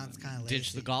 It Yeah. sounds kind of lazy.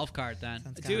 ditch the golf cart then.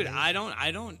 Sounds kinda Dude, lazy.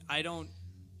 I don't.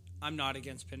 I'm not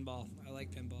against pinball. I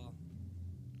like pinball.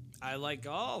 I like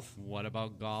golf. What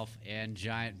about golf and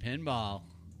giant pinball?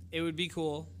 It would be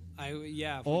cool. If we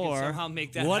could Or somehow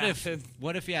make that what happen.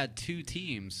 if you had two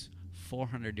teams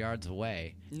 400 yards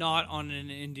away Not on an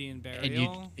Indian and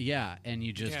burial. and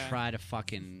you just Yeah. try to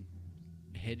fucking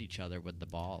hit each other with the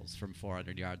balls from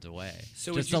 400 yards away.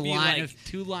 So just would a you be line like- of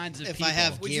two lines of If people. I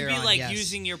have Would you gear be on, like yes.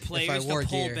 using your If I players to wore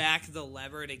pull gear. back the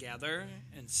lever together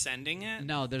and sending it?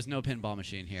 No, there's no pinball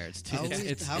machine here. It's too.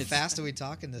 How fast are we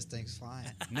talking? This thing's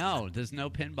flying. No, there's no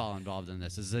pinball involved in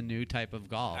this. This is a new type of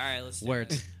golf. All right, let's do where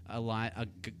it. it's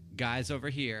guys over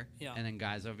here Yeah. and then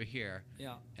guys over here,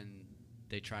 Yeah. and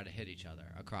they try to hit each other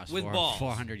across With balls.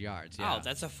 400 yards. Yeah. Oh,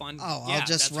 that's a fun. Oh, yeah, I'll just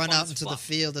that's run fun out as into the fuck.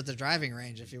 field at the driving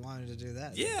range if you wanted to do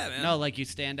that. Yeah, man. No, like you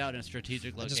stand out in a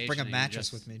strategic I'll location. just bring a and you mattress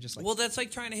just- with me, just like. Well, that's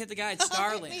like trying to hit the guy at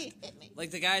Starland.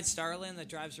 Like the guy at Starland that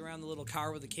drives around the little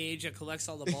car with a cage that collects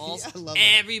all the balls. I love it.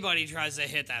 Everybody tries to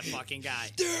hit that fucking guy.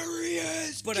 There he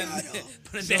is. But, got him.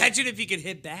 but imagine if he could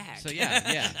hit back. So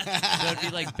yeah. So it'd be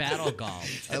like battle golf.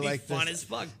 I That'd like be fun this. as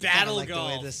fuck. Kinda Battle like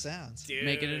golf. the way this sounds. Dude.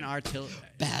 Make it an artillery.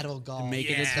 Battle golf. Make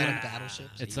it instead Yeah. of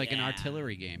battleships. It's like an Yeah.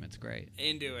 artillery game. It's great.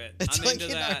 Into it. It's I'm like into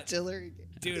an that. artillery game.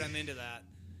 Dude, I'm into that.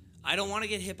 I don't want to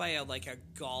get hit by a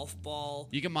golf ball.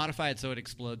 You can modify it so it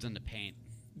explodes into paint.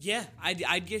 Yeah,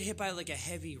 I'd get hit by like a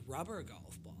heavy rubber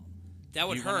golf ball. That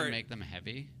would you want hurt. to make them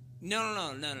heavy?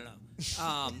 No.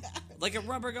 Like a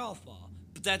rubber golf ball,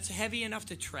 but that's heavy enough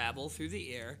to travel through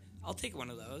the air. I'll take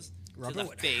one of those. Rubber to the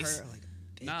would face. hurt like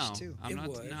a bitch No, too. I'm It not.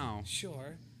 would. No,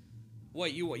 Sure.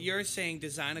 What you're saying?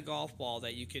 Design a golf ball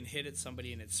that you can hit at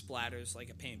somebody and it splatters like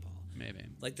a paintball, maybe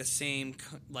like the same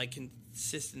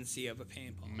consistency of a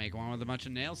paintball. make one with a bunch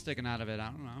of nails sticking out of it. I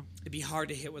don't know. It'd be hard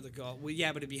to hit with a golf. Well,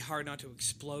 yeah, but it'd be hard not to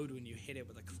explode when you hit it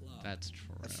with a club. That's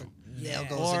true. Nail Yeah.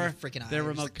 goes Or in your freaking eye. their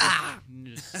You're just remote. like, ah!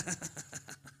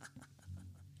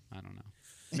 I don't know.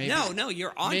 Maybe, no,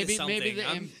 you're on maybe something. maybe the,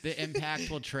 I'm- the impact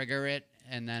will trigger it,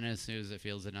 and then as soon as it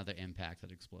feels another impact,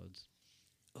 it explodes.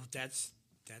 Oh, that's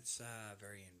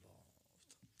very involved.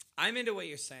 I'm into what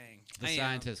you're saying. The I am.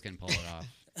 scientist can pull it off.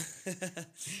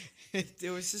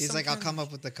 There was just He's some like, I'll kind come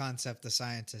up with the concept. The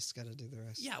scientist's got to do the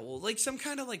rest. Yeah, well, like some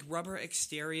kind of like rubber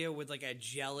exterior with like a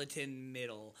gelatin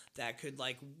middle that could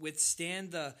like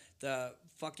withstand the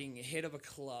fucking hit of a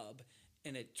club,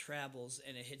 and it travels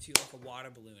and it hits you like a water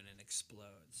balloon and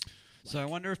explodes. So I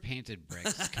wonder if painted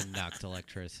bricks conduct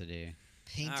electricity.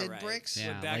 Painted All right. bricks?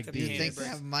 Yeah, We're back like to the- You painted think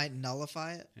bricks. that might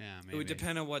nullify it? Yeah, maybe. It would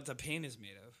depend on what the paint is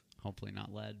made of. Hopefully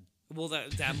not lead. Well,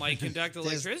 that might conduct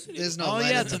electricity. There's no Oh lead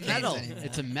yeah, in it's a the paints metal. anymore.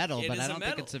 It's a metal, It but is I a don't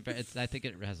think it's metal. I think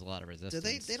it has a lot of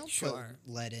resistance. They don't Sure.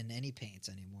 put lead in any paints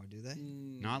anymore, do they?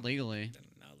 Not legally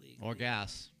Not legal. or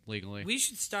gas legally. We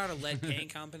should start a lead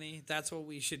paint company. That's what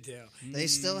we should do. They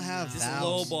still have Just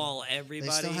valves. lowball everybody.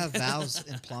 They still have valves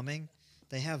in plumbing.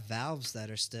 They have valves that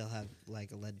are still have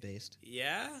like a lead based.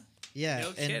 Yeah. Yeah, No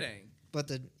and- kidding.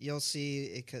 But you'll see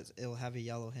it because it'll have a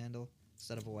yellow handle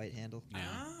instead of a white handle. Yeah,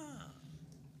 Ah.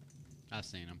 I've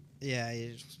seen them. Yeah,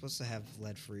 you're supposed to have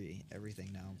lead free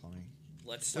everything now in plumbing.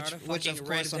 Let's start Which a fucking of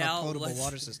red course on a valve. potable Let's-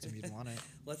 water system you'd want it.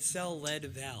 Let's sell lead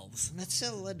valves. Let's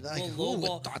sell lead. Like, We'll who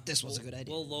lowball- thought this was a good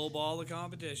idea? We'll lowball the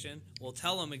competition. We'll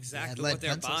tell them exactly lead what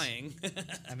they're pencils. buying.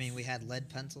 I mean, we had lead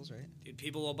pencils, right? Dude,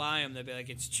 people will buy them. They'll be like,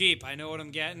 "It's cheap. I know what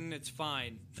I'm getting. It's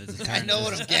fine." This is I know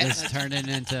what I'm getting. This turning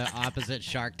into opposite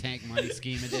Shark Tank Money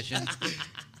Scheme edition.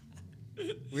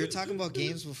 We were talking about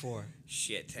games before.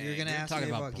 Shit, tank. You're gonna We were ask talking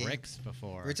me about about games. bricks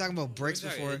before. We were talking about bricks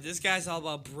before. This guy's all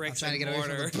about I'm bricks trying to and get away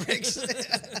mortar. from the bricks,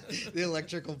 the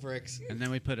electrical bricks. And then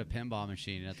we put a pinball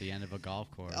machine at the end of a golf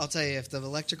course. I'll tell you, if the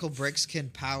electrical bricks can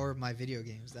power my video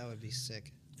games, that would be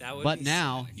sick. That would But be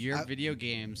now sick. your I- video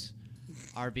games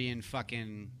are being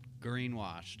fucking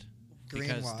greenwashed.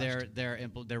 Because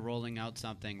Greenwashed. they're rolling out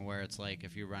something where it's like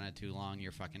if you run it too long,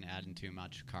 you're fucking adding too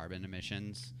much carbon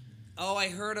emissions. Oh, I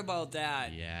heard about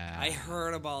that. Yeah. I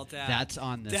heard about that. That's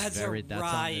on this That's a on this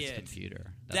riot.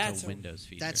 computer. That's That's a- a Windows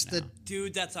feature. That's now. the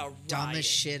Dude, that's a dumbest riot.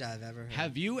 shit I've ever heard.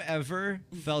 Have you ever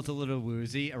felt a little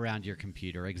woozy around your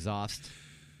computer exhaust?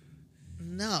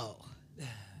 No.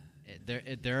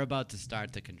 They're about to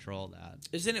start to control that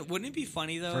Isn't it? Wouldn't it be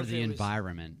funny though for if the it was-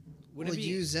 environment. Would Well, it be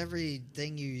use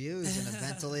everything you use in a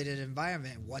ventilated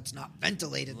environment. What's not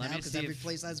ventilated now? Because every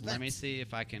place has vents. Let me see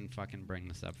if I can fucking bring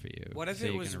this up for you. What if so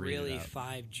it you was can read really up.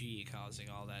 5G causing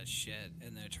all that shit,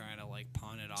 and they're trying to like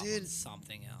pawn it off on Dude.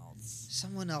 something else?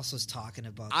 Someone else was talking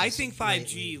about. I this think lately.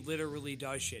 5G literally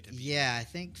does shit to people. Yeah, I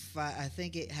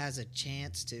think it has a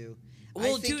chance to.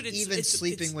 Well, I think dude, even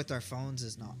sleeping with our phones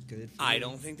is not good. For I you.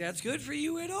 don't think that's good for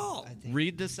you at all. I think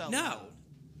Read this out No, loud.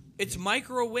 it's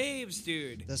microwaves,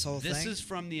 dude. this whole This thing. is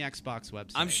from the Xbox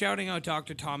website. I'm shouting out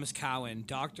Dr. Thomas Cowan.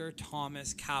 Dr.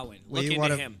 Thomas Cowan. Would Look you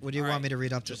into him. Would you All want right. me to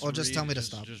read up to? Or just read tell it, me to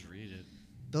stop. Just read it.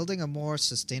 Building a more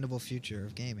sustainable future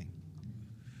of gaming.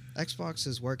 Xbox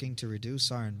is working to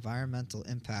reduce our environmental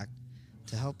impact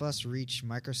to help us reach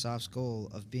Microsoft's goal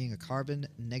of being a carbon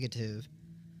negative,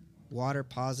 water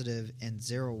positive, and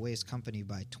zero waste company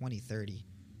by 2030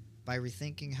 by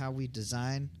rethinking how we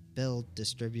design, build,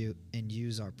 distribute, and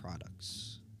use our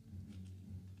products.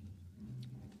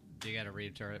 Do you got to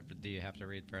read? Do you have to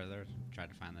read further? Try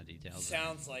to find the details.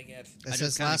 Sounds like it. It I says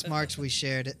just kinda- last March we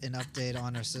shared an update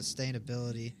on our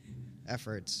sustainability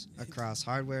efforts across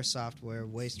hardware, software,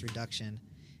 waste reduction,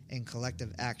 and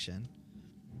collective action.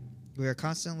 We are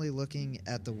constantly looking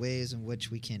at the ways in which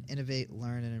we can innovate,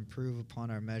 learn, and improve upon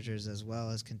our measures, as well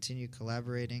as continue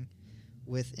collaborating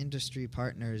with industry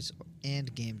partners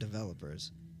and game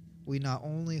developers. We not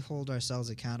only hold ourselves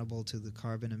accountable to the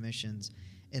carbon emissions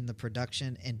in the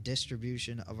production and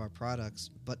distribution of our products,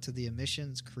 but to the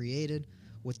emissions created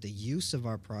with the use of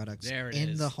our products There it in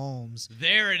is. the homes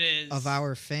There it is. of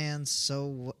our fans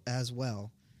as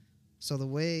well. So the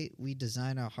way we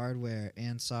design our hardware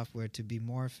and software to be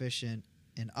more efficient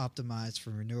and optimized for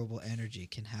renewable energy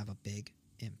can have a big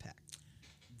impact.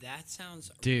 That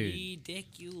sounds Dude.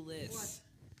 ridiculous.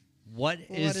 What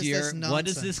What is is your this what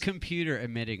is nonsense? this computer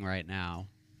emitting right now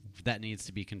that needs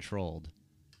to be controlled?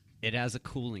 It has a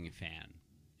cooling fan.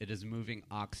 It is moving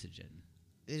oxygen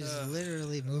It is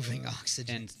literally moving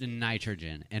oxygen. and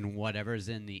nitrogen and whatever's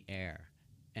in the air,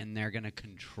 and they're gonna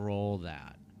control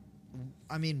that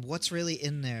I mean, what's really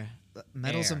in there?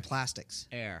 Metals Air. and plastics.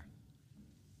 air.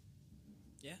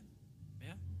 Yeah.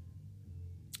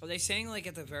 Are they saying like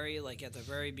at the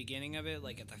very beginning of it,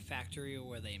 like at the factory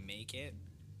where they make it?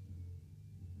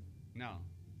 No,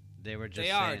 they were just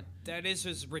They are. saying. That is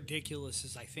as ridiculous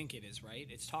as I think it is, right?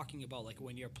 It's talking about like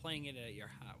when you're playing it at your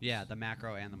house. Yeah, the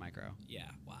macro and the micro. Yeah.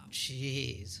 Wow.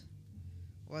 Jeez.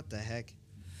 What the heck?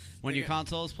 When your Yeah.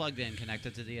 console is plugged in,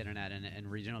 connected to the internet, and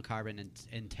regional carbon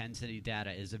intensity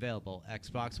data is available,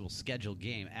 Xbox will schedule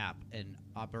game, app, and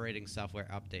operating software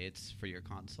updates for your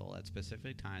console at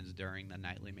specific times during the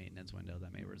nightly maintenance window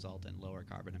that may result in lower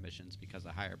carbon emissions because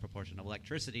a higher proportion of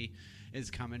electricity is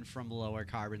coming from lower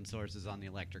carbon sources on the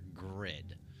electric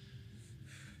grid.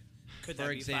 Could For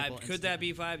that example, be 5? Could that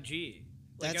be 5G?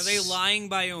 Like, are That's- they lying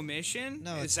by omission?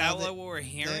 No, is it's that how what we're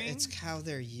hearing? It's how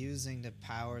they're using to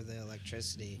power the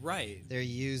electricity. Right. They're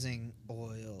using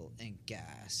oil and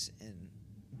gas, and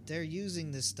they're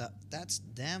using this stuff. That's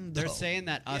them, though. They're saying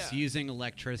that us Yeah. using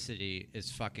electricity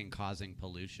is fucking causing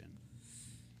pollution.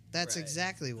 That's Right.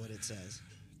 exactly what it says.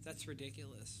 That's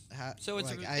ridiculous. So it's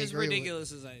I as agree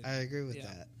ridiculous as I. I agree with yeah.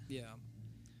 that. Yeah.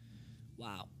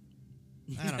 Wow.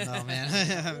 I don't know,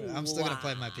 man. I'm still gonna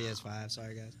play my Wow. PS5.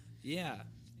 Sorry, guys. Yeah.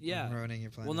 Yeah. I'm ruining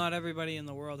your plan. Well, not everybody in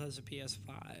the world has a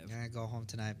PS5. I'm gonna go home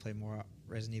tonight and play more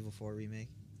Resident Evil 4 remake.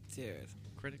 Dude.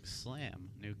 Critics slam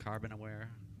new carbon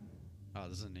aware. Oh,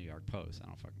 this is a New York Post. I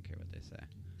don't fucking care what they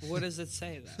say. What does it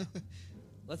say, though?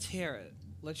 Let's hear it.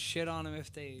 Let's shit on them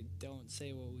if they don't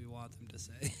say what we want them to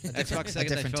say. Xbox said,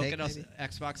 different take, maybe?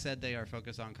 Xbox said they are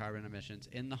focused on carbon emissions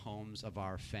in the homes of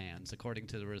our fans. According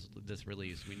to this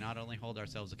release, we not only hold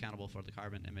ourselves accountable for the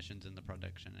carbon emissions in the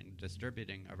production and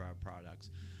distributing of our products,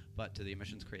 but to the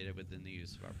emissions created within the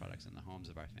use of our products in the homes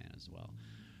of our fans as well.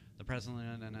 The presently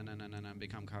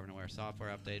become carbon aware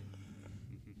software update.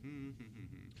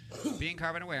 Being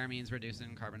carbon aware means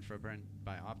reducing carbon footprint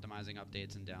by optimizing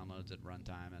updates and downloads at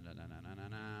runtime.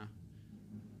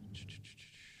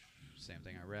 Same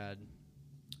thing I read.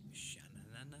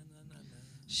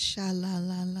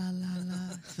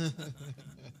 Sha-la-la-la-la-la.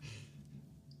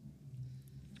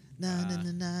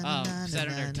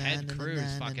 Senator Ted Cruz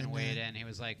fucking weighed in. He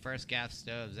was like, first gas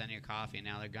stoves, then your coffee,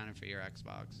 now they're gunning for your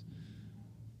Xbox.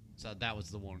 So that was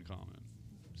the one comment.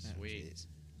 Sweet. jeez.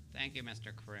 Thank you,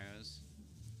 Mr. Cruz.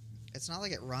 It's not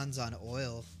like it runs on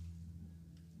oil.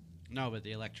 No, but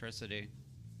the electricity.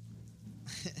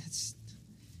 It's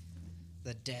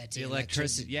the dead. The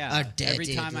electricity, yeah. Our dead Every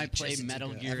time I play electricity Metal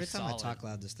bill. Gear Every time Solid. I talk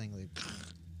loud, this thing like.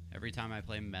 Every time I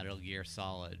play Metal Gear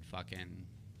Solid, fucking,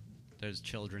 there's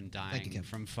children Thank you, dying Kev.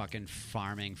 from fucking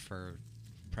farming for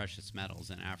precious metals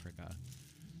in Africa.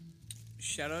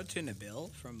 Shout out to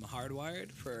Nabil from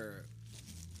Hardwired for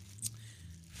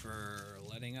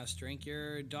letting us drink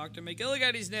your Dr.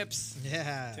 McGilligatty's nips.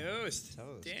 Yeah. Toast.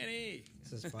 Toast. Danny.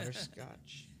 This is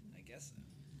butterscotch. I guess so.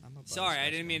 I'm a Sorry, I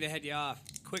butterscotch didn't guy. mean to head you off.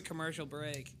 Quick commercial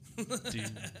break.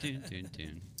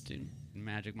 Dun.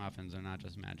 Magic muffins are not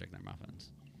just magic; they're muffins.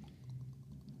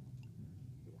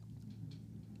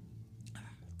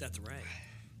 That's right.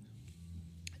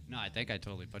 No, I think I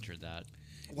totally butchered that.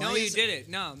 Why No, you is- did it.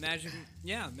 No, magic.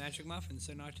 Yeah, magic muffins.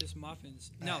 They're not just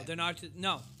muffins. No, Alright. they're not.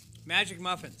 No, magic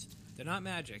muffins. They're not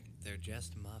magic. They're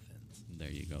just muffins.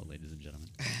 There you go, ladies and gentlemen.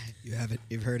 You have it.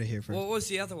 You've heard it here first. What was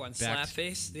the other one? Back- Slap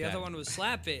face. The other back. one was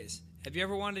slap face. Have you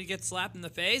ever wanted to get slapped in the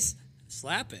face?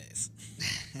 Slap face.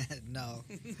 No.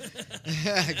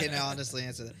 I can honestly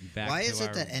answer that. Back Why to is it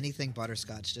our- that anything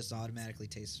butterscotch just automatically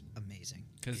tastes amazing?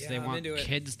 Because Yeah, they I'm want into it.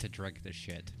 kids to drink this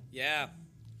shit. Yeah,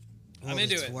 Well, I'm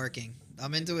into it's it. working.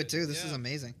 I'm into it too. This is Yeah.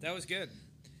 amazing. That was good.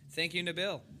 Thank you,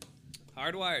 Nabil.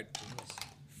 Hardwired.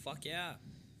 Fuck yeah.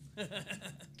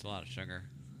 It's a lot of sugar.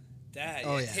 That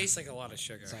Oh, it yeah. tastes like a lot of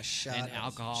sugar. It's a shot. And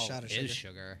alcohol shot of is sugar.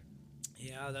 sugar.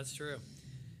 Yeah, that's true.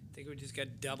 I think we just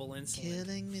got double insulin.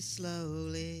 Killing me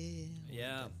slowly.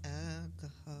 Yeah.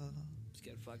 Alcohol. Just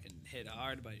get fucking hit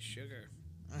hard by sugar.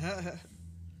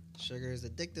 Sugar is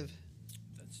addictive.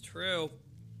 That's true.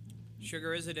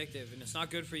 Sugar is addictive, and it's not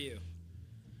good for you.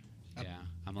 Yeah,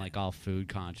 I'm like all food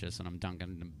conscious, and I'm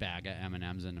dunking a bag of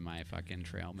M&Ms into my fucking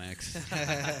trail mix.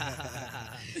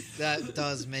 That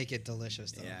does make it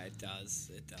delicious, though. Yeah, it does.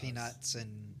 It does. Peanuts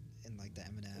and like the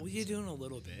M&Ms. Well, you're doing a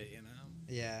little bit, you know.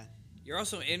 Yeah. You're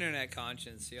also internet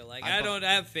conscious. You're like, I I bu- don't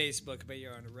have Facebook, but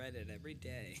you're on Reddit every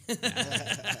day.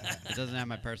 It doesn't have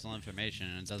my personal information,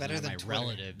 and it doesn't better have than my Twitter.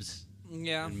 relatives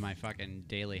Yeah, and my fucking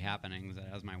daily happenings. It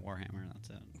has my Warhammer. That's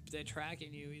it. they're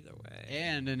tracking you either way.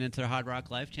 And it's our Hard Rock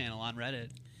Life channel on Reddit.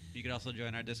 You can also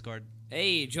join our Discord.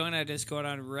 Hey, join our Discord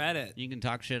on Reddit. You can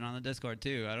talk shit on the Discord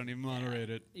too. I don't even moderate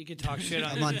it. You can talk shit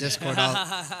on. I'm on Discord.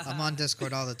 I'm on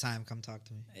Discord all the time. Come talk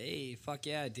to me. Hey, fuck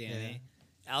yeah, Danny.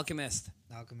 Alchemist.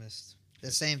 Alchemist.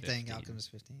 The same thing. 15.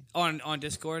 Alchemist 15. On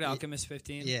Discord, Alchemist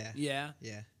 15. Yeah. Yeah.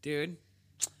 Yeah. Dude,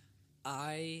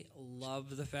 I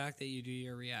love the fact that you do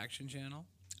your reaction channel.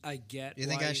 I get You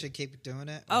think why I should keep doing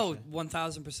it? or Oh, should-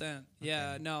 1,000%.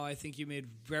 Yeah, Okay. no, I think you made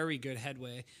very good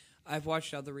headway. I've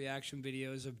watched other reaction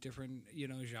videos of different,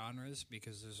 genres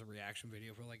because there's a reaction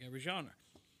video for like every genre.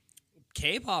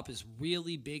 K-pop is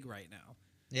really big right now.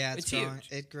 yeah, it's growing.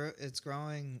 huge. It's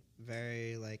growing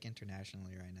very like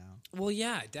internationally right now. Well,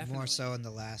 yeah, definitely. More so in the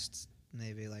last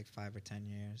maybe like 5 or 10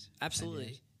 years. 10 Absolutely.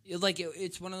 years.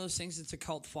 It's one of those things. It's a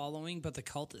cult following, but the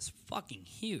cult is fucking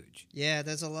huge. Yeah,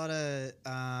 there's a lot of.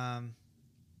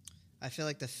 I feel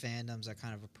like the fandoms are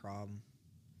kind of a problem.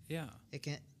 Yeah, It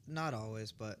can not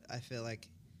always, but I feel like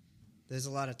there's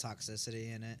a lot of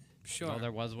toxicity in it. sure. Well,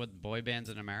 there was with boy bands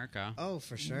in America. Oh,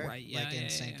 for sure. Right, yeah, like yeah,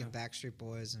 NSYNC yeah. and Backstreet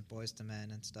Boys and Boys to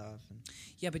Men and stuff. And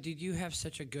Yeah, but did you have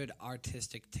such a good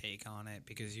artistic take on it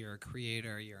because you're a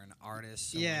creator, you're an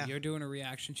artist. So Yeah. when you're doing a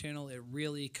reaction channel, it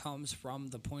really comes from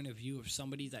the point of view of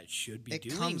somebody that should be it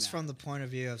doing comes that. from the point of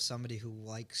view of somebody who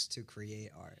likes to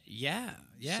create art. Yeah,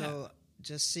 yeah. So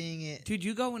just seeing it Dude,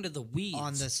 you go into the weeds.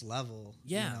 on this level,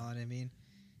 Yeah. you know what I mean?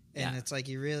 And Yeah. it's like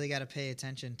you really got to pay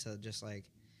attention to just like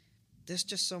there's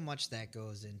just so much that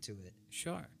goes into it.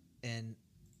 Sure. And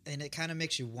it kind of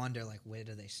makes you wonder like where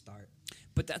do they start?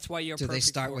 But that's why you're Do they perfect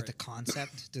start for with the it.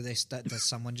 concept? Do they start? Does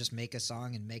someone just make a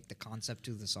song and make the concept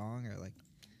to the song, or like,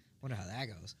 wonder how that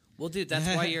goes? Well, dude, that's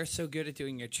why you're so good at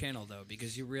doing your channel, though,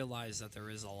 because you realize that there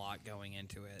is a lot going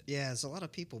into it. Yeah, there's a lot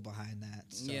of people behind that.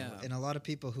 So, Yeah. and a lot of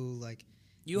people who like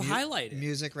You highlight it.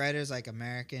 music writers, like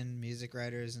American music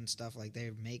writers and stuff. Like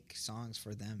they make songs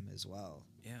for them as well.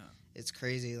 Yeah. It's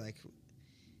crazy. Like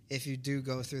if you do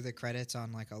go through the credits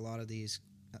on like a lot of these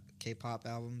K-pop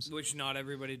albums. Which not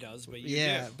everybody does, but you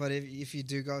Yeah, do. but if you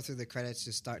do go through the credits,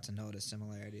 you start to notice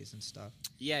similarities and stuff.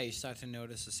 Yeah, you start to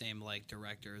notice the same, like,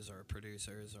 directors or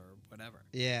producers or whatever.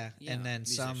 Yeah, Yeah, and then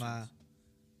some. musicians.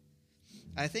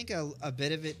 I think a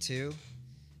bit of it too,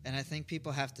 and I think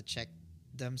people have to check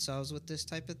themselves with this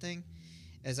type of thing,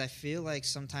 is I feel like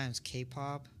sometimes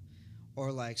K-pop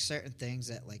or like certain things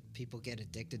that like people get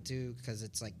addicted to because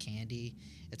it's like candy,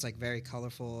 it's like very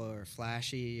colorful or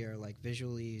flashy or like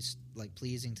visually like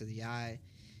pleasing to the eye,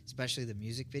 especially the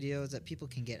music videos, that people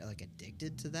can get like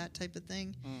addicted to that type of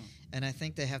thing. And I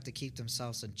think they have to keep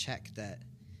themselves in check that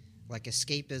like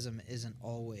escapism isn't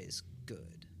always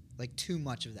good. Like too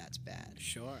much of that's bad.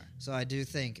 Sure. So I do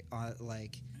think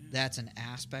like that's an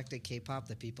aspect of K-pop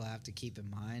that people have to keep in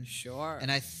mind. Sure.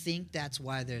 And I think that's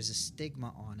why there's a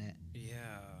stigma on it,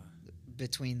 yeah.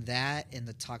 between that and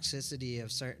the toxicity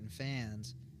of certain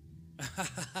fans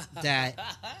that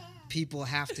people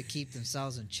have to keep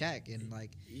themselves in check, and like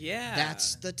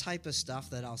that's the type of stuff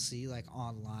that I'll see like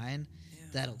online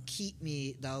that'll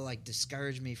like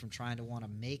discourage me from trying to want to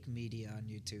make media on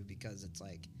YouTube, because it's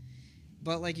like,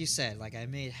 but like you said, like I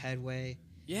made headway.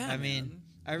 I mean,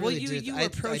 I really I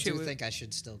do think I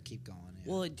should still keep going.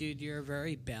 Yeah. Well, dude, you're a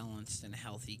very balanced and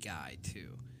healthy guy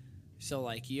too. So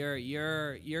like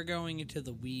you're going into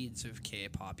the weeds of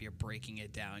K-pop. You're breaking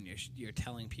it down. You're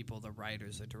telling people, the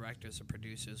writers, the directors, the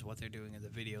producers, what they're doing in the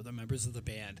video, the members of the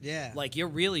band. Yeah, like you're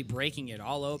really breaking it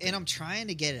all open. And I'm trying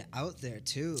to get it out there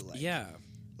too. Like, yeah,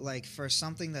 like for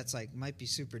something that's like might be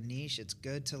super niche, it's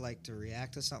good to like to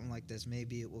react to something like this.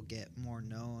 Maybe it will get more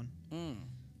known.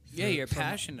 Yeah, you're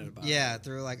passionate about it. Yeah,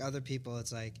 through like other people.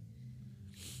 It's like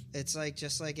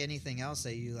just like anything else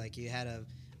that you like. You had a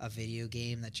video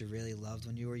game that you really loved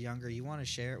when you were younger. You want to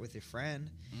share it with your friend.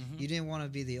 You didn't want to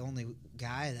be the only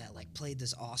guy that like played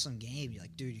this awesome game. You're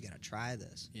like, dude, you got to try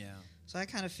this. Yeah. So I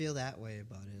kind of feel that way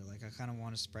about it. Like I kind of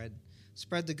want to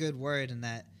spread the good word, and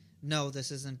that no,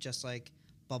 this isn't just like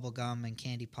bubblegum and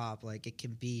candy pop. Like it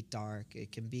can be dark.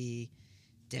 It can be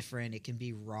different. It can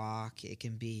be rock. It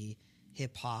can be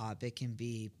hip hop. It can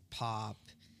be pop.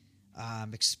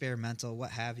 Experimental, what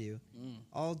have you.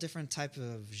 All different type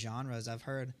of genres. I've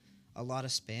heard a lot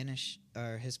of Spanish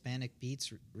or Hispanic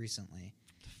beats recently.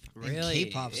 Really? In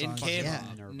K-pop songs. K-pop?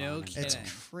 Yeah. No kidding. It's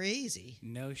crazy.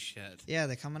 No shit. Yeah,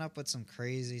 they're coming up with some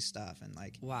crazy stuff, and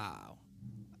like, wow.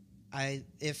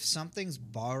 If something's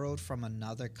borrowed from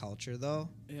another culture, though,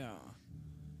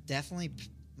 definitely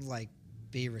like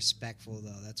be respectful.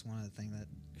 Though that's one of the things that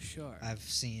I've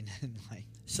seen in like.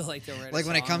 So like the like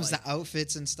when it comes to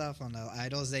outfits and stuff on the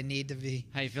idols, they need to be.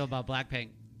 How you feel about Blackpink?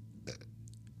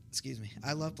 Excuse me,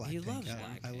 I love Blackpink. He loves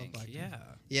Blackpink. I love Blackpink.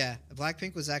 Yeah.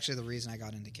 Blackpink was actually the reason I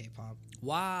got into K-pop.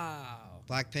 Wow.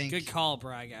 Blackpink. Good call,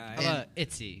 Bry guy. How about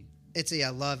ITZY? ITZY, I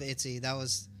love ITZY. That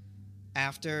was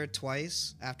after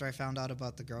I found out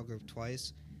about the girl group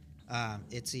Twice.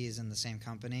 ITZY is in the same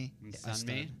company.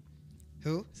 Sunmi?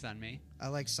 Who? Sunmi. I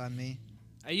like Sunmi.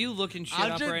 Are you looking shit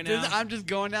up right now? I'm just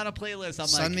going down a playlist.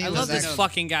 I'm I love this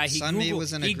fucking guy. He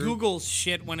Googles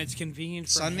shit when it's convenient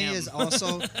for him. Sunmi is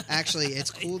also actually. It's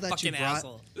cool that you brought.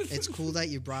 Asshole. It's cool that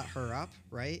you brought her up,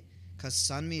 right? Because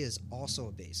Sunmi is also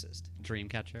a bassist.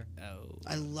 Dreamcatcher. Oh,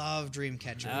 I love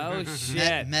Dreamcatcher. Oh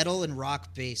shit! Metal and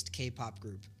rock based K-pop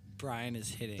group. Brian is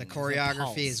hitting. The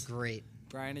choreography is great.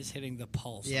 Brian is hitting the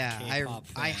pulse. Yeah, of K-pop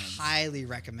I fans. highly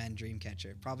recommend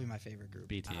Dreamcatcher. Probably my favorite group.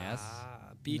 BTS.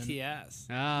 BTS.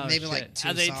 Oh, maybe shit. like two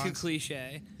Are they songs. too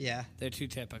cliche? Yeah. They're too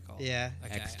typical. Yeah.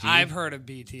 Okay. XG? I've heard of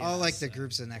BTS. All like the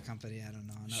groups in that company. I don't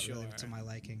know. Not really Sure. to my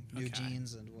liking. New Okay.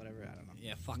 Jeans and whatever. I don't know.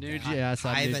 Yeah, fuck New them. Jeans. Hybe,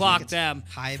 I Fuck think them.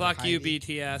 it's Hybe, Fuck you, Hybe.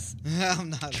 BTS. I'm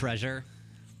not. Treasure.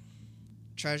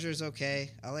 Treasure's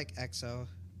okay. I like EXO.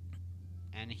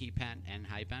 And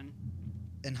Hypen.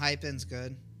 And Hypen's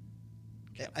good.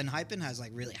 Yep. And Hypen has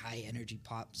like really high energy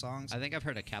pop songs. I think I've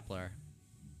heard of Kepler.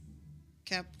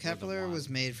 Kepler was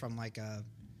made from like a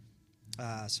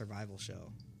survival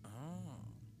show. Oh.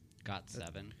 Got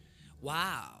 7.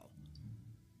 Wow.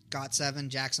 Got 7,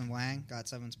 Jackson Wang. Got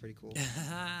 7's pretty cool.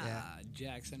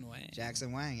 Jackson Wang.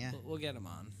 Jackson Wang, yeah. We'll get him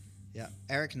on. Yeah.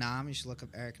 Eric Nam, you should look up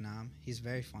Eric Nam. He's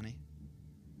very funny.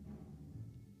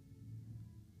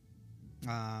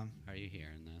 Are you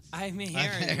hearing this? I'm hearing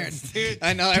hearing- this, dude.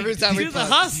 I know, every time we do the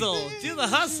put- hustle. Do the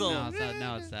hustle. No, it's not.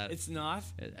 No, it's that. It's not.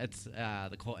 It's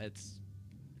it's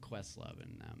Questlove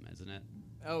and them, isn't it?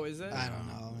 Oh, is it? I don't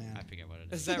know, man. I forget what it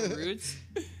Is is. that Roots?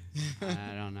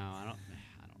 I don't know. I don't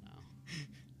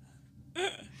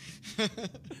know.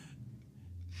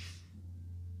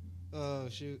 Oh,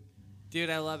 shoot. Dude,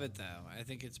 I love it though. I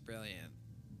think it's brilliant.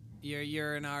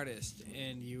 You're an artist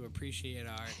and you appreciate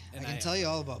art. And I can tell you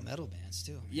all about metal bands,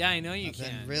 too. Yeah, I know you I've been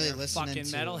can. really You're a listening fucking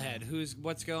to, metalhead.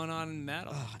 What's going on in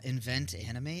metal? Invent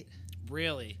Animate.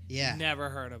 Really? Yeah. Never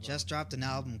heard of Just dropped an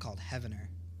album called Heavener.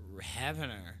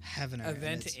 Heavener. Heavener. and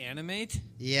Event it's- Animate?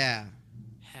 Yeah.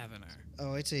 Heavener.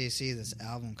 Oh, wait till you see this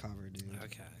album cover, dude.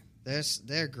 Okay.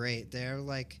 They're great. They're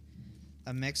like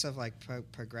a mix of like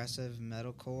progressive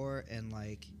metalcore and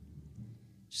like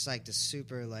just like the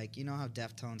super like, you know how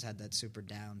Deftones had that super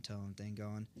down tone thing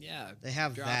going? Yeah. They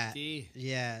have Drop that. D.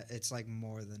 Yeah, it's like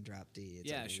more than drop D. It's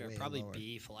Yeah, like sure. way Probably lower.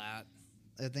 B flat.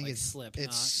 I think like it's Slipknot.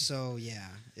 it's so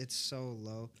it's so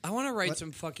low. I want to write But-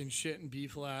 some fucking shit in B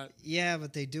flat. Yeah,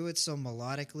 but they do it so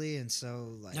melodically and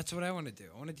so like That's what I want to do.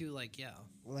 I want to do like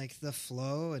like the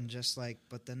flow and just like,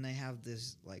 but then they have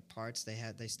this like parts they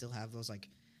still have those like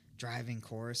driving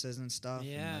choruses and stuff and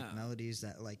Yeah. like melodies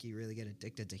that like you really get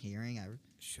addicted to hearing.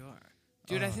 Sure.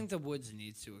 Dude, I think the Woods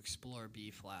needs to explore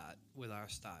B flat with our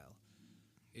style.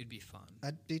 It'd be fun.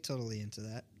 I'd be totally into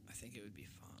that. I think it would be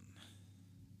fun.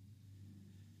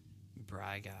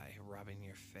 Bry guy rubbing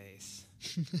your face.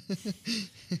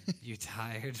 You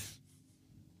tired?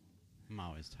 I'm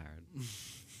always tired.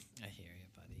 I hear you,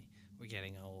 buddy. We're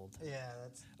getting old. Yeah,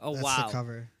 that's wow. the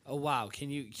cover. Oh wow. Can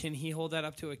he hold that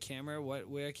up to a camera?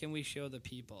 Where can we show the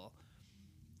people?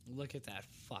 Look at that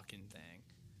fucking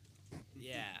thing.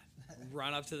 Yeah.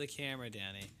 Run up to the camera,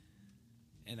 Danny.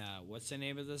 And what's the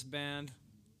name of this band?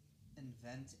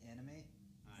 Invent Animate.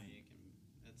 You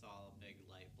can. It's all a big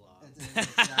light blob.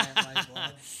 It's a giant light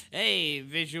bulb. Hey,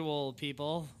 visual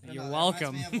people. I don't You're know, that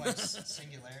welcome. reminds me of, like,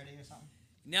 Singularity or something.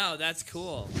 No, that's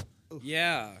cool. Ooh.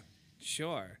 Yeah.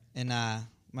 Sure. And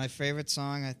my favorite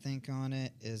song, I think, on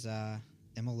it is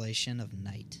Immolation of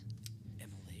Night.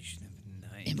 Immolation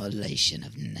of Night. Immolation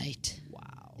of Night.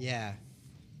 Wow. Yeah.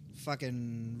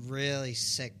 Fucking really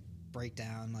sick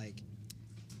breakdown, like,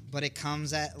 but it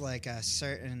comes at like a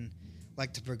certain,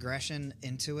 like, the progression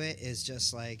into it is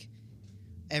just like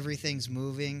everything's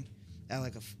moving at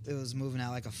like it was moving at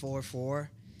like a 4/4,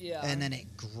 Yeah. and then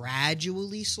it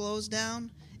gradually slows down.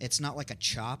 It's not like a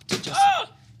chop to just,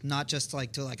 not just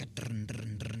like to like a dun,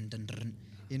 dun, dun, dun, dun.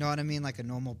 You know what I mean, like a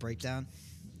normal breakdown.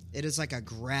 It is like a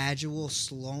gradual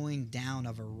slowing down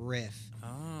of a riff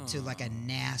to like a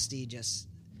nasty just.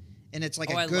 And it's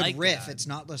like I a good like riff. that. It's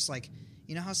not just like,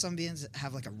 you know how some bands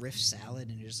have like a riff salad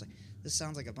and you're just like, this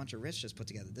sounds like a bunch of riffs just put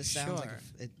together. This sounds like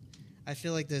Sure. I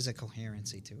feel like there's a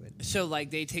coherency to it. So,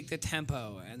 like, they take the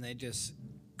tempo and they just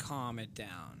calm it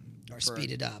down. Or for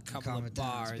speed it up a and couple calm of it down.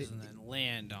 bars and then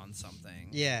land on something.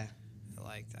 Yeah, I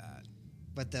like that.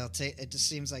 but they'll take. It just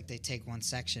seems like they take one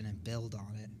section and build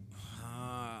on it,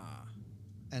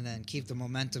 and then keep the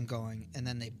momentum going, and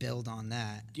then they build on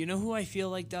that. Do you know who I feel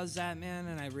like does that, man?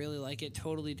 And I really like it.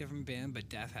 Totally different band, but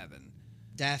Deaf Heaven.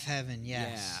 Deaf Heaven,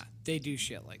 yes. Yeah, they do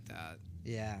shit like that.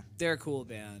 Yeah. They're a cool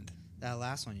band. That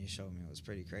last one you showed me was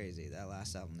pretty crazy. That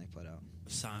last album they put out.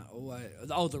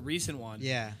 The recent one.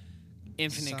 Yeah.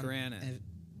 Infinite Granite.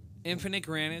 Infinite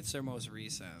Granite's their most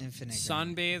recent. Infinite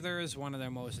Sunbather is one of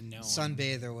their most known.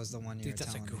 Sunbather was the one you Dude, were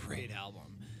that's a telling me about. great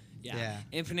album. Yeah. Yeah.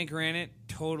 Infinite Granite,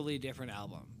 totally different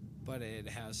album, but it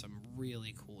has some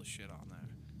really cool shit on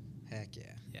there. Heck yeah.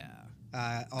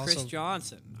 Yeah. Also, Chris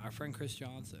Johnson, our friend Chris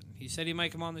Johnson. He said he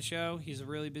might come on the show. He's a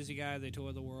really busy guy. They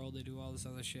tour the world. They do all this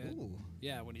other shit. Ooh.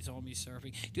 Yeah, when he's home, he's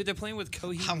surfing. Dude, they're playing with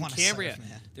Coheed I in wanna Cambria. surf,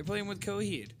 man. They're playing with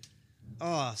Coheed.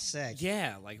 Oh, sick.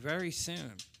 Yeah, like very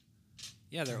soon.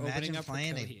 Yeah, they're opening Imagine up for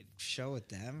playing Coheed. a show with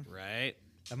them. Right.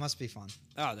 That must be fun.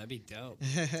 Oh, that'd be dope.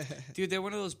 Dude, they're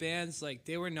one of those bands, like,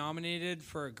 they were nominated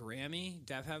for a Grammy,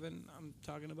 Deaf Heaven, I'm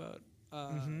talking about,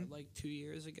 like 2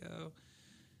 years ago.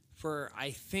 For, I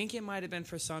think it might have been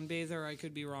for Sunbather, I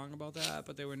could be wrong about that,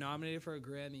 but they were nominated for a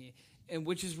Grammy, and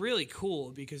which is really cool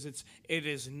because it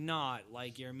is not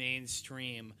like your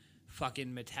mainstream fucking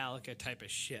Metallica type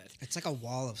of shit. It's like a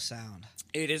wall of sound.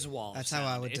 It is wall That's of sound.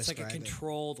 how I would It's like a describe it.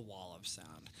 controlled wall of sound.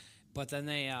 But then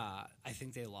they, I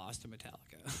think they lost to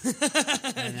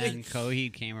Metallica. And then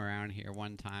Coheed came around here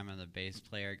one time, and the bass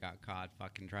player got caught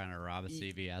fucking trying to rob a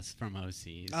CVS from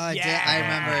OCs. I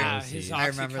remember. His I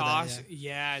remember that.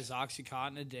 Yeah. his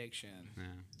Oxycontin addiction. Yeah.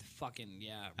 Fucking,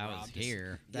 That was robbed us.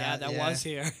 here. That yeah. was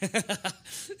here.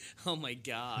 Oh, my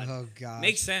God. Oh god.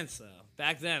 Makes sense, though.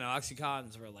 Back then,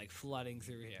 Oxycontins were, like, flooding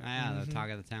through here. Yeah, the talk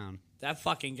of the town. That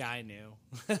fucking guy knew.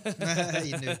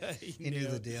 he knew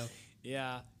the deal.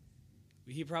 Yeah.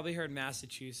 He probably heard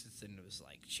Massachusetts and was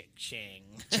like, ching.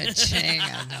 Cha-ching,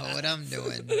 I know what I'm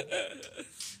doing.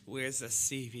 Where's the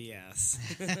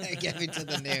CVS? Get me to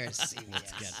the nearest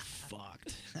Let's CVS. get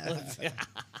fucked.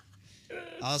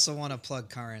 I also want to plug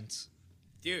Currents.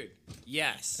 Dude,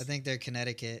 yes. I think they're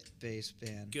Connecticut-based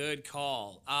band. Good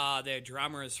call. Their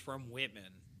drummer is from Whitman,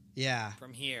 Yeah,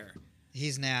 from here.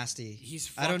 he's nasty.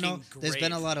 He's I don't know. fucking There's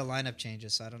been a great. lot of lineup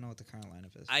changes, so I don't know what the current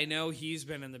lineup is. I know he's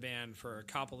been in the band for a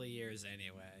couple of years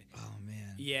anyway. Oh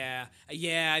man. Yeah.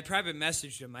 I private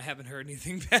messaged him. I haven't heard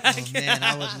anything back. Oh man,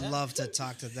 I would love to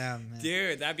talk to them, man.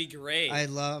 Dude, that'd be great.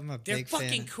 I'm a They're big fucking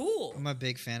fan. cool. I'm a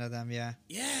big fan of them. Yeah,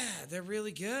 Yeah, they're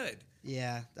really good.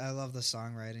 yeah. I love the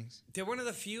songwritings. They're one of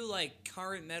the few like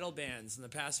current metal bands in the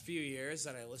past few years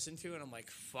that I listened to, and I'm like,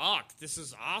 fuck, this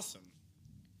is awesome.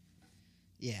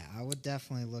 Yeah, I would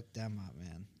definitely look them up,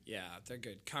 man. Yeah, they're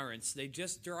good. Currents. They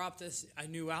just dropped a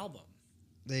new album.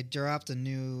 They dropped a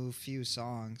new few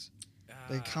songs.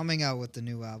 They're coming out with the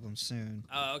new album soon.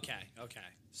 Oh, okay.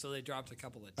 So they dropped a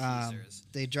couple of Um, teasers.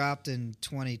 they dropped in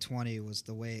 2020 was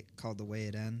the way called The Way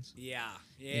It Ends. Yeah.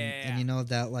 And you know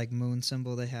that like moon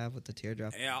symbol they have with the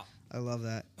teardrop? Yeah. I love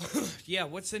that. Yeah,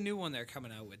 what's the new one they're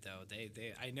coming out with though? They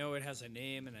I know it has a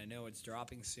name and I know it's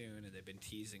dropping soon and they've been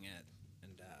teasing it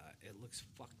and it looks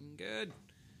fucking good.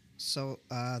 So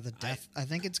the death I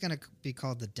think it's going to be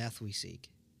called The Death We Seek.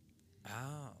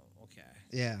 Oh, okay.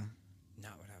 Yeah.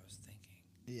 Not what I was thinking.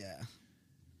 Yeah.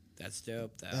 That's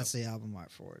dope though. That's the album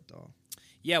art for it though.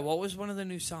 Yeah, what was one of the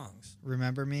new songs?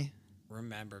 Remember Me?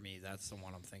 Remember Me, that's the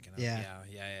one I'm thinking of. Yeah.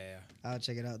 Yeah. I'll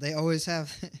check it out. They always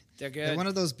have They're good. they're one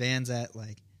of those bands that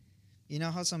like you know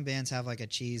how some bands have like a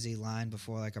cheesy line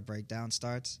before like a breakdown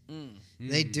starts?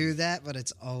 They do that, but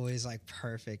it's always like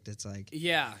perfect. It's like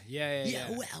Yeah.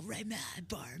 well, right man,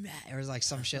 bar man, or like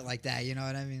some shit like that. You know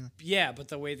what I mean? Yeah, but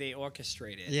the way they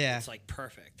orchestrate it, Yeah. it's like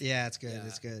perfect. Yeah, it's good. Yeah.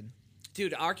 It's good.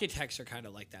 Dude, Architects are kind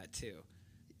of like that too.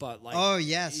 But like, Oh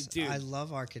yes, dude, I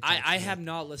love Architects. I have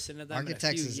not listened to them Architects in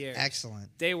a few is years. excellent.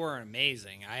 They were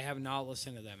amazing. I have not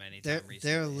listened to them anytime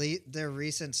recently. Their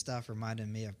recent stuff reminded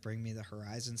me of Bring Me the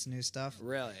Horizon's new stuff.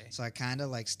 Really? So I kind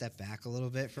of like stepped back a little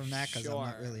bit from that because I'm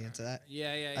not Sure. really into that.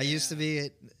 Yeah. I used to be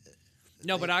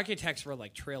No, but Architects were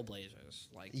like trailblazers.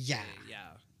 Like Yeah. yeah.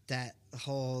 that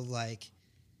whole like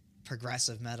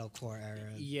progressive metalcore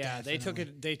era. Yeah, they took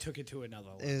definitely. it. They took it to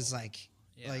another level. It was like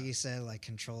Yeah. you said, like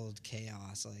controlled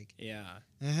chaos. Like Yeah,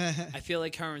 I feel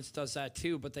like Currents does that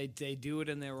too, but they do it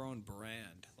in their own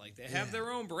brand. Like they have Yeah.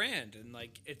 their own brand, and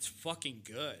like it's fucking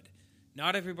good.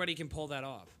 Not everybody can pull that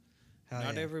off. Hell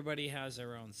Not yeah. everybody has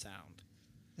their own sound.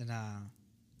 And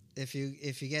if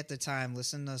you get the time,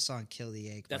 listen to the song "Kill the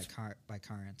Ache" That's- by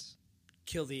Currents.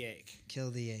 Kill the Ache.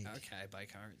 Kill the Ache. Okay, by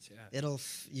Currents. Yeah.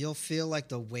 You'll feel like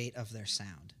the weight of their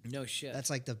sound. No shit. That's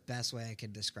like the best way I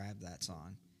could describe that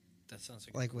song. That sounds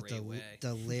like Like a with great way.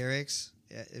 the lyrics,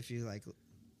 if you like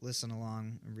listen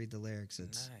along and read the lyrics,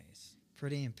 it's Nice.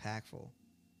 pretty impactful.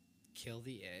 Kill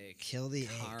the Ache. Kill the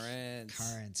Currents. Ache.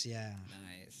 Currents, yeah.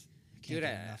 Nice. I can't Dude,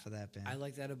 get enough of that band. I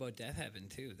like that about Death Heaven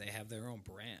too. They have their own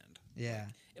brand. yeah.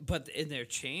 But and they're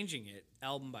changing it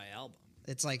album by album.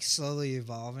 It's like slowly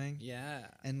evolving. Yeah.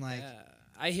 And, like- yeah.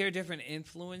 I hear different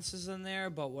influences in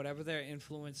there, but whatever their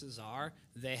influences are,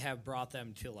 they have brought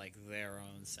them to like their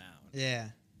own sound. Yeah.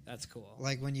 That's cool.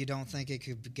 Like when you don't think it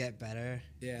could get better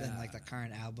than Yeah. like the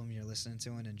current album you're listening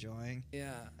to and enjoying.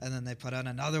 Yeah. And then they put out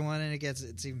another one and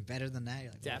it's even better than that.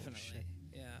 You're like, oh, Definitely. shit.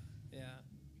 Yeah.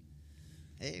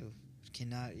 Hey,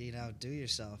 cannot outdo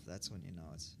yourself. That's when you know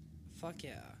it's. Fuck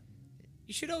yeah.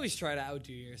 You should always try to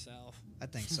outdo yourself. I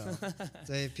think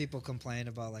so. People complain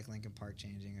about like Linkin Park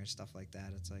changing or stuff like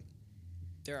that. It's like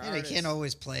There are they artists- can't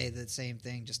always play the same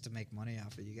thing just to make money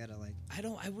off it. You gotta like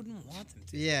I wouldn't want them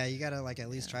to. you gotta like at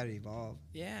least Yeah. try to evolve.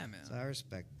 Yeah, man. So I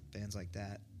respect bands like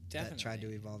that Definitely. that try to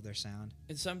evolve their sound.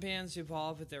 And some bands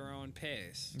evolve at their own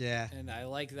pace. Yeah. And I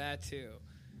like that too.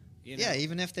 You know? Yeah,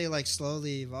 even if they like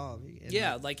slowly evolve. And,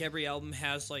 Yeah, like every album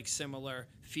has like similar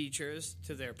features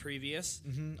to their previous.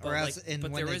 Mhm, But, or else like, and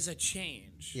but when there they- is a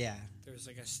change. Yeah. There's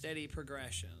like a steady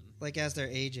progression. Like as they're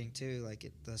aging too,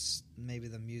 like maybe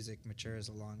the music matures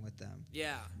along with them,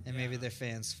 Yeah. and yeah. maybe their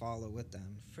fans follow with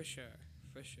them, For sure.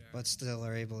 but still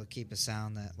are able to keep a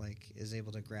sound that like is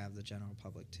able to grab the general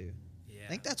public too. Yeah. I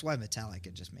think that's why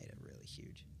Metallica just made it really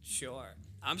huge. Sure.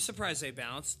 I'm surprised they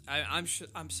bounced.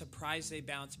 I'm surprised they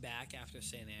bounced back after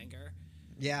Saint Anger.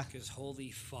 Yeah. Because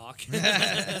holy fuck.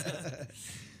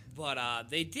 But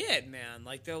they did, man.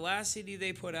 Like their last CD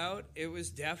they put out, it was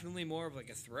definitely more of like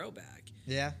a throwback.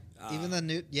 Yeah. Even the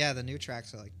new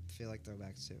tracks are like feel like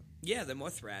throwbacks too. Yeah, they're more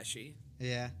thrashy.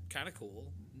 Yeah. Kind of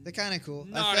cool. They're kind of cool.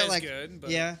 Not I feel as like, good, but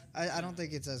yeah, I don't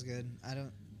think it's as good. I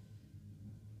don't.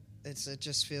 It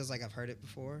just feels like I've heard it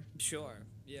before, Sure.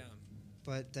 Yeah.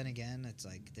 but then again, it's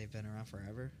like they've been around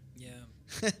forever,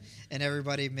 Yeah. and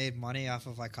everybody made money off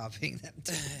of like copying them.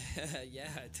 Too. Yeah,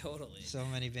 totally. So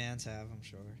many bands have, I'm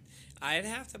sure. I'd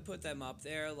have to put them up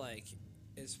there, like,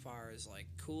 as far as, like,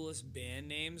 coolest band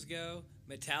names go.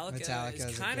 Metallica is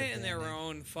is a kind of good in their band name.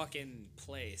 own fucking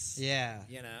place. Yeah,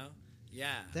 You know?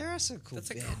 Yeah. there are some cool. That's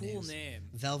a band cool names. name.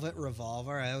 Velvet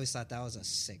Revolver. I always thought that was a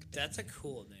sick. Band That's a name.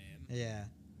 cool name. Yeah,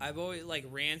 I've always, like,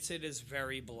 Rancid is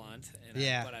very blunt.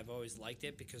 Yeah. But I've always liked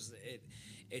it because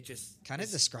it just... Kind of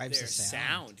is describes their the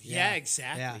sound. Yeah, Yeah.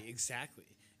 exactly. Yeah. Exactly.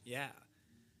 Yeah.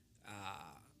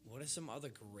 What are some other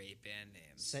great band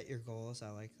names? Set Your Goals. I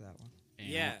like that one.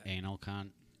 Yeah. Anal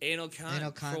cunt. Anal cunt,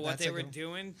 Anal cunt, for what that's they a were good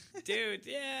doing, dude.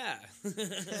 Yeah,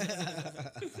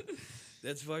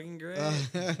 that's fucking great.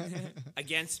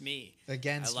 Against Me,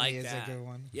 Against I like Me is that. a good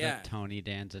one. yeah. The Tony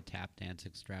Danza tap dance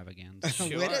extravaganza.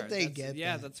 Sure. Where did they That's- get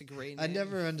Yeah, that? that's a great. I name.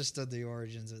 never understood the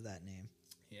origins of that name.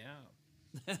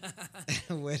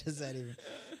 Where does that even?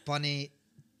 Bunny.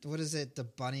 What is it? The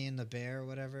Bunny and the Bear or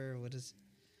whatever. What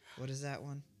is that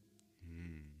one?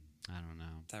 I don't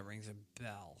know. That rings a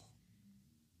bell.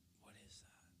 What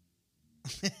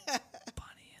is that?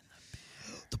 Bunny and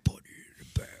The Bunny and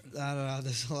the Bear. I don't know.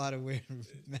 There's a lot of weird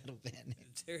metal band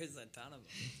names. There is a ton of them.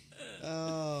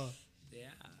 Oh.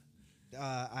 Yeah.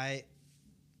 I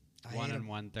 1 ate and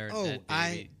 1/3 Oh, dead I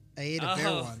baby. ate a bear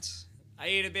Oh. once. I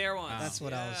ate a bear once. That's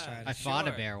what I was trying to I fought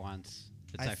a sure. bear once.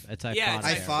 I Yeah, fought a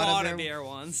I bear. fought a a bear- bear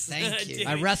once. Thank you. Dude,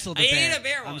 I wrestled a I bear. ate a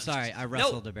bear I'm once. sorry, I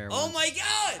wrestled No. a bear Oh once. my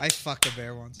god! I fucked a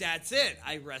bear once. That's it.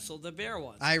 I wrestled a bear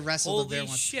once. I wrestled Holy a bear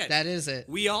once. shit. That is it.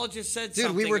 We all just said Dude,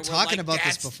 something. we were and we're talking like, about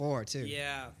this "That's-" before, too.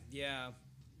 Yeah.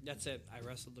 That's it. I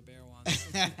wrestled a bear once.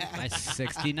 I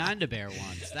 69'd a bear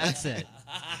once. That's it.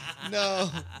 No.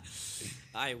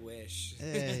 I wish.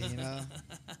 Hey,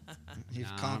 you've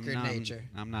Nah, conquered nature.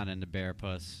 I'm not into bear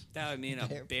puss. That would mean a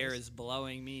Bear bear puss. is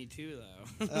blowing me too,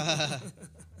 though.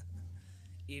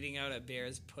 Eating out a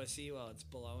bear's pussy while it's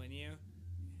blowing you.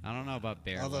 I don't know about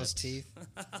bear All those lips. teeth.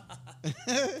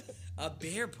 A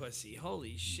bear pussy.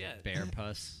 Holy shit. Bear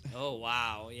puss. Oh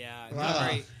wow. Yeah. Wow. Not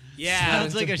very- yeah.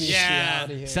 Sounds like a yeah.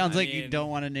 bestiality here. Sounds I like you mean- don't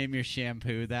want to name your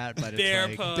shampoo that, but Bear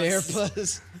it's like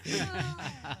puss. Bear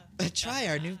puss. Try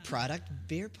our new product,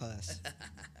 beer puss.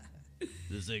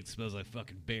 this thing smells like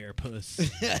fucking bear puss.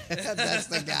 That's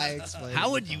the guy explaining. How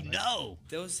the would you product. know?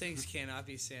 Those things cannot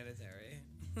be sanitary.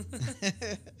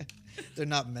 They're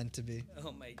not meant to be.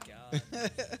 Oh my god.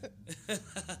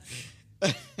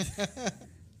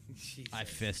 Jesus. I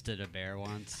fisted a bear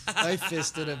once. I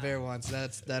fisted a bear once.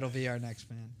 That'll be our next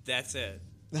band. That's it.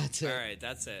 That's it. All right,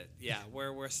 that's it. Yeah,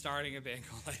 we're starting a band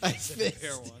called I I Fisted a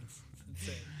Bear Fist. Once. That's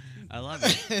it. I love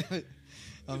it.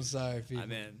 I'm sorry, people.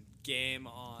 I'm in. Game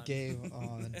on. Game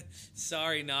on.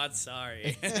 Sorry, not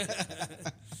sorry.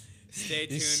 Stay You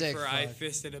tuned sick for I fuck.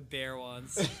 Fisted a Bear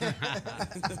Once. It's gonna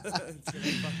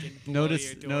fucking blow Notice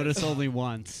your doors notice off. only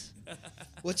once.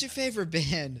 What's your favorite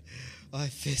band? I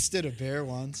fisted a bear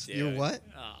once. Dude. You're what?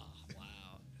 Oh, wow.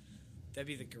 That'd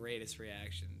be the greatest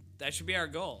reaction. That should be our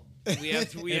goal. We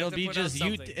have to It'll put be out just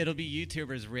something. it'll be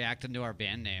YouTubers reacting to our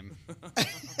band name.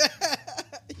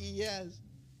 Yes.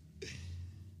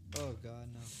 Oh God,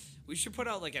 no. We should put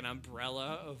out like an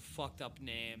umbrella of fucked up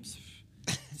names.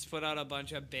 Just put out a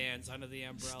bunch of bands under the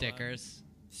umbrella. Stickers.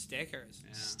 Stickers.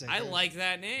 Yeah. Stickers. I like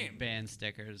that name. Band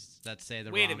stickers that say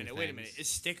the Wait a wrong minute. things. Is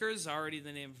Stickers already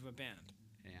the name of a band?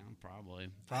 Yeah, probably.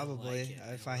 Probably. like it.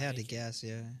 If I I had to like it. guess,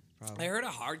 yeah. Probably. I heard a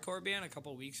hardcore band a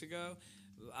couple weeks ago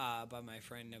by my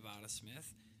friend Nevada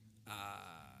Smith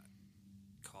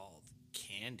called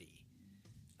Candy.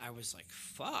 I was like,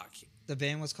 fuck. The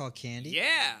band was called Candy.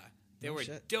 Yeah. They No were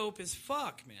shit. dope as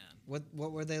fuck, man.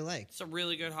 What were they like? It's a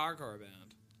really good hardcore band.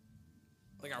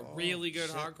 Like a Oh, really good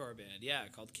shit. hardcore band. Yeah,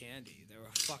 called Candy. They were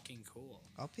fucking cool.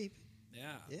 I'll peep. Yeah.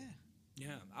 Yeah. Yeah.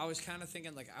 I was kind of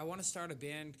thinking, like, I want to start a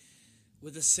band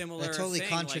with a similar That totally thing,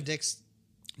 contradicts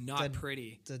like, not the-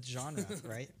 pretty. the genre,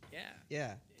 right? Yeah.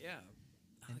 Yeah. Yeah.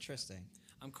 Interesting.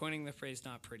 I'm coining the phrase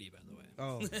not pretty, by the way.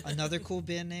 Oh, another cool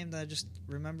band name that I just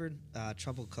remembered,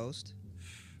 Troubled Coast.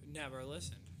 Never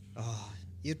listened. Oh,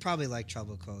 you'd probably like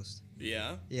Troubled Coast.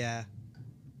 Yeah. Yeah.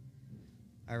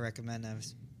 I recommend them.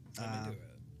 I'm into it.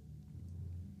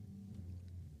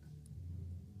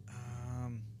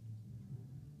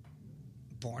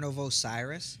 Born of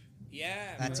Osiris. Yeah.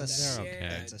 That's a man, sick, okay.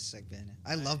 that's a sick band.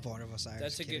 I love Born of Osiris.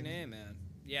 That's a good Kidding me? name, man.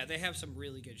 Yeah, they have some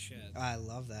really good shit. I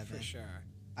love that for band. sure.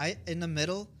 I in the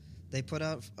middle, they put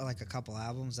out like a couple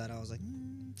albums that I was like,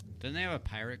 Didn't they have a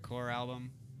pirate core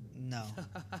album? no.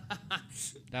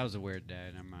 That was a weird day.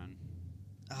 Never mind.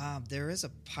 There is a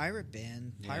pirate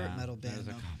band, pirate Yeah, metal there's band.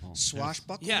 a though. couple.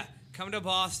 Swashbuckle. Yeah, come to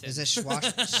Boston. Is it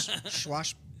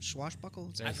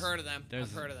Swashbuckle? I've heard of them. There's,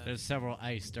 I've heard of them. There's several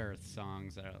Iced Earth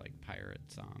songs that are like pirate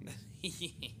songs.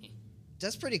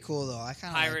 That's pretty cool though. I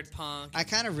kind of Pirate punk. I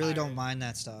kind of really don't pirate. mind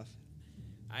that stuff.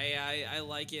 I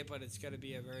like it, but it's got to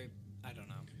be a very, I don't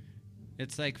know.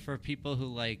 It's like for people who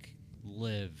like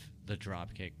live the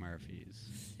Dropkick Murphys.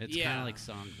 It's kind Yeah. of like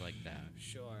songs like that.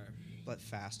 Sure. But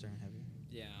faster and heavier.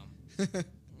 Yeah.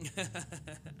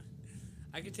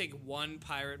 I could take one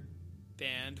pirate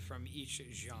band from each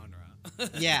genre.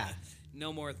 Yeah.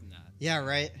 No more than that. Yeah,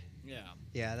 right. Yeah.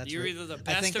 Yeah, that's You're re- either the I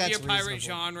best think of your that's pirate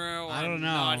reasonable. genre or I don't I'm know.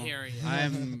 not hearing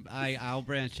it. I'll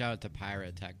branch out to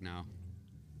pirate techno.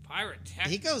 Pirate techno.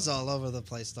 He goes all over the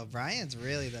place though. Brian's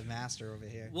really the master over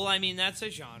here. Well, I mean, that's a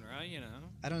genre, you know.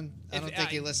 I don't If think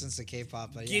he I- listens to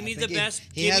K-pop, but Give yeah, me I the think best-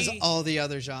 He give has me- all the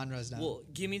other genres now. Well,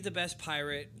 give me the best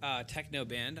pirate techno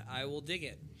band. I will dig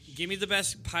it. Give me the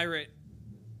best pirate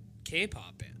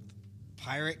K-pop band.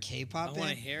 pirate K-pop I band? want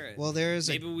to hear it. Well, there's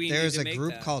Maybe we there's need to a make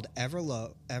group that. called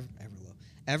Everglow,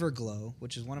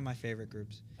 which is one of my favorite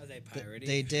groups. Are they Th- piratey?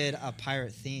 They did a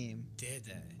pirate theme Did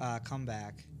they?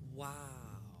 comeback, Wow.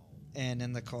 and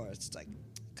in the chorus, it's like,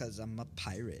 "Cause I'm a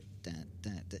pirate." Dun,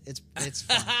 dun, dun. It's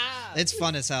fun. It's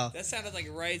fun as hell. That sounded like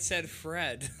Right Said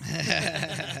Fred.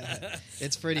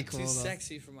 It's pretty cool Too though.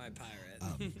 sexy for my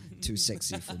pirate. Too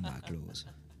sexy for my clothes.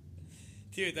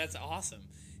 Dude, that's awesome.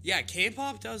 Yeah,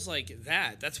 K-pop does like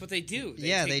that. That's what they do.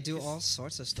 Yeah, take they do this- all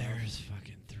sorts of stuff. There's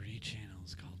fucking 3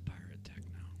 channels called Pirate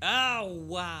Techno. Oh,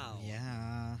 wow.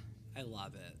 Yeah. I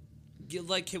love it.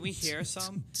 Can we hear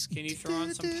some? Can you throw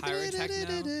on some pirate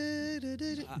techno?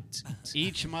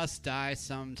 Each Must Die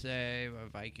Someday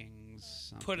by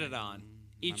Vikings. Put it something. on. My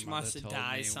Each mother must told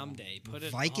die me someday. Put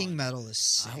it Viking on. metal is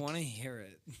sick. I want to hear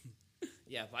it.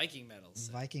 Yeah, Viking metal.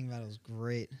 Viking metal is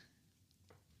great.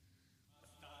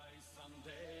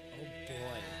 Oh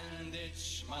boy. And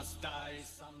each must die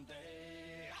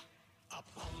someday. Up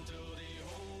onto the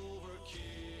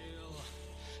overkill.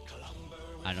 Clumber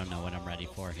I don't know what I'm ready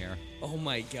for here. Oh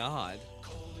my god.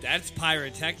 That's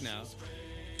pirate techno.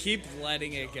 Keep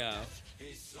letting it go.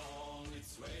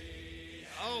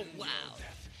 Oh wow.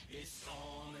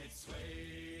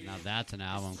 Now that's an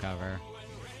album cover.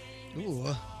 Ooh,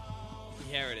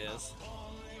 Here it is.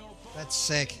 that's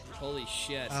sick. Holy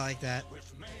shit. I like that.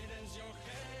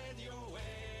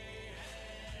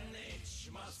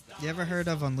 You ever heard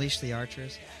of Unleash the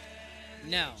Archers?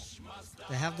 No.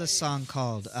 They have this song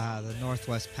called The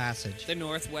Northwest Passage. The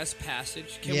Northwest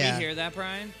Passage. Can Yeah. we hear that,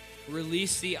 Brian?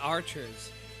 Release the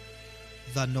archers.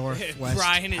 The Northwest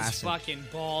Brian Passage. is fucking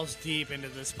balls deep into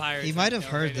this pirate. He might have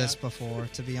techno heard right this now. before,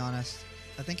 to be honest.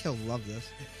 I think he'll love this.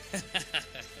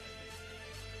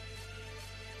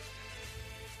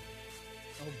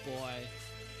 Oh boy.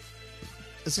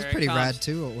 This Here is it pretty comes. rad,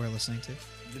 too, what we're listening to.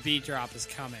 The beat drop is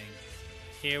coming.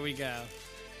 Here we go.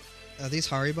 Are these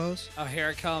Haribos? Oh, here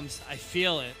it comes. I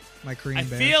feel it. My Korean I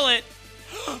bears? feel it.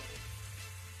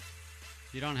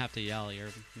 You don't have to yell. You're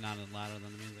not louder than the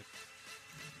music.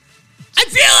 I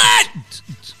feel it.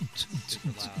 Super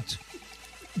loud.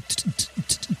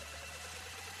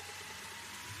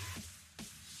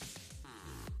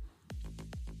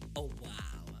 Oh wow.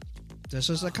 This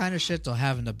is the kind of shit they'll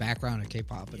have in the background of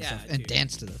K-pop and Yeah, stuff, and dude.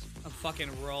 dance to this. I'm fucking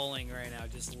rolling right now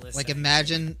just listening. Like,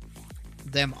 imagine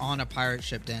them on a pirate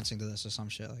ship dancing to this or some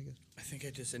shit like I think I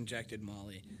just injected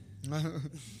Molly. it.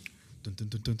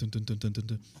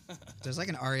 There's like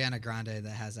an Ariana Grande that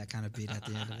has that kind of beat at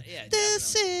the end of it. Yeah,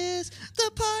 This definitely. is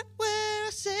the part where I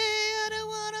say I don't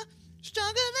wanna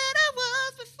stronger than I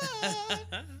was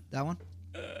before. That one.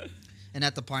 And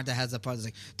at the part that has the part that's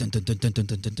like dun dun dun dun dun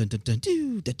dun dun dun dun dun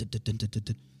dun dun dun dun dun dun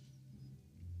dun.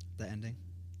 The ending.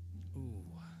 Ooh.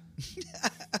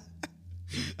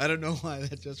 I don't know why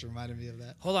that just reminded me of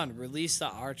that. Hold on. Release the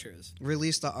archers.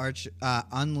 Release the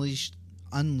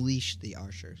unleash the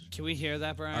archers. Can we hear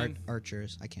that, Brian?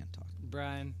 Archers. I can't talk.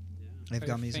 Brian, I've are got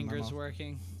your me in my fingers mouth.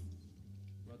 working?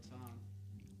 What song?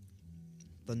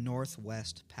 The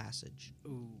Northwest Passage.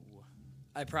 Ooh.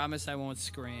 I promise I won't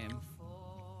scream.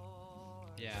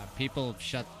 Yeah, people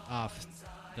shut off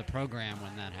the program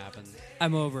when that happens.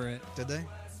 I'm over it. Did they?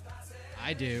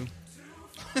 I do.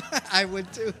 I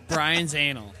would too. Brian's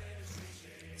anal.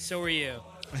 So are you.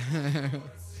 Can't help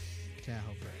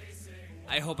it.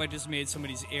 I hope I just made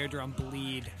somebody's eardrum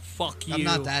bleed. Fuck you. I'm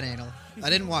not that anal. I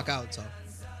didn't walk out, so.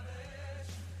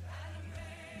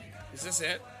 Is this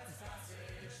it?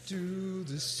 To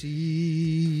the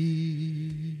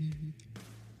sea.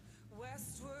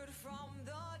 Westward from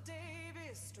the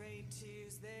Davis Strait,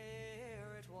 'tis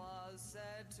there it was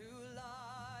said to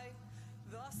lie.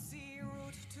 The sea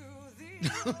route to the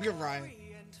Look at Ryan.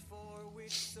 Orient, for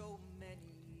which so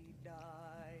many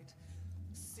died.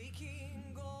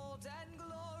 Seeking gold and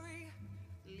glory,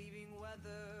 leaving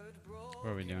weathered broken What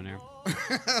are we doing here?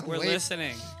 We're Wait-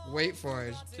 listening. Wait for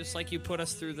it. Just like you put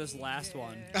us through this last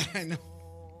one. I know.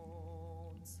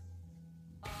 bones.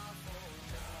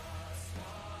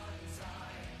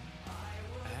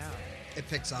 Wow. It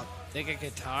picks up. They got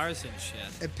guitars and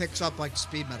shit. It picks up like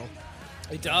speed metal.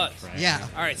 It does. Yeah.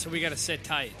 All right, so we got to sit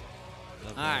tight.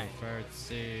 The right. Beaufort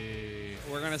Sea.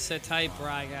 We're going to sit tight,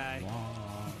 Bry Guy.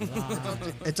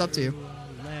 It's up to you.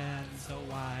 Land so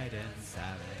wide and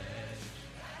savage.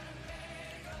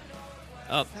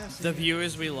 Oh, the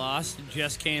viewers we lost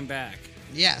just came back.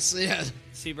 Yes, yeah.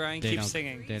 See, Brian, They keep don't,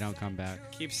 singing. They don't come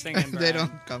back. Keep singing, Brian. They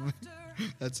don't come.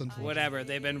 That's unfortunate. Whatever,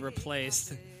 they've been replaced.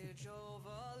 Voyage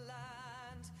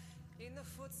overland, in the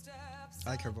footsteps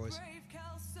I like her of voice. brave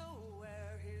Kelso,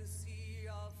 where his sea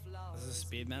of flowers Is this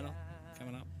speed metal?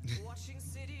 coming up?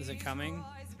 Is it coming?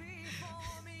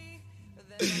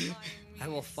 I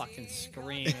will fucking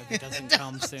scream if it doesn't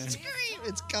come soon. Scream!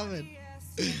 It's coming.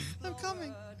 I'm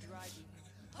coming.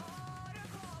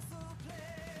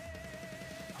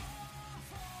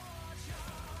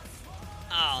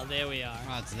 Oh, there we are.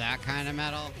 Oh, it's that kind of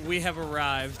metal. We have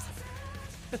arrived.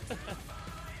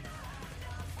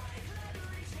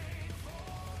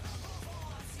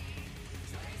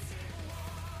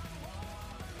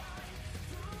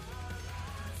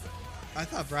 I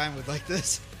thought Brian would like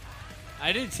this.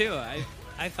 I did too.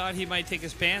 I thought he might take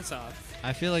his pants off.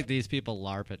 I feel like these people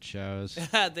LARP at shows.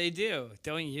 They do,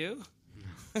 don't you?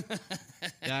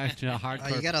 Yeah,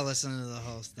 hardcore. Oh, you gotta listen to the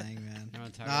whole thing, man. You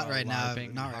wanna talk Not about right now.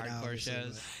 LARPing, Not right now. hardcore obviously,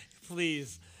 shows?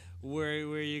 Please, where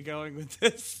are you going with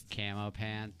this? Camo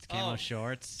pants, camo Oh,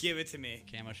 shorts, Give it to me.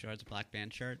 camo shorts, black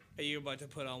band shirt. Are you about to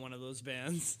put on one of those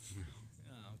bands?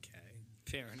 Oh, okay,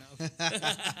 fair enough.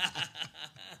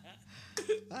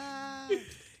 Ah,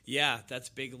 Yeah, that's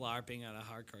big LARPing at a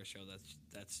hardcore show.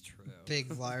 That's true. big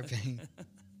LARPing.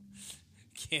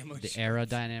 Camo The shorts.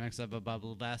 aerodynamics of a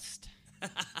bubble vest.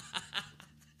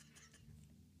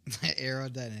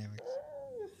 Aerodynamics.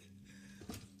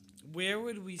 Where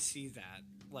would we see that?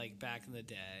 Like back in the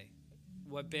day,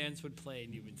 what bands would play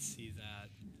and you would see that?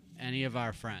 Any of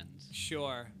our friends.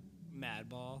 Sure,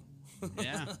 Madball.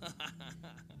 Yeah.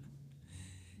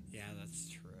 Yeah, that's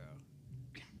true.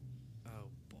 Oh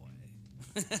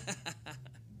boy.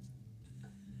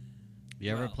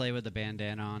 You ever Well. play with a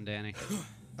bandana on, Danny?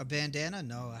 A bandana?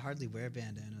 No, I hardly wear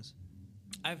bandanas.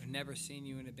 I've never seen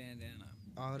you in a bandana.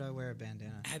 Why would I wear a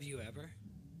bandana? Have you ever?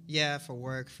 Yeah, for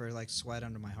work, for like sweat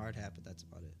under my hard hat, but that's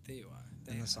about it. There you are.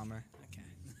 There In you the are. summer.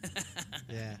 Okay.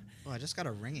 Yeah. Oh, I just got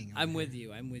a ringing. I'm with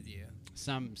you. I'm with you.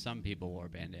 Some people wore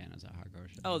bandanas at hardcore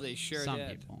shows. Oh, they sure Some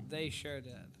did. people. They sure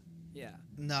did. Yeah.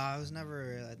 No, I was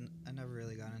never. I never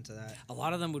really got into that. A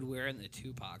lot of them would wear it in the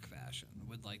Tupac fashion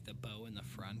with like the bow in the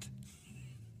front.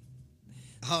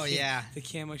 Oh yeah. The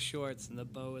camo shorts and the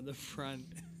bow in the front.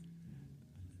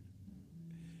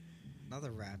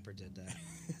 Another rapper did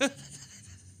that.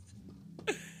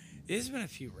 There's been a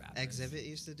few rappers. Exhibit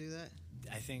used to do that.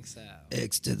 I think so.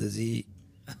 X to the Z.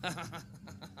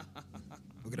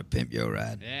 We're gonna pimp your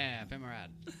ride. Yeah, Pimarad.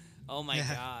 Oh my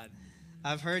Yeah. god.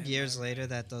 I've heard years later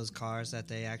that those cars that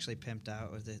they actually pimped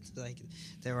out, with it, like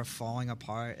they were falling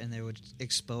apart, and they would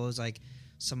expose like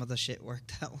some of the shit work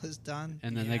that was done.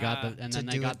 And then they got Yeah. the and To then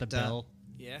they do got it, the bill.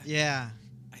 Yeah. Yeah,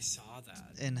 I saw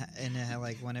that. and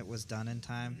like when it was done in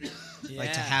time, Yeah.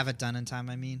 like to have it done in time.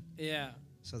 I mean, Yeah.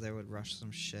 so they would rush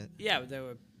some shit. Yeah, but they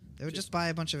were. They would just buy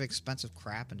a bunch of expensive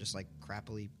crap and just like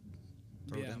crappily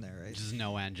throw it Yeah. in there, right? There's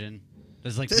no engine.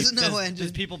 There's like There's no engine.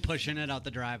 There's people pushing it out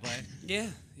the driveway. Yeah.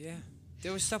 Yeah.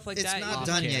 There was stuff like It's that. not off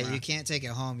done yet. camera. You can't take it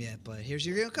home yet, but here's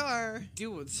your real car.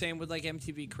 Dude, same with like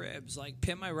MTV Cribs. Like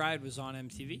Pimp My Ride was on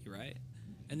MTV, right?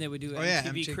 And they would do Oh, yeah,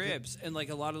 MTV MTV Cribs, and like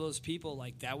a lot of those people,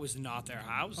 like that was not their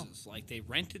houses. Like they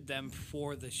rented them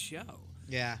for the show.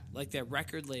 Yeah. Like their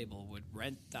record label would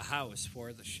rent the house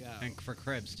for the show. And for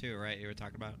cribs too, right? You were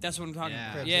talking about. That's what I'm talking Yeah.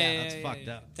 about. Cribs, Yeah, yeah, that's fucked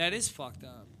up. That is fucked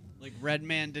up. Like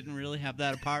Redman didn't really have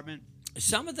that apartment.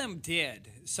 Some of them did.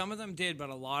 Some of them did, but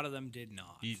a lot of them did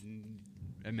not. You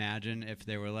imagine if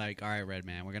they were like, "All right,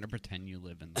 Redman, we're gonna pretend you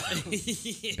live in the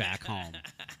house back home.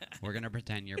 We're gonna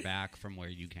pretend you're back from where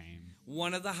you came."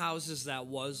 One of the houses that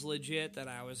was legit that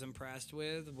I was impressed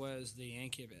with was the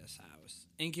Incubus house.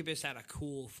 Incubus had a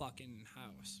cool fucking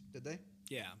house. Did they?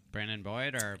 Yeah. Brandon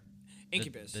Boyd or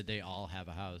Incubus. Did they all have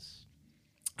a house?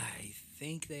 I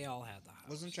think they all had the house.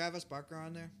 Wasn't Travis Barker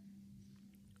on there?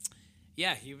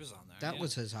 Yeah, he was on there. That yeah.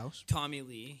 was his house. Tommy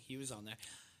Lee. He was on there.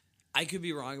 I could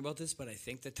be wrong about this, but I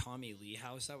think the Tommy Lee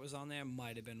house that was on there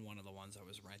might have been one of the ones that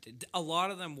was rented. A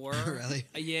lot of them were. Really?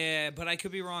 Yeah, but I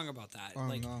could be wrong about that. Oh,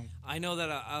 no. I know that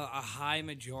a high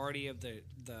majority of the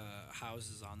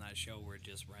houses on that show were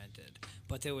just rented,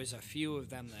 but there was a few of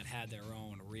them that had their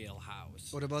own real house.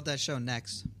 What about that show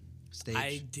Next? Stage.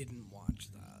 I didn't watch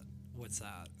that. What's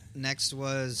that? Next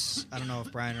was, I don't know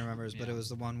if Brian remembers, but Yeah. it was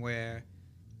the one where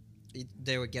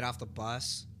they would get off the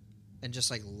bus and just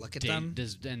like look at them.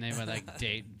 And they would like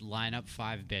line up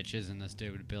 5 bitches, and this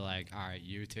dude would be like, "All right,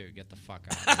 you two, get the fuck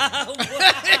out." Of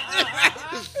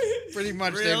here. Pretty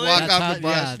much, they Really? walk That's off how- the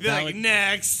bus. yeah, Be that like, would-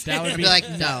 next. that would And be be like,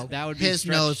 no, that would be his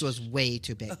stretched- nose was way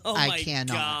too big. Oh I my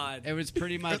cannot. god. It was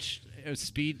pretty much it was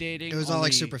speed dating. It was all, like,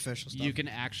 only superficial stuff. You can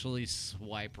actually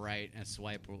swipe right and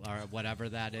swipe or whatever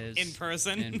that is In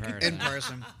person? In person. In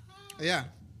person. Yeah.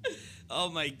 Oh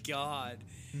my god.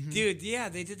 Mm-hmm. Dude, yeah,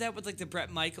 they did that with like the Bret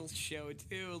Michaels show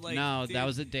too. Like, No, dude, that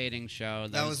was a dating show.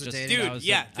 That was a just- dating- dude, that was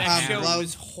yeah, a- that Um, show Love-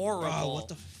 was horrible. Oh, what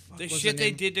the The was shit the they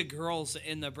name? did to girls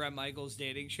in the Bret Michaels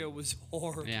dating show was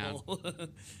horrible. Yeah.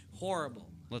 Horrible.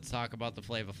 Let's talk about the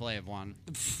Flava Flav one.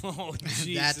 Oh,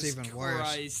 Jesus even worse.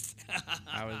 Christ.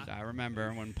 I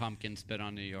remember when Pumpkin spit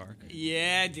on New York.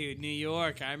 Yeah, dude, New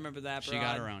York. I remember that. She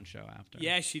got her own show after.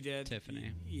 Yeah, she did.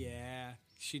 Tiffany. Yeah,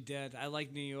 she did. I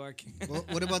like New York.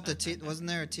 What about wasn't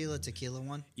there a Tila Tequila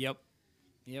one? Yep.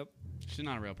 She's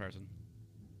not a real person.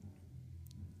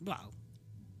 Wow.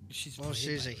 She's Well, played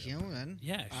she's by a human.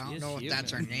 Yeah, I she don't is know if human.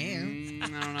 that's her name. I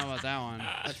don't know about that one.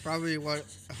 That's probably what.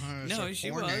 No, her she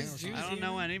porn was. name or She something. was I don't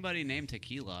know anybody named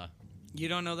Tequila. You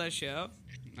don't know that show?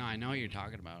 No, I know what you're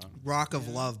talking about. Rock of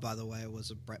Love, by the way,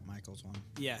 was a Bret Michaels one.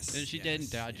 Yes. Didn't she yes.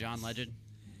 date John Legend?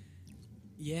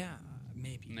 Yeah,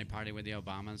 maybe. And they partied with the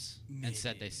Obamas and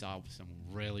said they saw some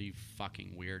really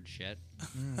fucking weird shit.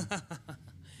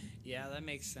 Yeah, that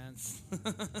makes sense.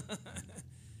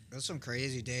 There's some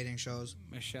crazy dating shows.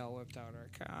 Michelle whipped out her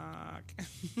cock.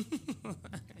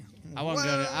 I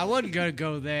wasn't gonna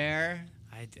go there.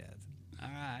 I did. All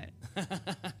right,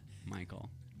 Michael.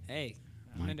 Hey,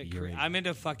 Might be your age. I'm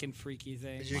into fucking freaky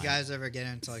things. Did you guys ever get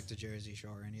into like the Jersey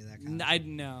Shore or any of that kind of I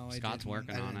know. Scott's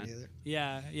working I on didn't it. either.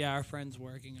 Yeah, our friend's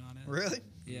working on it. Really?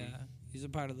 Yeah, he's a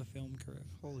part of the film crew.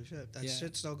 Holy shit. That Yeah.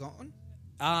 shit's still going?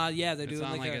 Yeah, they're It's doing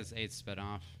on like like a. his 8th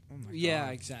spin-off. Oh my Yeah,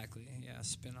 god. exactly. Yeah,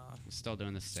 spin-off. Still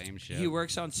doing the same shit. He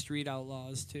works on Street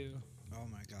Outlaws too. Oh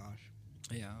my gosh.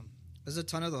 Yeah. There's a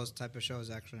ton of those type of shows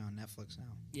actually on Netflix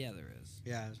now. Yeah, there is.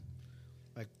 Yeah.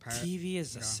 Like TV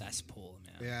is a yeah. cesspool,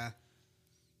 man. Yeah.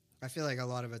 I feel like a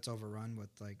lot of it's overrun with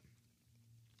like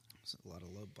a lot of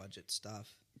low budget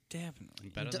stuff. Definitely.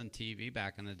 Better than TV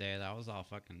back in the day. That was all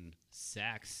fucking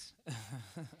sex.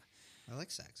 I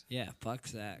like sex. Yeah, fuck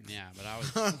sex. Yeah, but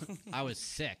I was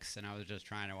 6 and I was just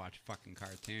trying to watch fucking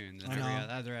cartoons. And I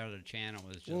know. every other channel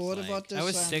was just Well, what like, about this? I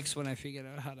was 6 when I figured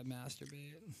out how to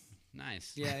masturbate.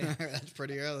 nice. Yeah, That's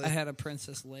pretty early. I had a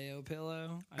Princess Leia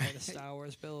pillow. I had a Star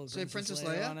Wars pillow. with Say Princess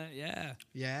Leia? on it. Yeah,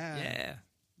 Yeah. yeah.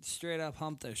 Straight up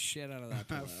humped the shit out of that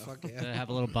pillow. Fuck Did it yeah.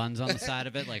 have little buns on the side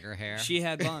of it, like her hair? She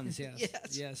had buns. Yes.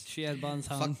 Yes. Yes, she had buns.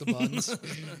 Hung. Fuck the buns.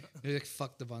 You're like,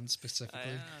 fuck the buns specifically.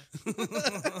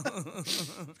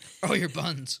 Oh, your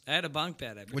buns. I had a bunk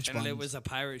bed. I Which pretended it buns? was a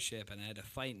pirate ship, and I had to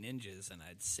fight ninjas, and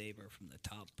I'd save her from the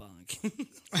top bunk.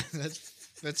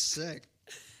 That's sick.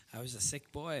 I was a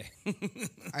sick boy.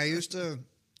 I used to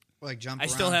like jump I around.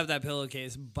 still have that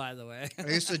pillowcase, by the way. I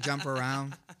used to jump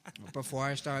around before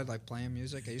I started like playing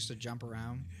music. I used to jump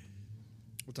around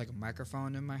with like a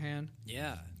microphone in my hand.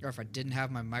 Yeah. Or if I didn't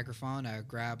have my microphone, I would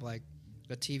grab like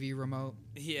the TV remote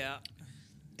Yeah.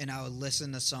 and I would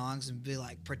listen to songs and be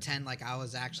like pretend like I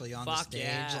was actually on the Fuck stage,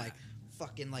 yeah. like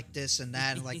fucking like this and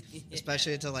that, and like Yeah.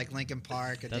 especially to like Linkin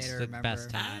Park, A That's Day to the Remember. best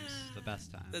times. The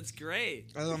best times. That's great.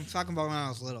 I'm talking about when I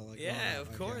was little. Like, Yeah, growing up, of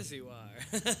like, course you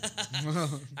are.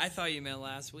 I thought you meant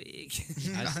last week.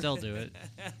 I still do it.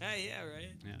 Yeah,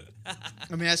 right. Yeah.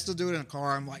 I mean, I still do it in the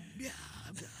car. I'm like, yeah.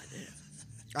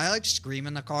 I like scream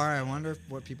in the car. I wonder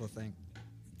what people think.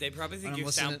 They probably think When I'm you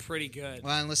listening sound pretty good.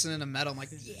 When I'm listening to metal, I'm like,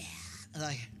 yeah.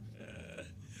 Like,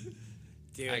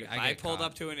 Dude, I if I get pulled caught.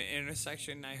 up to an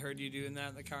intersection and I heard you doing that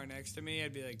in the car next to me,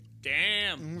 I'd be like,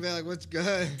 damn, I'm gonna be like, what's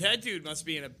good? that dude must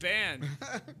be in a band.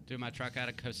 Dude, my truck had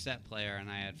a cassette player, and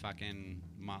I had fucking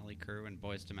Motley Crue and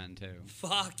Boyz II Men too.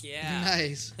 Fuck yeah.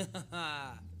 Nice.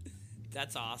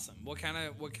 That's awesome. What kind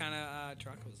of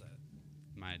truck was that?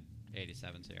 My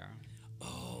 '87 Sierra.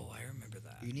 Oh, I remember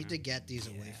that. You need to get these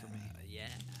away from me. Yeah.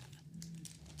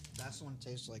 That one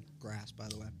tastes like grass, by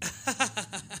the way.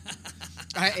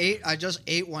 I just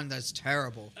ate one that's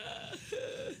terrible.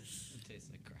 It tastes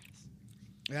like grass.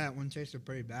 Yeah, that one tasted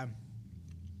pretty bad.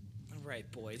 All right,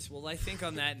 boys. Well, I think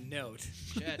on that note,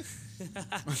 Shit.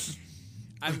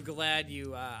 I'm glad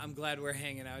we're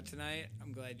hanging out tonight.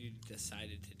 I'm glad you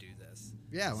decided to do this.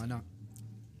 Yeah, why not?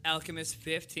 Alchemist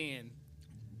 15.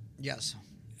 Yes.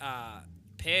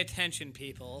 Pay attention,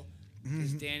 people,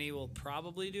 because Danny will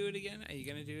probably do it again. Are you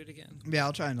gonna do it again? Yeah,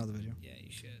 I'll try another video. Yeah,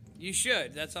 you should. You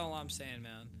should. That's all I'm saying,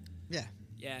 man. Yeah.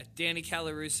 Yeah, Danny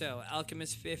Calaruso,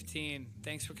 Alchemist 15.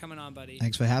 Thanks for coming on, buddy.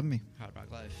 Thanks for having me. Hard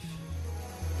Rock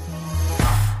Life.